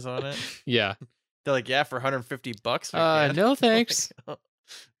Windows on it? Yeah. They're like, yeah, for $150. No thanks.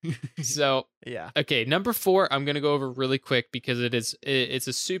 So, yeah. Okay, number 4, I'm going to go over really quick because it's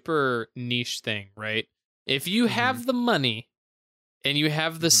a super niche thing, right? If you have the money and you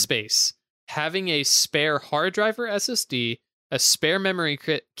have the space, having a spare hard drive or SSD, a spare memory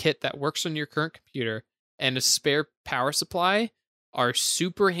kit that works on your current computer, and a spare power supply are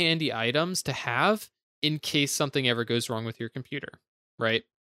super handy items to have in case something ever goes wrong with your computer, right?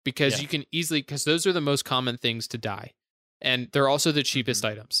 Because you can easily, because those are the most common things to die. And they're also the cheapest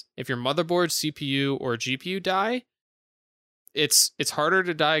items. If your motherboard, CPU, or GPU die, it's harder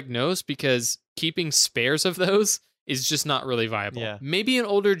to diagnose because keeping spares of those is just not really viable. Yeah. Maybe an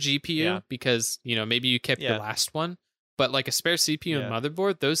older GPU because, maybe you kept your last one, but like a spare CPU and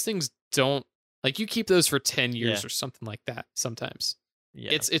motherboard, those things don't, like you keep those for 10 years or something like that sometimes.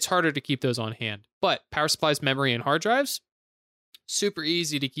 Yeah. It's harder to keep those on hand. But power supplies, memory, and hard drives, super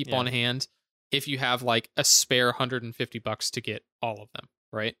easy to keep on hand if you have like a spare $150 to get all of them,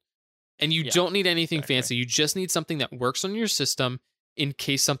 right? And you don't need anything fancy. You just need something that works on your system in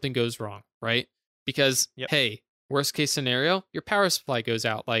case something goes wrong, right? Because, hey, worst case scenario, your power supply goes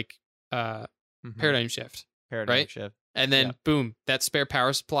out like Paradigm Shift, right? And then, boom, that spare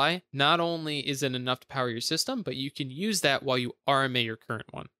power supply, not only is it enough to power your system, but you can use that while you RMA your current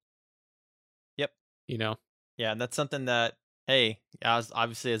one. Yep. You know? Yeah, and that's something that, hey,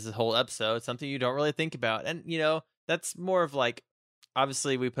 obviously as this whole episode, something you don't really think about. And, you know, that's more of like,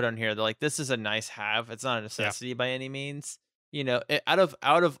 obviously we put on here, they're like, this is a nice have. It's not a necessity by any means. You know, out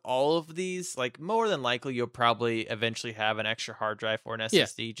of all of these, like more than likely, you'll probably eventually have an extra hard drive or an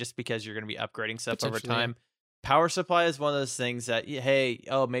SSD just because you're going to be upgrading stuff over time. Power supply is one of those things that, hey,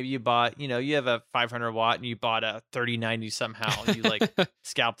 maybe you bought, you know, you have a 500 watt and you bought a 3090 somehow. And you like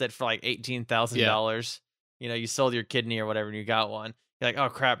scalped it for like $18,000. You know, you sold your kidney or whatever and you got one. You're like, oh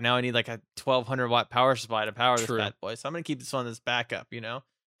crap, now I need like a 1200 watt power supply to power this bad boy. So I'm going to keep this one as backup, you know?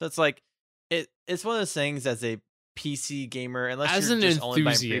 So it's like, it's one of those things as a PC gamer, unless as you're an just only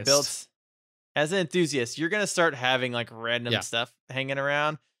buying enthusiast. pre-builts. As an enthusiast, you're going to start having like random stuff hanging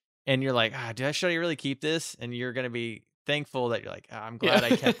around. And you're like, should I really keep this? And you're going to be thankful that you're like, I'm glad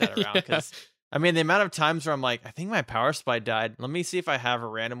I kept that around. Because, I mean, the amount of times where I'm like, I think my power supply died. Let me see if I have a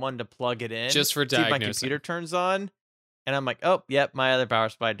random one to plug it in. Just for diagnosing. See if my computer turns on. And I'm like, oh, yep, my other power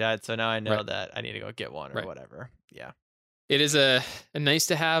supply died. So now I know that I need to go get one or whatever. Yeah. It is a nice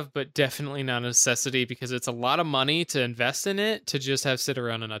to have, but definitely not a necessity because it's a lot of money to invest in it to just have sit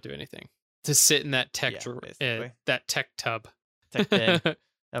around and not do anything. To sit in that tech tub. Tech bin.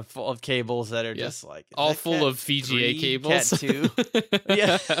 Full of cables that are just like all full of VGA cables. Cat 2.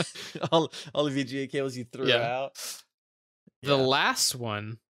 Yeah, all the VGA cables you threw out. The last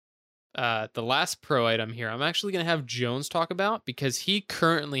one, the last pro item here, I'm actually going to have Jones talk about because he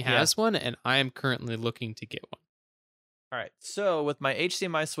currently has one, and I am currently looking to get one. All right, so with my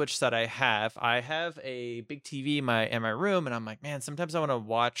HDMI switch that I have a big TV in my room, and I'm like, man, sometimes I want to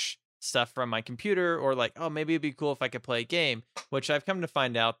watch stuff from my computer, or like, oh, maybe it'd be cool if I could play a game, which I've come to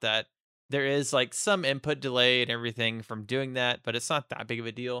find out that there is like some input delay and everything from doing that, but it's not that big of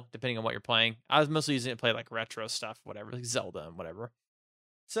a deal depending on what you're playing. I was mostly using it to play like retro stuff, whatever, like Zelda and whatever.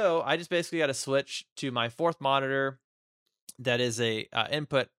 So I just basically got to switch to my fourth monitor that is a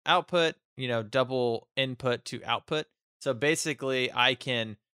input output, you know, double input to output. So basically I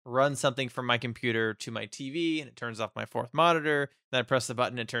can run something from my computer to my TV and it turns off my fourth monitor. Then I press the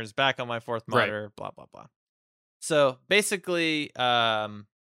button, it turns back on my fourth monitor, blah, blah, blah. So basically,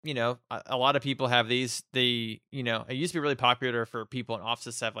 you know, a lot of people have these. They, you know, it used to be really popular for people in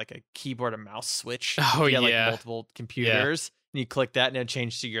offices to have like a keyboard and mouse switch. Oh, you had, like multiple computers and you click that and it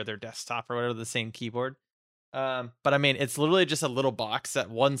changed to your other desktop or whatever, the same keyboard. But I mean, it's literally just a little box that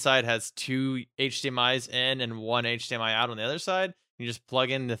one side has two HDMIs in and one HDMI out on the other side. You just plug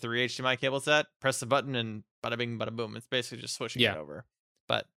in the 3 HDMI cable set, press the button, and bada bing, bada boom. It's basically just switching it over.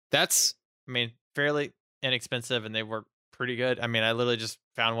 But that's, I mean, fairly inexpensive, and they work pretty good. I mean, I literally just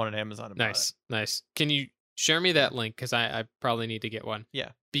found one on Amazon. Nice. Can you share me that link? Because I probably need to get one. Yeah.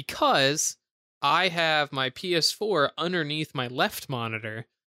 Because I have my PS4 underneath my left monitor,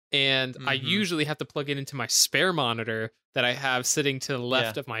 and I usually have to plug it into my spare monitor that I have sitting to the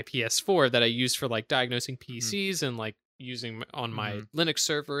left of my PS4 that I use for like diagnosing PCs and like using on my Linux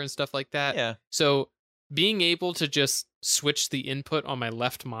server and stuff like that. Yeah. So being able to just switch the input on my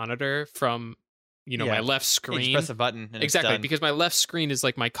left monitor from, you know, my left screen. You just press a button and exactly, it's done. because my left screen is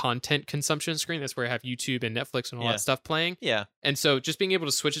like my content consumption screen. That's where I have YouTube and Netflix and all that stuff playing. Yeah. And so just being able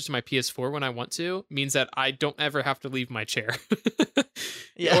to switch it to my PS4 when I want to means that I don't ever have to leave my chair.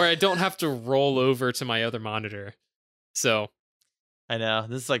 Or I don't have to roll over to my other monitor. So I know.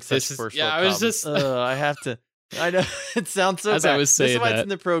 This is like such first world I was just I have to. I know it sounds so as bad. I was saying, this is why it's in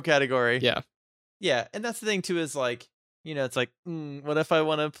the pro category. Yeah, and that's the thing too. Is like, you know, it's like, what if I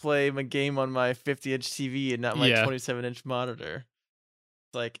want to play my game on my 50-inch TV and not my 27-inch monitor?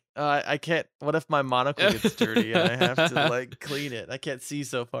 It's like, I can't. What if my monocle gets dirty and I have to like clean it? I can't see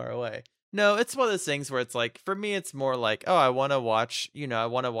so far away. No, it's one of those things where it's like, for me, it's more like, I want to watch. You know, I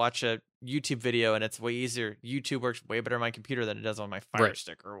want to watch a YouTube video, and it's way easier. YouTube works way better on my computer than it does on my Fire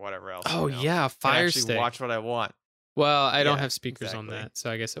Stick or whatever else. Oh, you know? Fire Stick. Watch what I want. Well, I don't have speakers on that,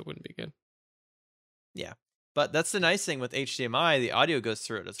 so I guess it wouldn't be good. Yeah, but that's the nice thing with HDMI. The audio goes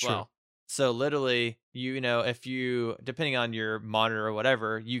through it as well. So literally, you know, if you, depending on your monitor or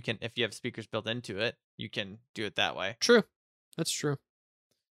whatever, you can, if you have speakers built into it, you can do it that way. True. That's true.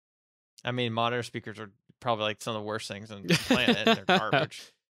 I mean, monitor speakers are probably like some of the worst things on the planet. They're garbage.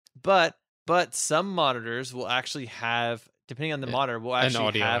 But some monitors will actually have depending on the monitor, will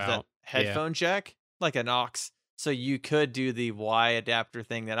actually have that headphone jack, like an aux. So you could do the Y adapter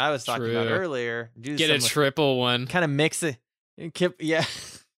thing that I was talking about earlier. Get a triple one. Kind of mix it. Yeah.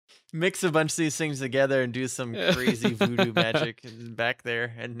 Mix a bunch of these things together and do some crazy voodoo magic back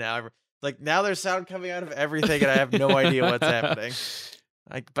there. And now there's sound coming out of everything and I have no idea what's happening.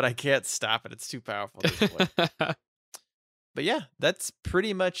 But I can't stop it. It's too powerful at this point. But yeah, that's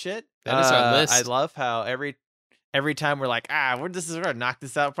pretty much it. That is our list. I love how every time we're like, we're gonna knock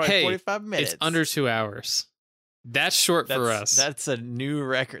this out probably 45 minutes. It's under 2 hours. That's short for us. That's a new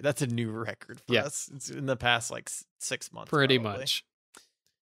record. That's a new record for us. It's in the past 6 months. Pretty much.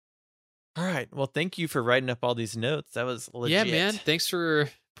 All right. Well, thank you for writing up all these notes. That was legit. Yeah, man. Thanks for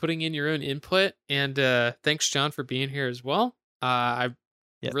putting in your own input, and thanks, John, for being here as well. I'm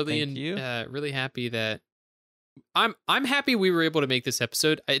really happy that I'm happy we were able to make this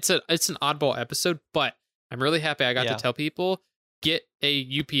episode. It's an oddball episode, but I'm really happy I got to tell people, get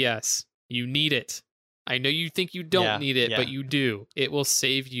a UPS. You need it. I know you think you don't need it, but you do. It will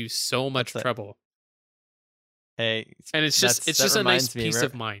save you so much trouble. Hey, and it's just a nice peace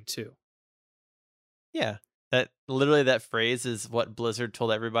of mind too. Yeah, that phrase is what Blizzard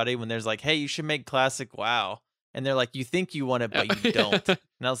told everybody when there's like, "Hey, you should make classic WoW," and they're like, "You think you want it, but you don't." And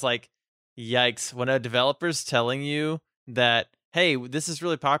I was like, "Yikes!" When a developer's telling you that, "Hey, this is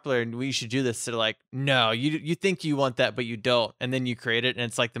really popular and we should do this," they're like, "No, you think you want that, but you don't," and then you create it and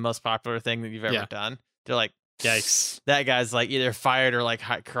it's like the most popular thing that you've ever done. They're like, "Yikes!" That guy's like either fired or like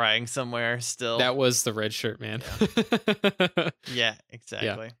crying somewhere still. That was the red shirt man. Yeah,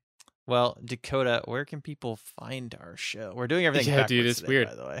 exactly. Yeah. Well, Dakota, where can people find our show? We're doing everything backwards dude, it's today, weird.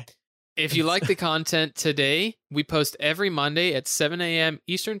 By the way. If you like the content today, we post every Monday at 7 a.m.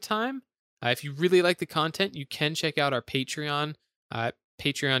 Eastern time. If you really like the content, you can check out our Patreon at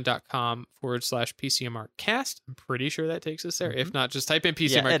patreon.com/PCMRcast. I'm pretty sure that takes us there. Mm-hmm. If not, just type in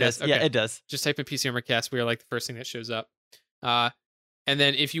PCMRcast. Yeah, it does. Just type in PCMRcast. We are like the first thing that shows up. And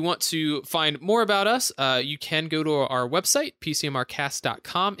then if you want to find more about us, you can go to our website,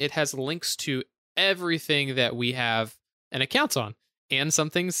 PCMRcast.com. It has links to everything that we have an account on. And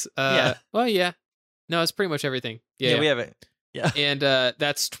some things, No, it's pretty much everything. Yeah, we have it. Yeah. And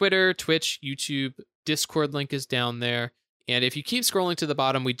that's Twitter, Twitch, YouTube, Discord link is down there. And if you keep scrolling to the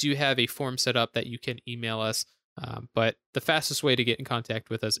bottom, we do have a form set up that you can email us. But the fastest way to get in contact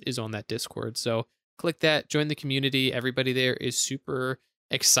with us is on that Discord. So click that, join the community. Everybody there is super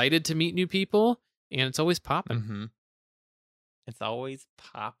excited to meet new people, and it's always popping. Mm-hmm. It's always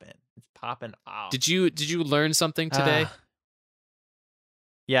popping. It's popping off. Did you learn something today?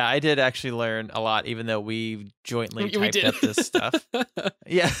 Yeah, I did actually learn a lot, even though we jointly typed up this stuff.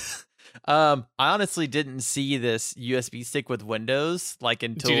 Yeah. I honestly didn't see this USB stick with Windows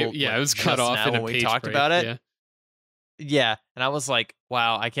until it was cut off when we talked about it. Yeah, and I was like,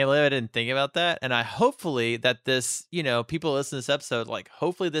 wow, I can't believe I didn't think about that. And hopefully that this, people listen to this episode,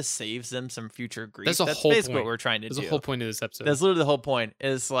 hopefully this saves them some future grief. That's basically what we're trying to do. That's the whole point of this episode. That's literally the whole point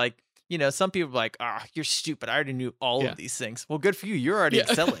is some people are like, you're stupid. I already knew all of these things. Well, good for you. You're already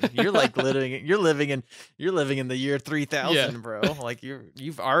excelling. You're living in the year 3000, bro.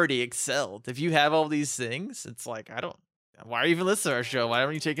 You've already excelled. If you have all these things, it's like, why are you even listening to our show? Why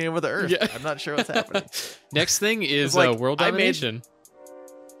don't you take it over the earth? Yeah. I'm not sure what's happening. Next thing is world domination.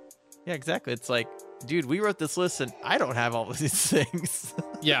 Yeah, exactly. It's like, dude, we wrote this list and I don't have all of these things.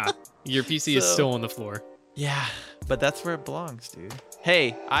 Yeah, your PC is still on the floor. Yeah, but that's where it belongs, dude.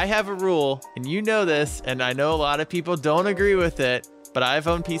 Hey, I have a rule, and you know this, and I know a lot of people don't agree with it, but I've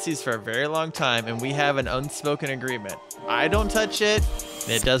owned PCs for a very long time, and we have an unspoken agreement. I don't touch it,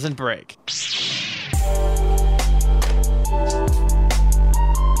 and it doesn't break.